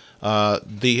out.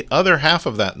 The other half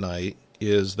of that night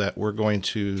is that we're going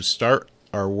to start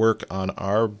our work on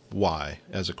our why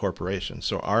as a corporation,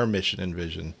 so our mission and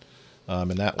vision.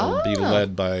 And that will be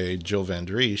led by Jill Van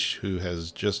Driesch, who has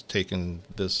just taken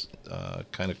this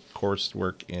kind of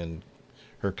coursework in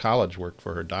her college work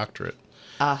for her doctorate.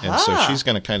 And so she's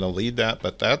going to kind of lead that,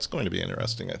 but that's going to be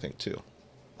interesting, I think, too.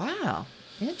 Wow.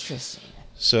 Interesting.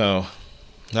 So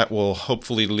that will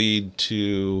hopefully lead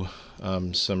to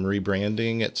some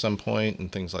rebranding at some point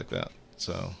and things like that.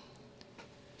 So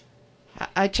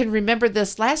I can remember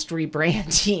this last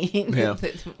rebranding. Yeah.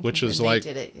 which was when they like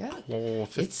did it. Yeah.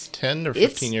 10 or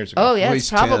 15 years ago. Oh, yeah, At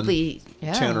it's least 10. probably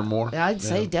 10 or more. I'd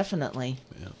say Yeah. definitely.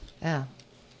 Yeah.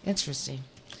 Interesting.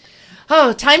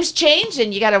 Oh, times change,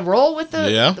 and you got to roll with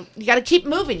you got to keep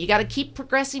moving. You got to keep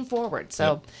progressing forward.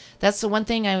 So that's the one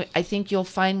thing I think you'll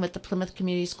find with the Plymouth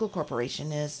Community School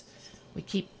Corporation is we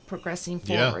keep progressing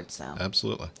forward. Yeah, So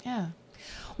absolutely. yeah.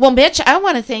 Well, Mitch, I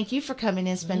want to thank you for coming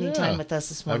and spending Yeah. time with us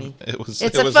this morning.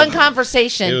 It's a fun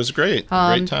conversation. It was great.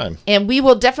 Great time. And we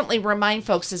will definitely remind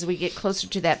folks as we get closer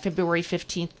to that February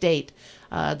 15th date,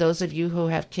 those of you who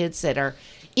have kids that are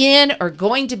in or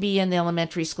going to be in the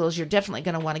elementary schools, you're definitely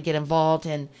going to want to get involved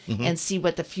and see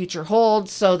what the future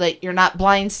holds so that you're not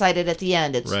blindsided at the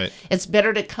end. It's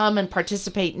better to come and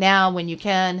participate now when you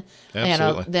can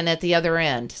than at the other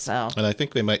end. So. And I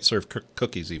think they might serve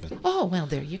cookies even. Oh, well,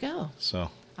 there you go. So.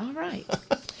 All right.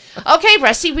 Okay,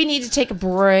 Rusty, we need to take a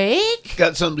break.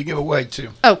 Got something to give away,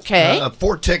 too. Okay.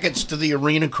 4 tickets to the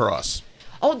Arena Cross.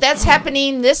 Oh, that's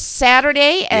happening this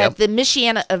Saturday at the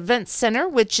Michiana Event Center,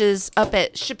 which is up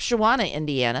at Shipshewana,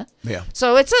 Indiana. Yeah.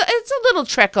 So it's a little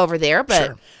trek over there,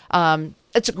 but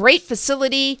it's a great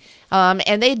facility,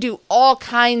 and they do all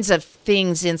kinds of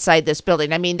things inside this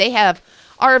building. I mean, they have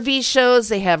RV shows,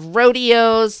 they have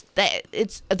rodeos, they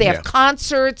have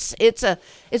concerts. It's a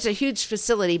huge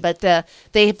facility, but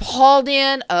they've hauled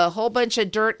in a whole bunch of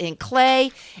dirt and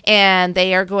clay, and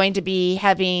they are going to be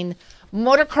having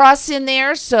motocross in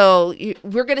there. So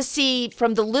we're going to see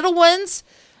from the little ones,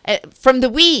 from the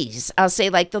wees, I'll say,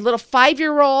 like the little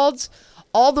 5-year-olds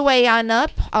all the way on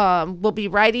up, will be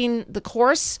riding the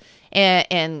course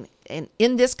and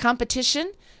in this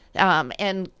competition.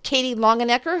 And Katie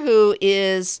Longenecker, who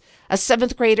is a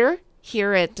 7th grader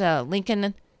here at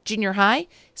Lincoln Junior High,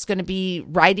 is going to be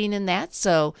riding in that.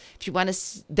 So if you want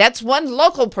to, that's one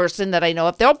local person that I know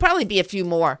of. There'll probably be a few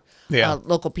more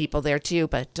local people there too.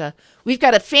 But we've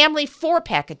got a family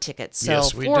 4-pack of tickets. So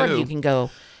Yes, we 4 of do. you can go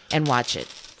and watch it.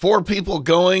 4 people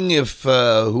going if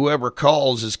whoever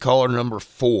calls is caller number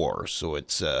 4. So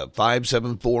it's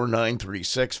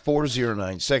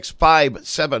 574-936-4096,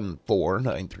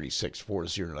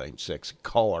 574-936-4096,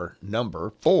 caller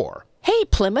number 4. Hey,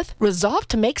 Plymouth, resolve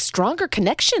to make stronger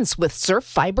connections with Surf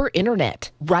Fiber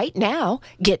Internet. Right now,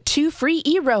 get 2 free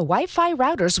eRow Wi-Fi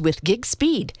routers with gig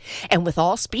speed. And with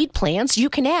all speed plans, you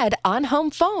can add on-home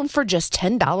phone for just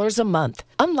 $10 a month.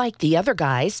 Unlike the other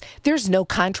guys, there's no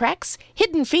contracts,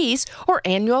 hidden fees, or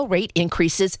annual rate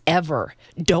increases ever.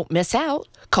 Don't miss out.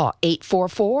 Call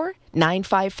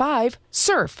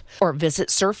 844-955-SURF or visit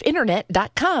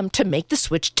surfinternet.com to make the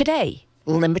switch today.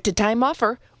 Limited time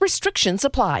offer. Restrictions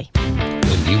apply.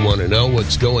 When you want to know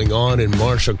what's going on in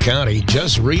Marshall County,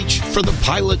 just reach for the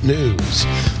Pilot News.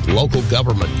 Local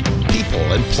government, people,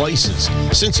 and places.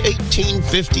 Since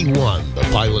 1851, the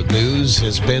Pilot News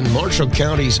has been Marshall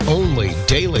County's only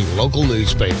daily local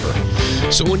newspaper.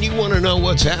 So when you want to know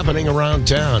what's happening around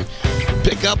town,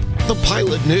 pick up the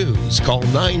Pilot News. Call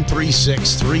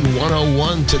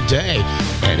 936-3101 today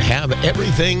and have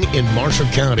everything in Marshall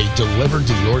County delivered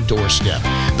to your doorstep.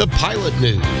 The Pilot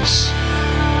News.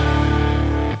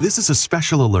 This is a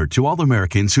special alert to all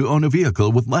Americans who own a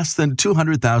vehicle with less than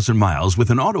 200,000 miles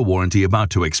with an auto warranty about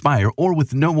to expire or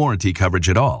with no warranty coverage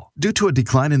at all. Due to a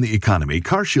decline in the economy,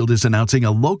 CarShield is announcing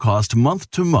a low-cost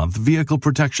month-to-month vehicle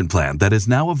protection plan that is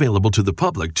now available to the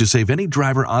public to save any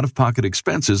driver out-of-pocket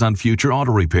expenses on future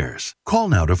auto repairs. Call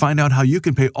now to find out how you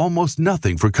can pay almost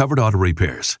nothing for covered auto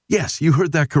repairs. Yes, you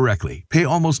heard that correctly. Pay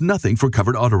almost nothing for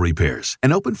covered auto repairs.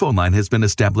 An open phone line has been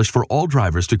established for all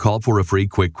drivers to call for a free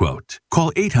quick quote.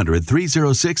 Call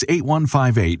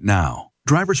 800-306-8158 now.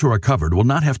 Drivers who are covered will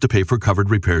not have to pay for covered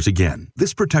repairs again.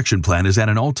 This protection plan is at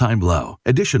an all-time low.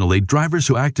 Additionally, drivers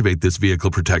who activate this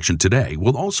vehicle protection today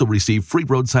will also receive free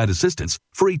roadside assistance,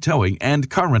 free towing, and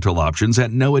car rental options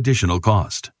at no additional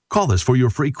cost. Call us for your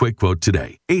free quick quote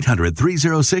today.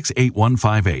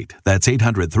 800-306-8158. That's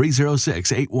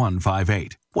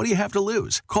 800-306-8158. What do you have to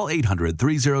lose? Call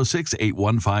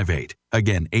 800-306-8158.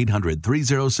 Again,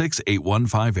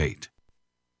 800-306-8158.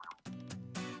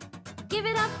 Give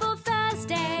it up for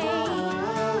Thursday.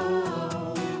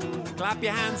 Clap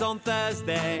your hands on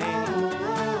Thursday.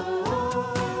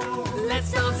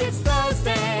 Let's dance, it's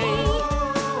Thursday.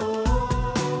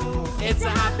 It's a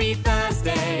happy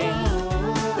Thursday.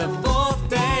 The 4th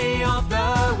day of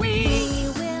the week.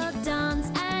 We will dance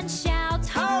and shout,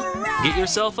 hooray! Get your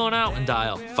cell phone out and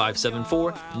dial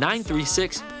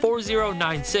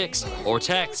 574-936-4096 or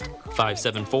text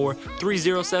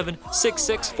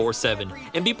 574-307-6647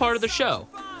 and be part of the show.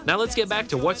 Now let's get back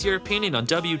to What's Your Opinion on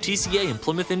WTCA in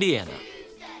Plymouth, Indiana.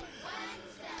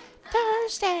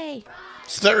 Thursday.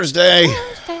 It's Thursday.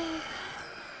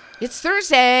 It's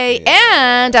Thursday,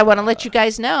 and I want to let you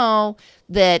guys know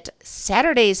that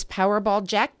Saturday's Powerball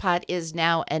jackpot is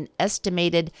now an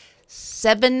estimated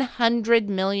 $700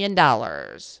 million.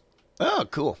 Oh,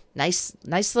 cool. Nice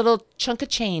little chunk of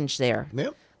change there.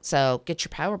 Yep. So get your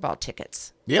Powerball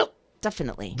tickets. Yep.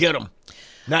 Definitely. Get them.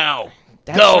 Now.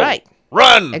 That's Go. right.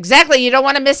 Run. Exactly. You don't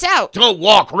want to miss out. Don't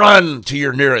walk. Run to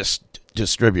your nearest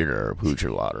distributor of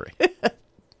Hoosier Lottery.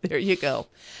 There you go.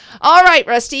 All right,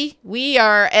 Rusty. We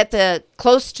are at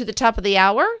close to the top of the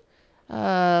hour.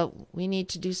 We need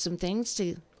to do some things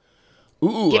to.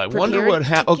 Ooh, I wonder what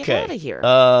happened. Okay. Get out of here.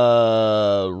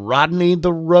 Rodney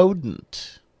the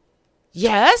rodent.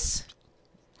 Yes.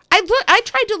 I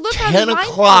tried to look 10 online.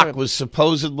 o'clock was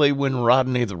supposedly when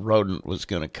Rodney the rodent was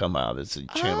going to come out. It's a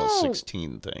Channel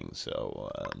 16 thing.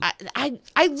 So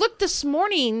I looked this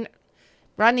morning.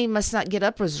 Rodney must not get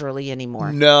up as early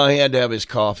anymore. No, he had to have his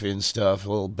coffee and stuff, a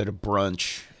little bit of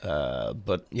brunch.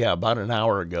 But yeah, about an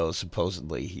hour ago,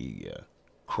 supposedly he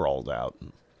crawled out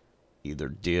and either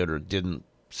did or didn't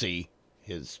see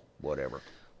his whatever.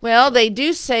 Well, they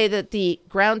do say that the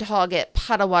groundhog at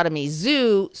Potawatomi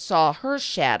Zoo saw her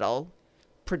shadow,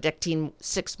 predicting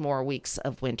 6 more weeks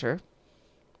of winter.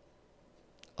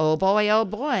 Oh boy, oh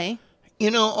boy. You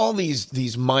know, all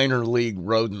these minor league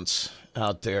rodents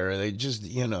out there, they just,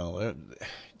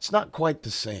 it's not quite the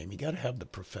same. You got to have the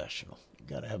professional. You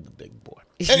got to have the big boy.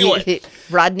 Anyway,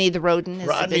 Rodney the rodent is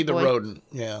Rodney the big the boy? rodent.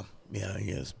 Yeah,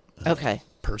 he is. Okay.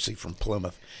 Percy from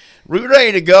Plymouth. We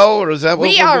ready to go, or is that what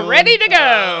we we're are doing? ready to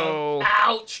go?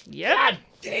 Ouch! Yep. God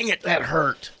dang it, that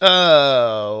hurt.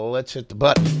 Let's hit the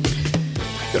button.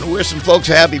 Gonna wish some folks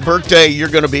a happy birthday. You're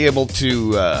gonna be able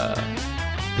to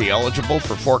be eligible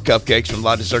for 4 cupcakes from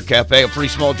La Dessert Cafe, a free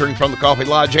small drink from the Coffee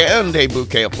Lodge, and a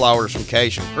bouquet of flowers from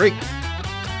Cation Creek.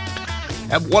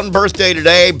 Have one birthday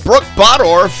today, Brooke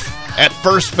Bodorf at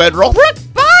First Federal. Brooke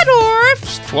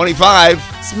Bodorf! 25.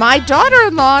 It's my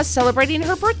daughter-in-law celebrating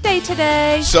her birthday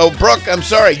today. So, Brooke, I'm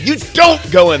sorry, you don't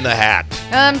go in the hat.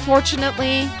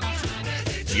 Unfortunately,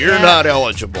 You're not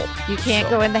eligible. you can't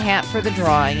go in the hat for the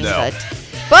drawing. No.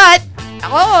 But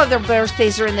all other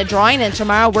birthdays are in the drawing, and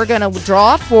tomorrow we're going to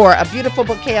draw for a beautiful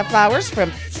bouquet of flowers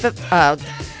from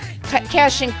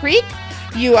Cation Creek.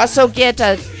 You also get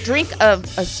a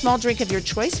small drink of your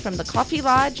choice from the Coffee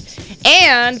Lodge,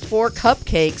 and 4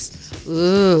 cupcakes.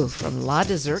 Ooh, from La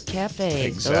Dessert Cafe.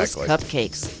 Exactly. Those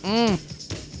cupcakes.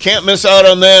 Can't miss out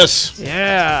on this.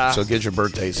 Yeah. So get your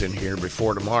birthdays in here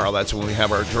before tomorrow. That's when we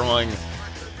have our drawing.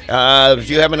 If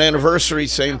you have an anniversary,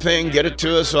 same thing. Get it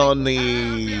to us on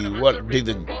the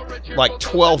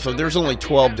 12th of. There's only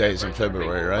 12 days in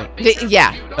February, right?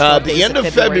 Yeah. The end of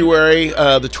February,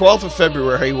 the 12th of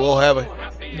February, we'll have a.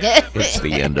 It's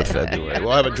the end of February.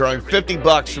 We'll have a drawing,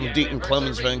 $50 from Deaton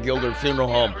Clemens Van Gilder Funeral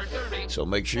Home. So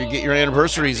make sure you get your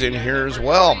anniversaries in here as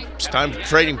well. It's time for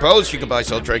Trading Post. You can buy,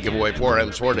 sell, trade, give away 4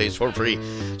 items, 4 days for free.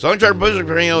 So I'm trying to push the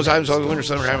items all the winter,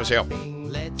 summer, have a sale.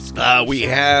 We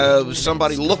have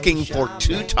somebody looking for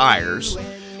 2 tires.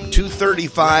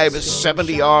 235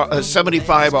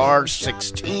 75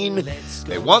 R16.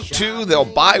 They want 2. They'll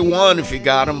buy 1 if you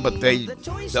got them, but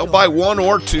they'll buy 1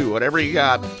 or 2, whatever you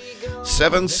got.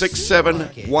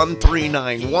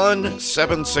 767-1391,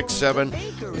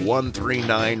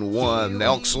 767-1391. The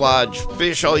Elks Lodge,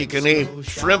 fish all you can eat,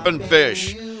 shrimp and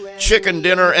fish, chicken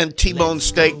dinner, and T-bone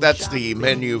steak. That's the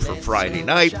menu for Friday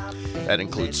night. That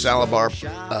includes salad bar,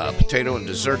 potato, and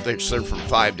dessert. They serve from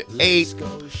 5 to 8.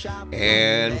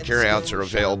 And carryouts are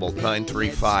available at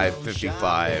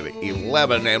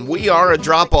 935-5511. And we are a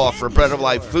drop-off for Bread of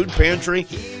Life Food Pantry.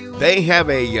 They have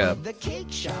a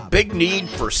big need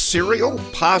for cereal,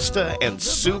 pasta, and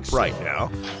soup right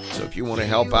now. So if you want to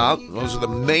help out, those are the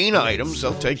main items.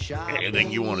 They'll take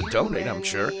anything you want to donate, I'm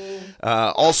sure.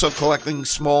 Also collecting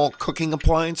small cooking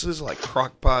appliances like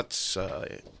crock pots,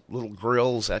 little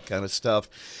grills, that kind of stuff.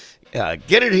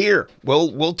 Get it here.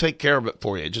 We'll take care of it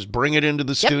for you. Just bring it into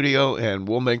the studio, and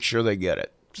we'll make sure they get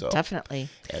it. So definitely.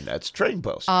 And that's Trading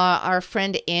Post. Our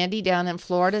friend Andy down in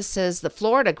Florida says the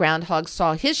Florida groundhog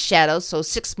saw his shadow, so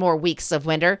 6 more weeks of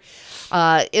winter.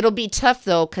 It'll be tough,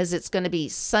 though, because it's going to be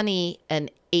sunny and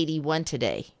 81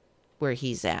 today where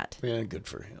he's at. Yeah, good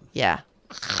for him. Yeah.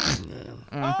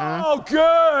 Oh,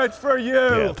 good for you.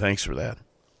 Yeah, thanks for that.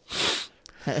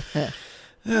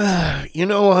 You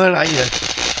know what?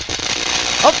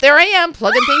 Oh, there I am,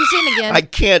 plugging things in again. I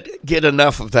can't get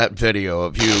enough of that video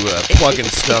of you plugging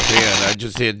stuff in.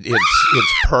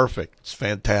 It's perfect. It's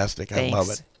fantastic. Thanks. I love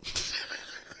it.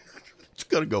 It's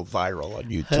going to go viral on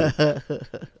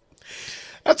YouTube.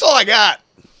 That's all I got.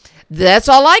 That's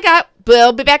all I got.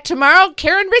 We'll be back tomorrow.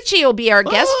 Karen Ritchie will be our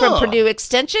guest from Purdue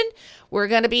Extension. We're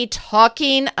going to be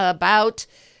talking about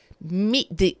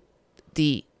meat. I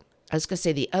was going to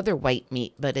say the other white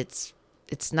meat, but it's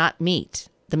not meat.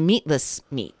 The meatless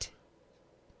meat.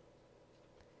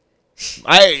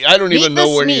 I don't even know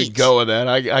where meat. you go with that.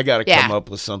 I got to come up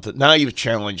with something. Now you've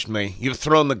challenged me. You've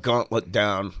thrown the gauntlet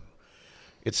down.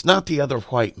 It's not the other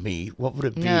white meat. What would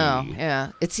it be? No,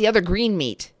 yeah. It's the other green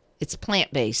meat. It's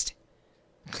plant-based.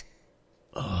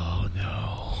 Oh, no.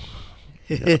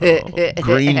 No.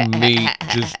 Green meat.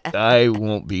 I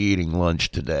won't be eating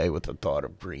lunch today with the thought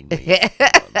of green meat.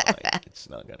 It's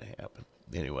not going to happen.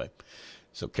 Anyway,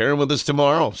 so Karen with us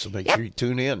tomorrow, so make sure you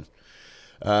tune in.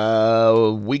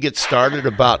 We get started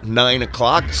about 9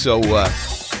 o'clock, so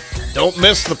don't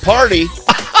miss the party.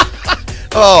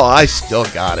 Oh, I still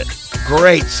got it.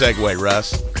 Great segue,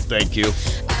 Russ. Thank you.